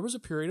there was a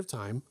period of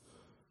time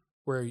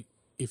where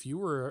if you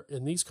were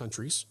in these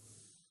countries,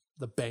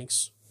 the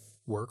banks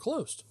were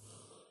closed.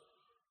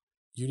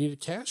 You needed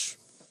cash,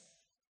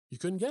 you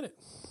couldn't get it.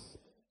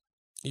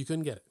 You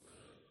couldn't get it.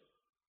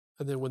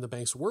 And then when the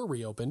banks were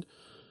reopened,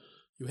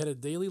 you had a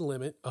daily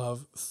limit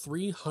of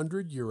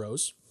 300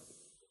 euros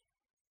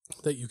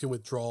that you can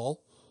withdraw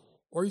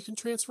or you can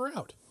transfer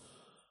out.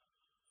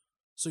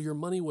 So your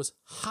money was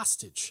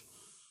hostage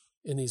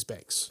in these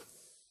banks.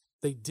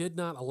 They did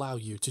not allow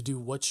you to do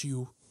what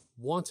you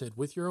wanted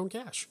with your own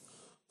cash.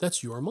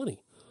 That's your money.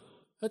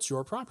 That's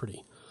your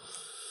property.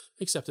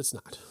 Except it's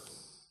not.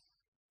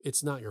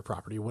 It's not your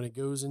property. When it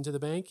goes into the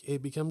bank,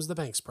 it becomes the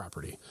bank's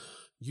property.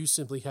 You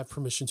simply have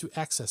permission to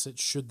access it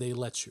should they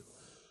let you.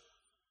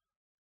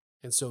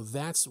 And so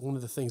that's one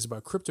of the things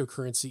about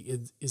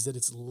cryptocurrency is that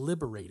it's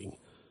liberating.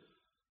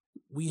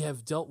 We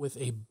have dealt with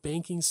a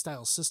banking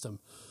style system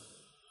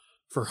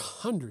for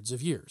hundreds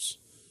of years,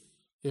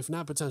 if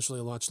not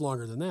potentially much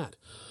longer than that.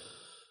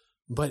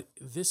 But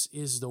this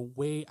is the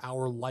way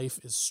our life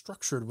is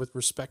structured with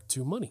respect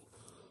to money.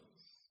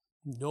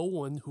 No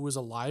one who is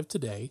alive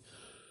today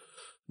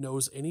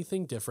knows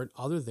anything different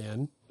other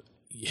than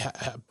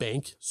a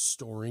bank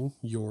storing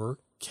your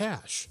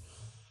cash.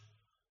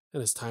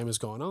 And as time has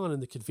gone on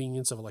and the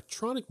convenience of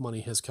electronic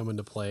money has come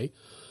into play,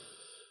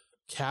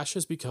 cash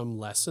has become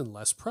less and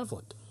less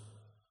prevalent.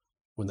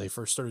 When they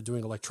first started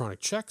doing electronic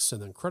checks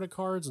and then credit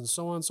cards and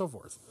so on and so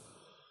forth.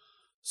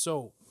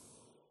 So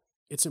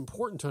it's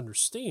important to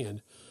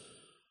understand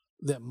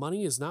that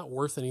money is not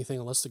worth anything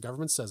unless the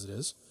government says it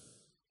is.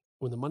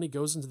 When the money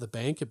goes into the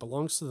bank, it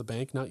belongs to the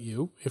bank, not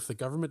you. If the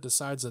government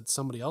decides that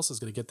somebody else is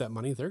going to get that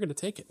money, they're going to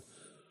take it.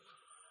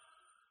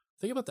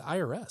 Think about the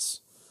IRS.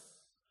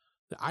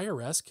 The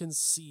IRS can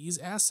seize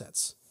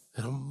assets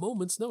at a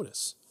moment's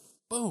notice.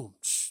 Boom,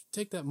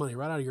 take that money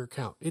right out of your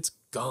account. It's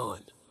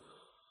gone.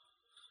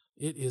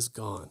 It is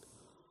gone.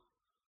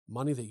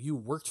 Money that you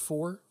worked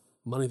for,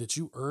 money that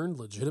you earned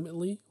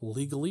legitimately,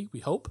 legally, we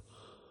hope,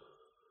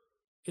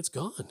 it's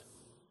gone.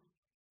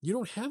 You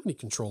don't have any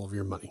control over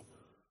your money.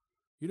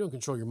 You don't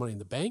control your money in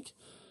the bank.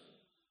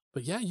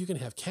 But yeah, you can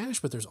have cash,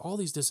 but there's all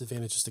these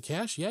disadvantages to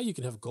cash. Yeah, you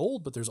can have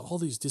gold, but there's all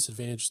these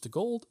disadvantages to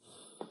gold.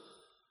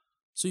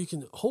 So you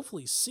can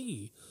hopefully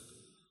see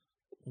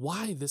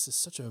why this is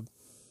such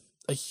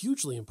a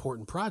hugely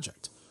important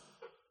project.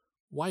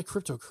 Why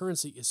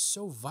cryptocurrency is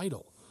so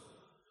vital.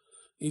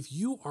 If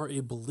you are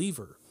a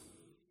believer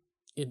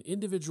in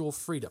individual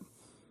freedom,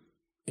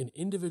 in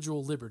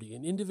individual liberty,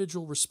 in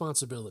individual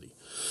responsibility,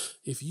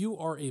 if you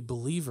are a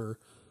believer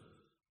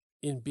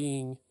in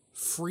being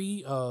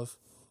free of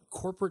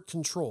corporate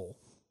control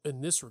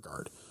in this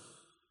regard,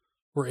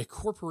 where a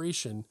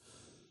corporation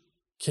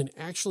can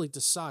actually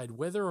decide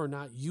whether or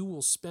not you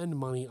will spend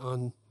money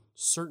on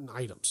certain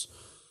items,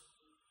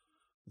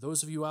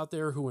 Those of you out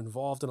there who are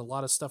involved in a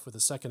lot of stuff with the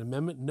Second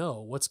Amendment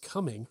know what's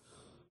coming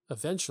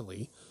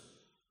eventually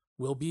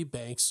will be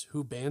banks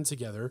who band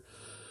together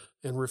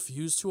and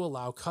refuse to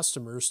allow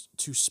customers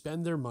to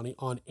spend their money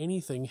on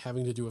anything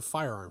having to do with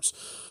firearms.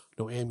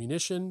 No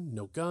ammunition,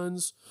 no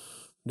guns,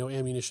 no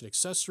ammunition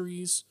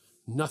accessories,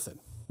 nothing.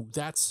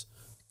 That's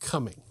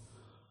coming.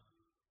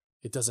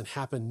 It doesn't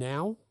happen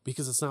now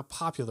because it's not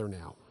popular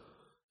now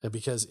and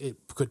because it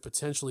could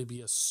potentially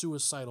be a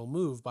suicidal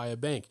move by a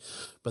bank.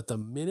 But the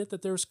minute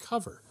that there's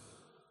cover,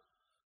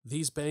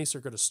 these banks are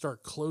going to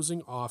start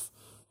closing off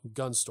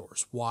gun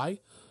stores. Why?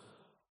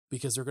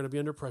 Because they're going to be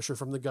under pressure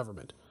from the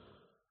government.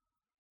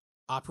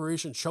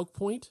 Operation Choke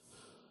Point,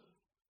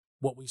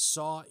 what we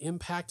saw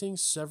impacting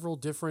several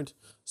different,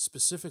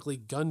 specifically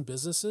gun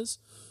businesses,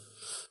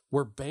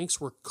 where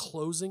banks were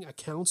closing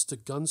accounts to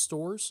gun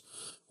stores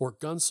or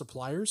gun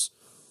suppliers,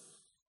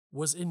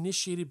 was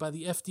initiated by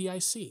the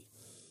FDIC.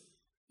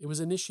 It was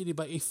initiated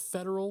by a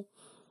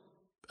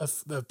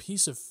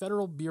piece of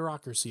federal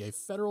bureaucracy, a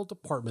federal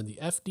department, the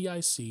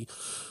FDIC,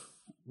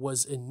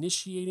 was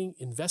initiating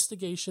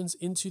investigations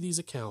into these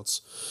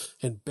accounts,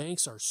 and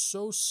banks are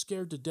so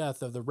scared to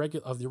death of the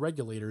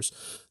regulators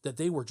that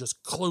they were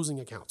just closing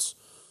accounts.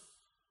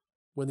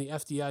 When the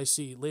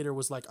FDIC later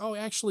was like, "Oh,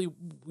 actually,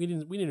 we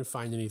didn't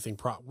find anything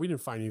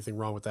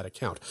wrong with that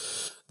account,"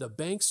 the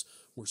banks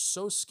were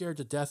so scared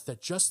to death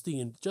that just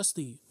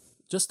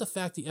the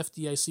fact the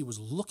FDIC was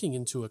looking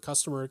into a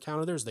customer account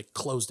of theirs, they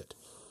closed it.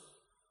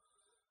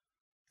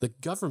 The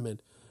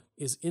government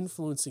is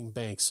influencing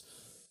banks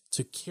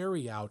to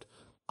carry out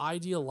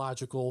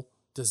ideological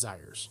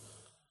desires.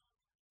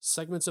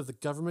 Segments of the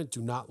government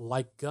do not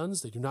like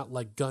guns. They do not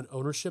like gun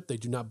ownership. They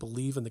do not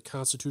believe in the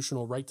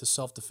constitutional right to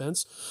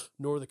self-defense,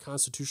 nor the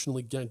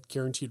constitutionally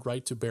guaranteed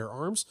right to bear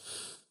arms.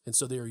 And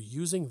so they are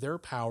using their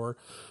power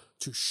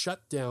to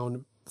shut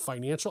down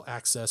financial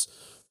access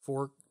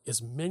for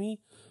as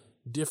many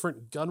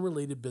different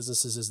gun-related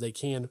businesses as they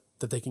can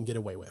that they can get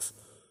away with.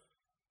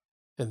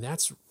 And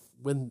that's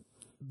when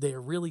they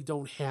really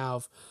don't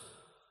have...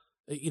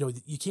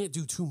 you can't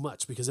do too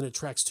much because then it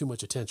attracts too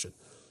much attention.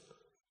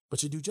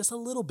 But you do just a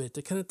little bit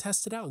to kind of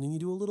test it out, and then you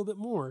do a little bit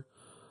more.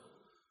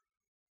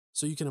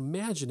 So you can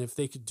imagine if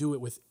they could do it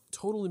with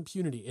total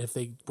impunity, and if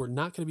they were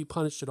not going to be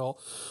punished at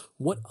all,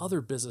 what other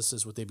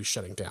businesses would they be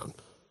shutting down?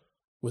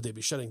 Would they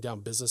be shutting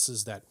down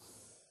businesses that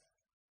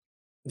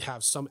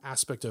have some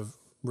aspect of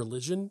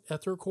religion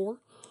at their core,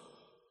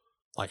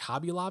 like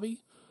Hobby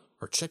Lobby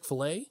or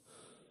Chick-fil-A?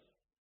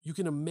 You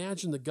can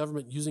imagine the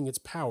government using its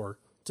power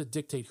to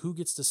dictate who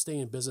gets to stay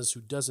in business,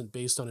 who doesn't,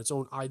 based on its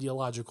own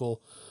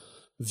ideological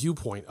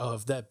viewpoint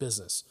of that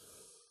business.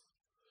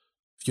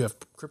 If you have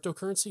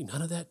cryptocurrency,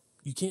 none of that,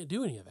 you can't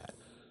do any of that.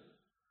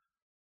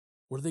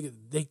 Or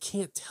they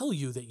can't tell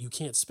you that you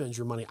can't spend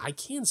your money. I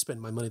can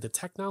spend my money. The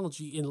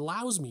technology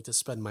allows me to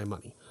spend my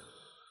money.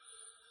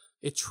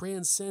 It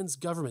transcends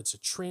governments.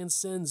 It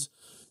transcends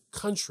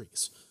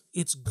countries.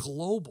 It's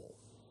global.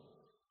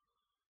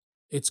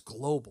 It's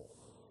global.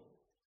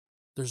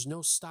 There's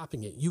no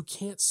stopping it. You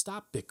can't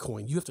stop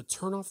Bitcoin. You have to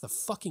turn off the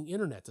fucking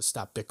internet to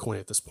stop Bitcoin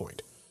at this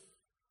point.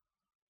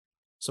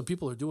 Some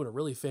people are doing a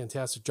really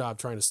fantastic job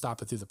trying to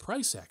stop it through the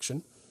price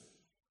action,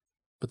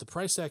 but the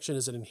price action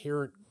is an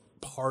inherent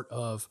part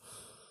of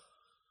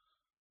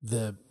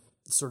the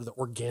sort of the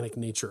organic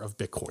nature of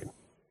Bitcoin.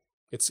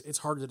 It's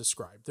hard to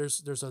describe.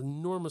 There's an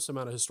enormous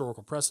amount of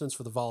historical precedence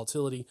for the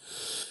volatility.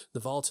 The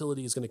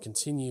volatility is going to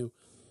continue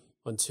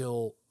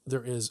until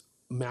there is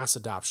mass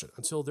adoption,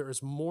 until there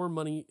is more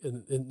money,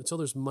 until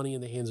there's money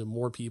in the hands of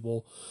more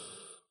people.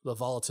 The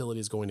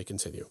volatility is going to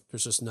continue.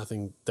 There's just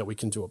nothing that we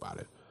can do about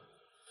it.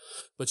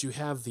 But you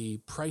have the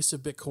price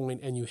of Bitcoin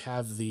and you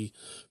have the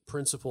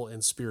principle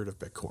and spirit of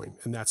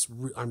Bitcoin. And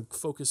I'm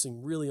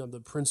focusing really on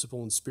the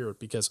principle and spirit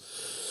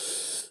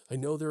because I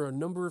know there are a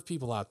number of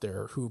people out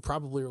there who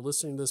probably are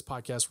listening to this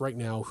podcast right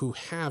now who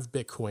have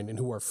Bitcoin and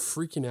who are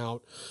freaking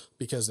out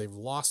because they've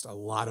lost a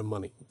lot of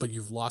money, but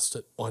you've lost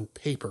it on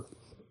paper.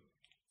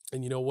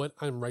 And you know what?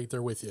 I'm right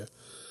there with you.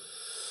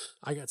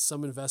 I got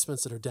some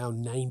investments that are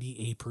down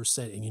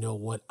 98%. And you know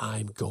what?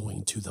 I'm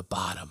going to the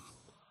bottom.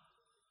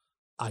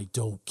 I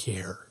don't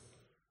care.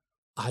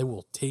 I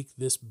will take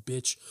this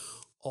bitch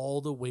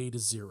all the way to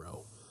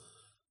zero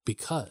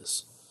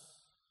because,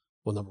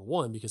 well, number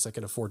one, because I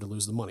can afford to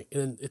lose the money.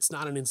 And it's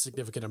not an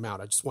insignificant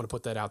amount. I just want to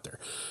put that out there.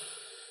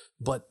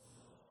 But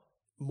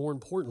more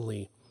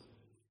importantly,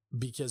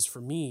 because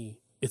for me,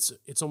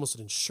 it's almost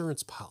an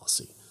insurance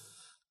policy.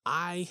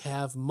 I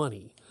have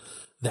money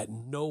that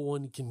no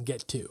one can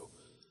get to.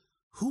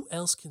 Who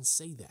else can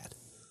say that?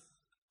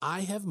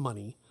 I have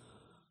money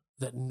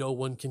that no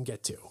one can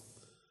get to.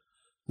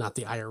 Not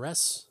the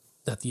IRS,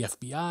 not the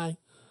FBI,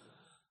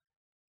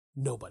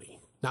 nobody.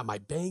 Not my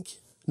bank,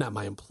 not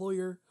my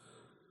employer,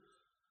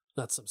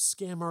 not some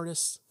scam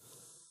artist.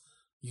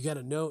 You got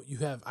to know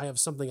I have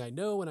something I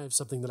know and I have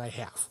something that I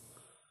have.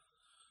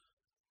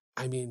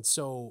 I mean,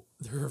 so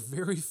there are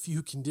very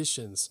few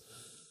conditions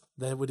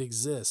that would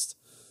exist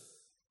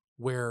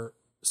where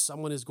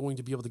someone is going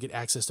to be able to get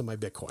access to my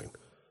Bitcoin.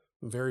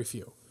 Very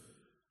few.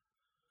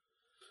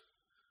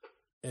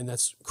 And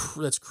that's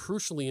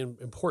crucially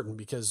important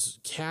because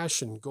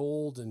cash and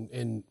gold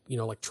and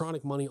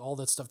electronic money, all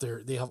that stuff,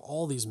 they have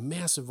all these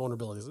massive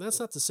vulnerabilities. And that's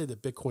not to say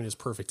that Bitcoin is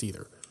perfect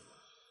either.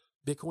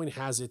 Bitcoin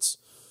has its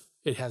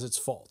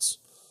faults,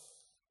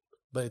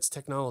 but it's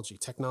technology.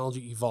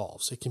 Technology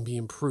evolves. It can be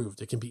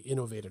improved. It can be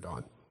innovated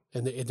on,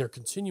 and they're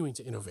continuing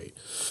to innovate.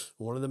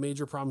 One of the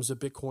major problems with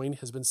Bitcoin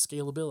has been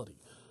scalability.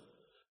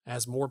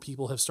 As more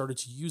people have started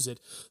to use it,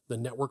 the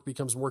network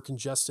becomes more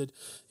congested.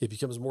 It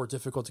becomes more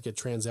difficult to get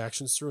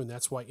transactions through, and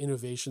that's why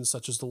innovations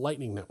such as the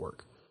Lightning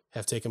Network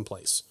have taken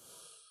place,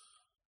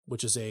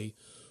 which is a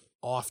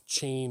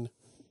off-chain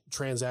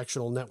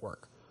transactional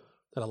network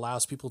that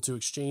allows people to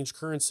exchange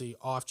currency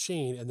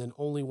off-chain, and then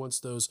only once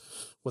those,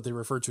 what they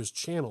refer to as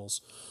channels,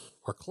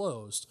 are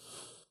closed,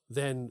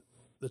 then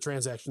the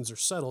transactions are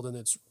settled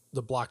and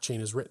the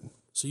blockchain is written.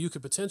 So you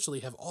could potentially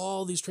have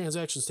all these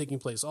transactions taking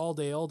place all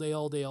day,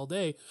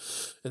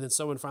 and then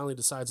someone finally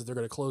decides that they're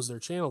going to close their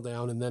channel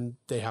down, and then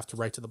they have to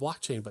write to the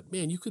blockchain. But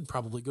man, you could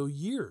probably go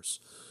years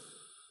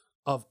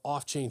of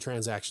off-chain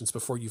transactions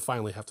before you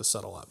finally have to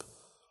settle up.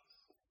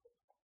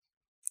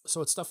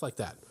 So it's stuff like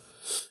that.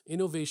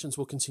 Innovations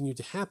will continue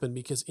to happen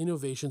because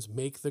innovations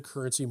make the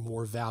currency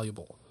more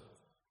valuable.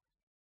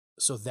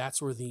 So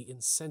that's where the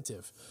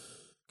incentive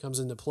comes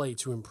into play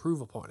to improve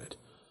upon it.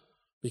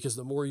 Because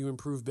the more you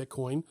improve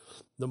Bitcoin,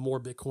 the more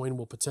Bitcoin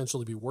will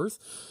potentially be worth.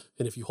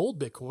 And if you hold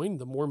Bitcoin,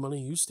 the more money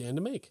you stand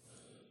to make.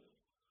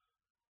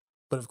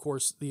 But of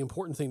course, the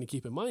important thing to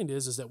keep in mind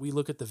is that we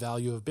look at the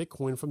value of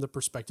Bitcoin from the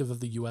perspective of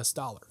the US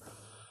dollar,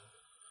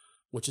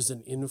 which is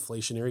an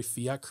inflationary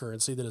fiat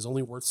currency that is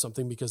only worth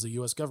something because the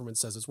US government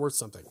says it's worth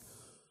something.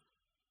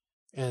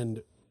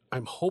 And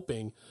I'm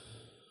hoping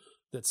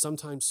that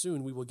sometime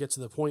soon we will get to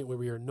the point where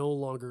we are no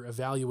longer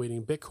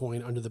evaluating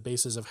Bitcoin under the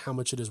basis of how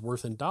much it is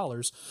worth in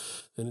dollars,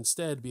 and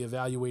instead be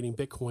evaluating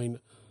Bitcoin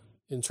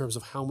in terms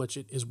of how much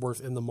it is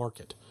worth in the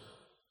market.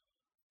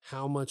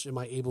 How much am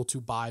I able to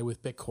buy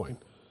with Bitcoin?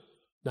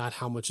 Not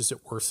how much is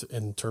it worth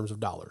in terms of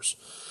dollars.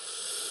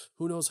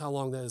 Who knows how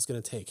long that is going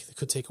to take? It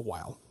could take a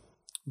while.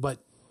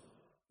 But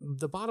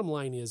the bottom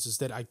line is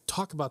that I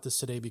talk about this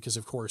today because,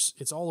 of course,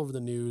 it's all over the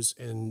news,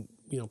 and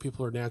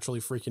people are naturally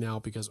freaking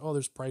out because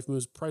there's price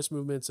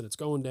movements and it's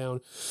going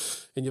down,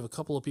 and you have a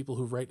couple of people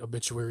who write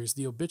obituaries.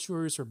 The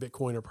obituaries for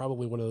Bitcoin are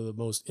probably one of the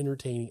most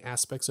entertaining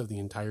aspects of the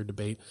entire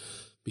debate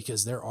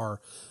because there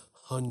are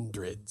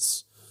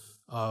hundreds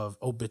of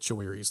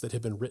obituaries that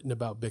have been written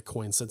about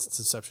Bitcoin since its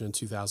inception in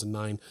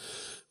 2009.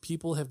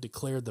 People have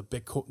declared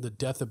the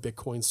death of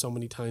Bitcoin so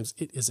many times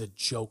it is a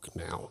joke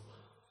now.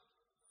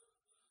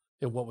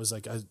 And what was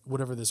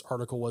whatever this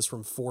article was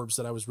from Forbes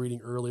that I was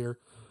reading earlier,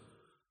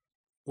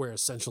 where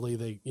essentially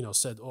they,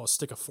 said,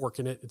 stick a fork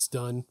in it, it's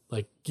done.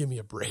 Like, give me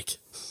a break.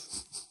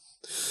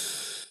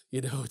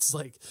 It's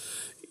like,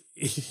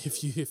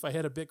 if I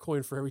had a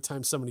Bitcoin for every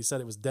time somebody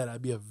said it was dead,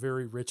 I'd be a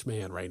very rich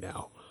man right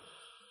now.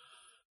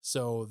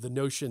 So the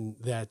notion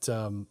that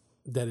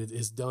it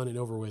is done and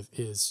over with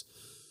it's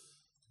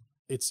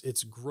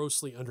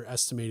grossly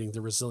underestimating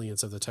the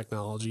resilience of the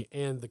technology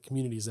and the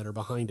communities that are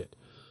behind it.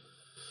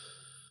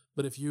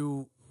 But if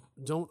you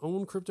don't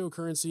own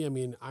cryptocurrency,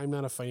 I'm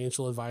not a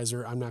financial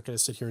advisor. I'm not going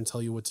to sit here and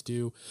tell you what to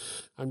do.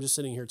 I'm just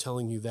sitting here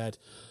telling you that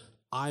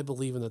I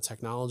believe in the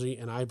technology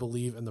and I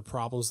believe in the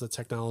problems that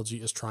technology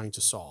is trying to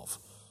solve.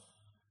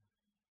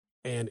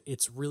 And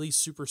it's really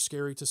super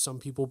scary to some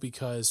people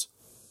because,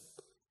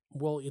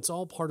 it's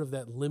all part of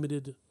that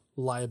limited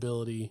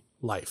liability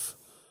life.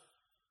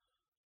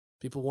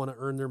 People want to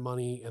earn their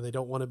money and they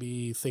don't want to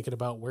be thinking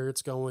about where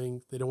it's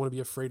going. They don't want to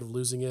be afraid of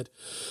losing it.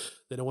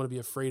 They don't want to be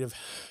afraid of,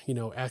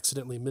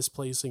 accidentally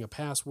misplacing a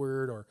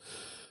password or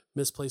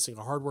misplacing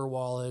a hardware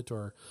wallet,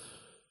 or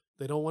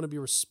they don't want to be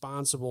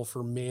responsible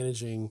for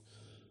managing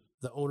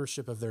the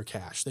ownership of their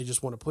cash. They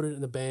just want to put it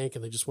in the bank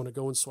and they just want to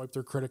go and swipe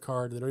their credit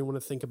card. They don't even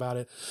want to think about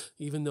it,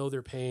 even though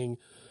they're paying,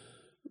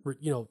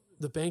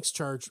 the banks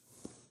charge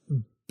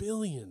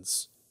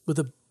billions with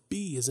a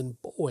B as in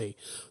boy,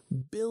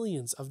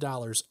 billions of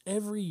dollars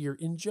every year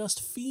in just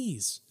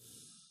fees.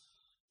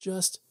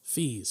 Just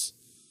fees.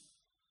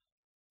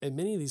 And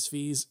many of these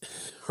fees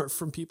are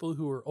from people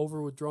who are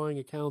over withdrawing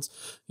accounts,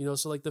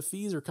 so like the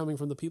fees are coming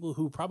from the people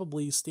who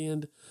probably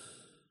stand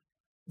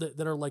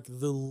that are like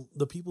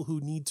the people who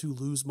need to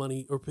lose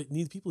money or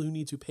people who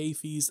need to pay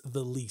fees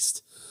the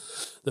least.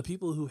 The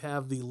people who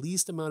have the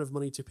least amount of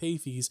money to pay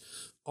fees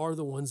are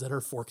the ones that are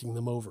forking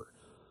them over.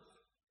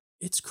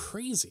 It's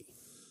crazy.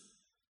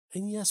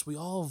 And yes, we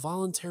all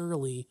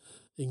voluntarily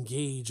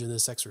engage in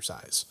this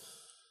exercise.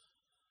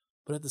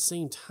 But at the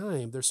same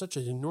time, there's such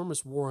an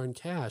enormous war on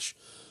cash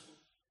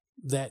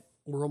that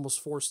we're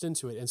almost forced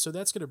into it. And so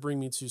that's going to bring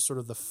me to sort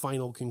of the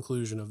final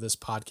conclusion of this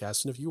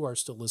podcast. And if you are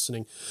still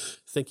listening,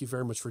 thank you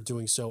very much for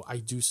doing so. I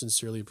do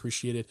sincerely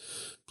appreciate it.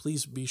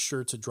 Please be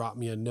sure to drop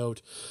me a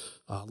note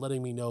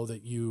letting me know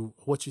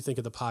what you think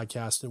of the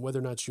podcast and whether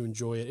or not you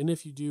enjoy it. And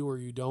if you do or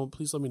you don't,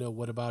 please let me know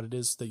what about it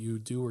is that you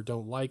do or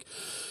don't like.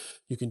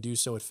 You can do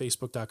so at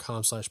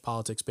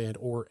facebook.com/politicsband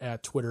or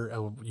at Twitter.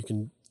 You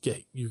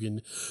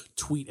can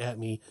tweet at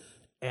me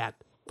at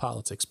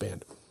politics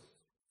band.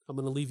 I'm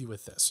going to leave you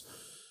with this.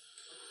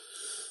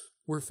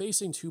 We're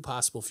facing two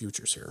possible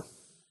futures here.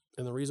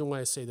 And the reason why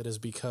I say that is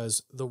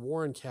because the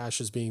war on cash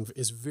is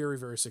very,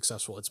 very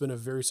successful. It's been a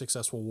very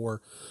successful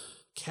war.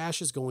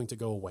 Cash is going to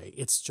go away.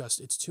 It's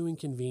too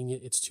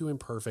inconvenient. It's too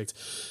imperfect.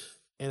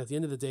 And at the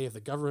end of the day, if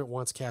the government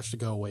wants cash to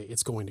go away,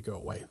 it's going to go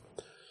away.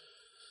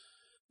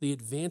 The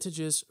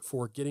advantages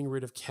for getting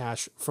rid of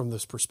cash from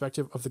this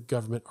perspective of the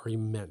government are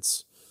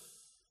immense.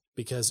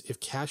 Because if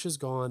cash is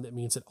gone, that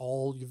means that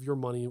all of your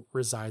money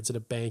resides at a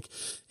bank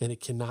and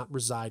it cannot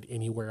reside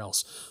anywhere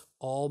else.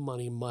 All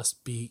money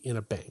must be in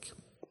a bank.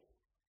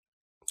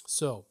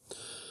 So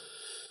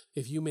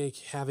if you make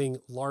having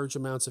large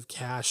amounts of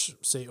cash,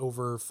 say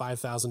over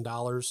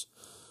 $5,000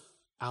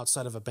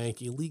 outside of a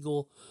bank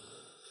illegal,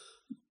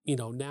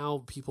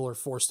 now people are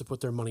forced to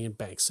put their money in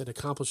banks. It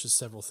accomplishes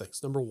several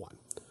things. Number one,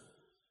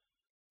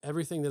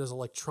 everything that is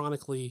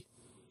electronically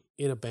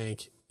in a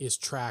bank is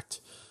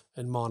tracked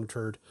and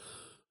monitored,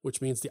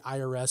 which means the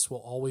IRS will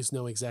always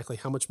know exactly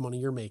how much money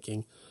you're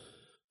making.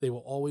 They will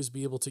always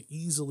be able to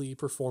easily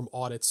perform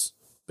audits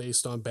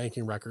based on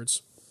banking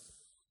records.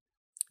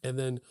 And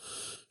then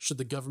should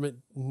the government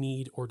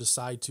need or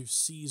decide to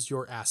seize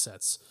your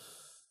assets,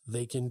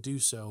 they can do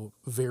so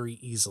very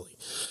easily.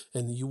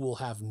 And you will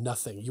have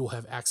nothing. You will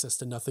have access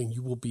to nothing.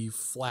 You will be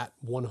flat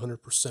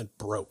 100%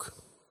 broke.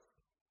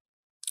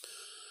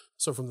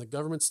 So from the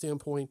government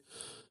standpoint,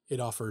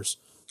 it offers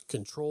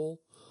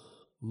control,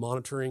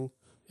 monitoring,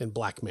 and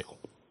blackmail.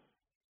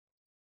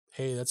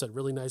 Hey, that's a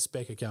really nice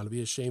bank account. It'd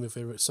be a shame if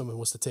someone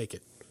was to take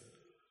it.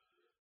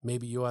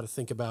 Maybe you ought to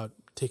think about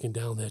taking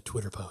down that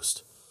Twitter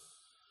post.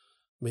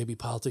 Maybe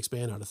Politics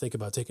Band ought to think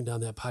about taking down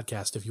that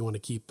podcast if you want to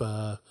keep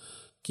that,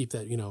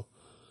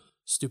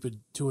 stupid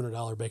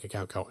 $200 bank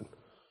account going.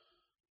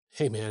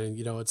 Hey man,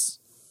 it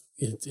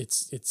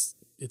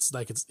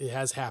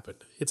has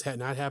happened. It's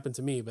not happened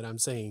to me, but I'm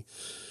saying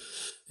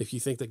if you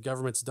think that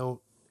governments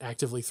don't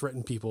actively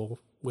threaten people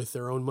with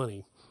their own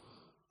money,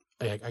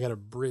 I got a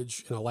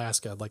bridge in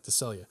Alaska I'd like to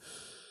sell you.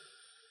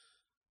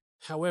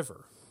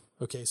 However,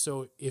 okay,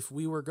 so if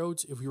we were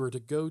to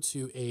go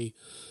to a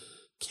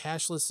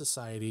cashless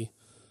society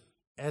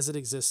as it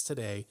exists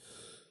today,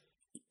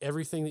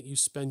 everything that you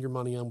spend your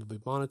money on will be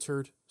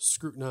monitored,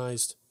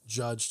 scrutinized,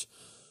 judged.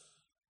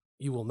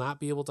 You will not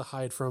be able to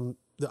hide from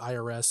the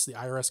IRS. The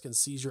IRS can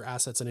seize your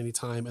assets at any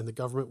time, and the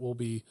government will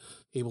be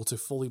able to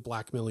fully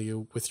blackmail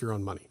you with your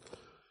own money.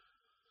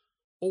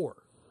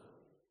 Or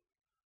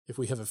if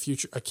we have a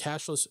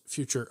cashless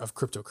future of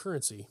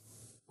cryptocurrency,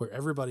 where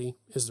everybody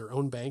is their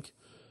own bank,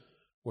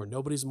 where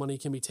nobody's money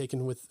can be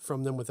taken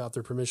from them without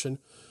their permission,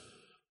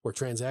 where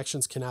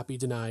transactions cannot be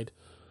denied,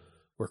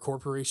 where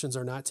corporations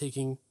are not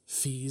taking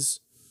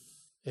fees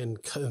and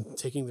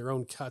taking their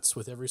own cuts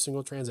with every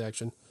single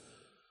transaction,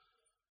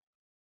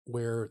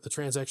 where the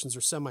transactions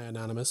are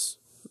semi-anonymous,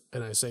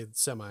 and I say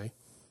semi,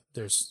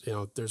 there's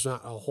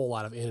not a whole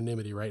lot of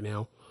anonymity right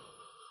now.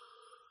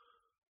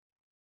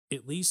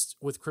 At least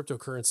with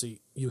cryptocurrency,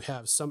 you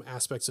have some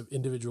aspects of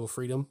individual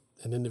freedom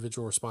and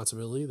individual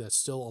responsibility that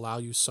still allow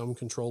you some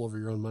control over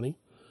your own money.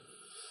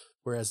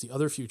 Whereas the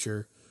other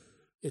future,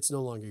 it's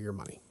no longer your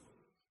money.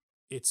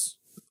 It's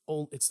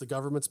the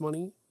government's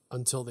money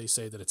until they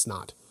say that it's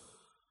not.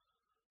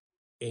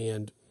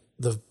 And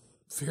the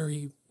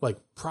very,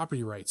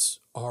 property rights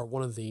are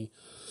one of the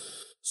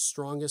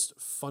strongest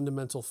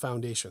fundamental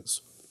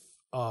foundations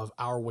of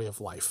our way of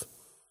life.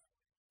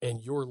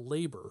 And your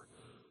labor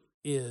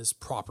is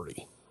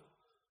property.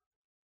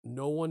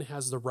 No one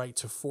has the right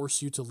to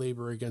force you to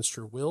labor against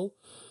your will,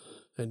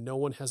 and no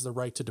one has the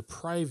right to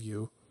deprive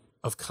you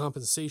of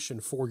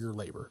compensation for your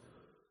labor.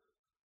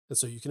 And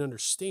so you can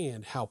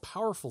understand how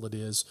powerful it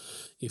is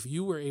if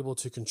you were able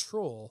to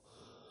control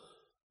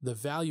the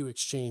value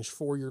exchange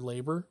for your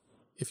labor.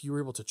 If you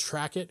were able to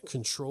track it,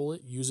 control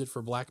it, use it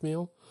for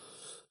blackmail,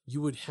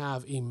 you would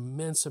have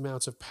immense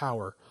amounts of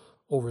power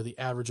over the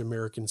average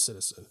American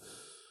citizen.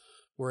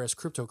 Whereas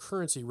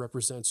cryptocurrency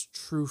represents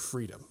true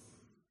freedom.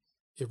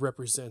 It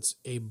represents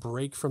a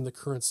break from the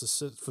current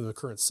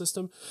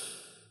system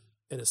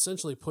and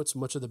essentially puts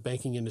much of the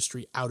banking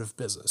industry out of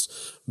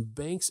business.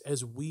 Banks,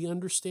 as we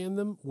understand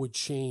them, would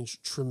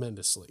change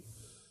tremendously.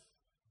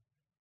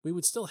 We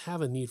would still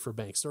have a need for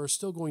banks. There are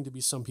still going to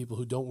be some people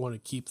who don't want to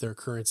keep their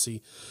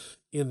currency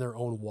in their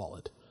own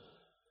wallet.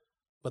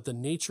 But the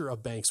nature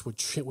of banks would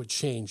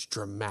change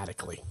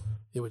dramatically.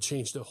 It would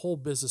change. The whole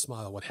business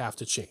model would have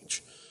to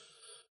change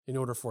in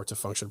order for it to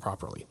function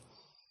properly.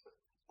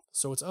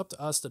 So it's up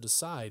to us to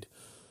decide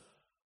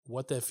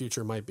what that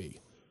future might be.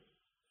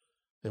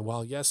 And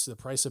while, yes, the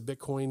price of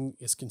Bitcoin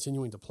is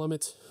continuing to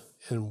plummet,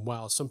 and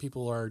while some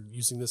people are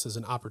using this as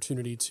an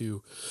opportunity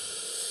to,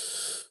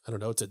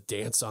 to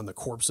dance on the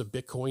corpse of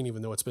Bitcoin,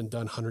 even though it's been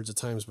done hundreds of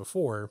times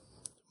before,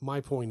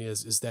 my point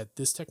is that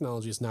this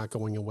technology is not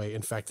going away.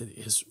 In fact, it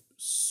is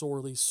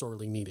sorely,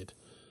 sorely needed.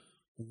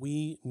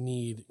 We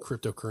need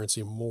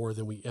cryptocurrency more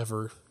than we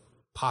ever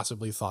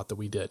possibly thought that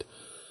we did.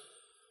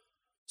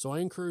 So I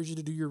encourage you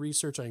to do your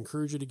research. I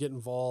encourage you to get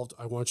involved.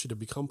 I want you to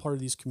become part of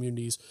these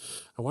communities.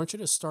 I want you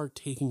to start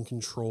taking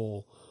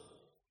control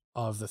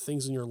of the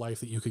things in your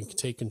life that you can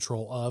take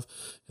control of.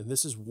 And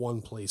this is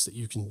one place that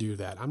you can do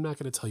that. I'm not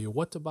going to tell you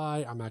what to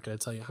buy. I'm not going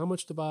to tell you how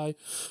much to buy.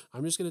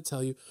 I'm just going to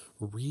tell you,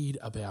 read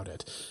about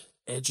it,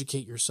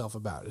 educate yourself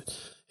about it,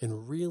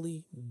 and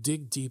really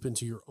dig deep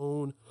into your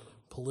own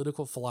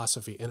political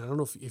philosophy. And I don't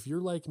know if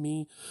you're like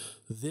me,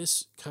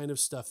 this kind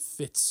of stuff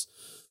fits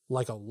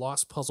like a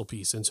lost puzzle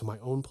piece into my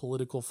own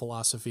political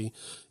philosophy.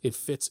 It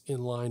fits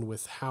in line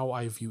with how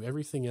I view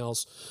everything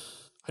else.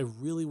 I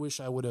really wish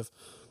I would have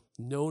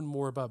known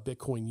more about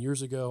Bitcoin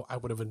years ago. I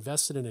would have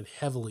invested in it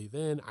heavily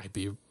then.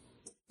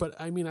 But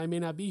I may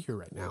not be here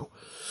right now.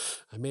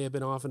 I may have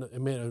been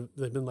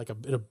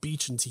in a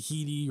beach in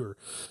Tahiti, or,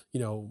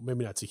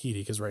 maybe not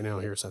Tahiti, because right now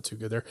here it's not too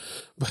good there,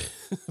 but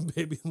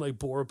maybe in like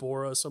Bora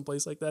Bora,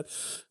 someplace like that.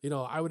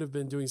 I would have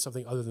been doing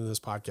something other than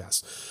this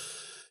podcast,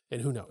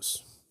 and who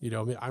knows,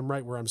 I'm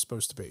right where I'm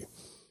supposed to be.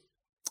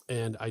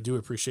 And I do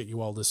appreciate you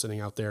all listening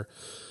out there.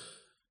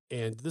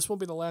 And this won't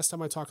be the last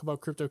time I talk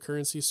about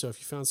cryptocurrency. So if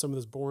you found some of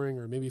this boring,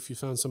 or maybe if you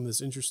found some of this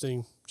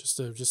interesting, just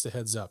a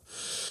heads up.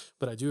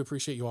 But I do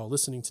appreciate you all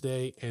listening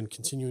today and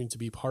continuing to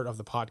be part of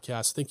the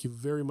podcast. Thank you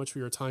very much for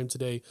your time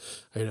today.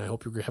 And I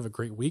hope you have a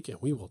great week, and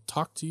we will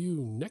talk to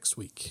you next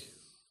week.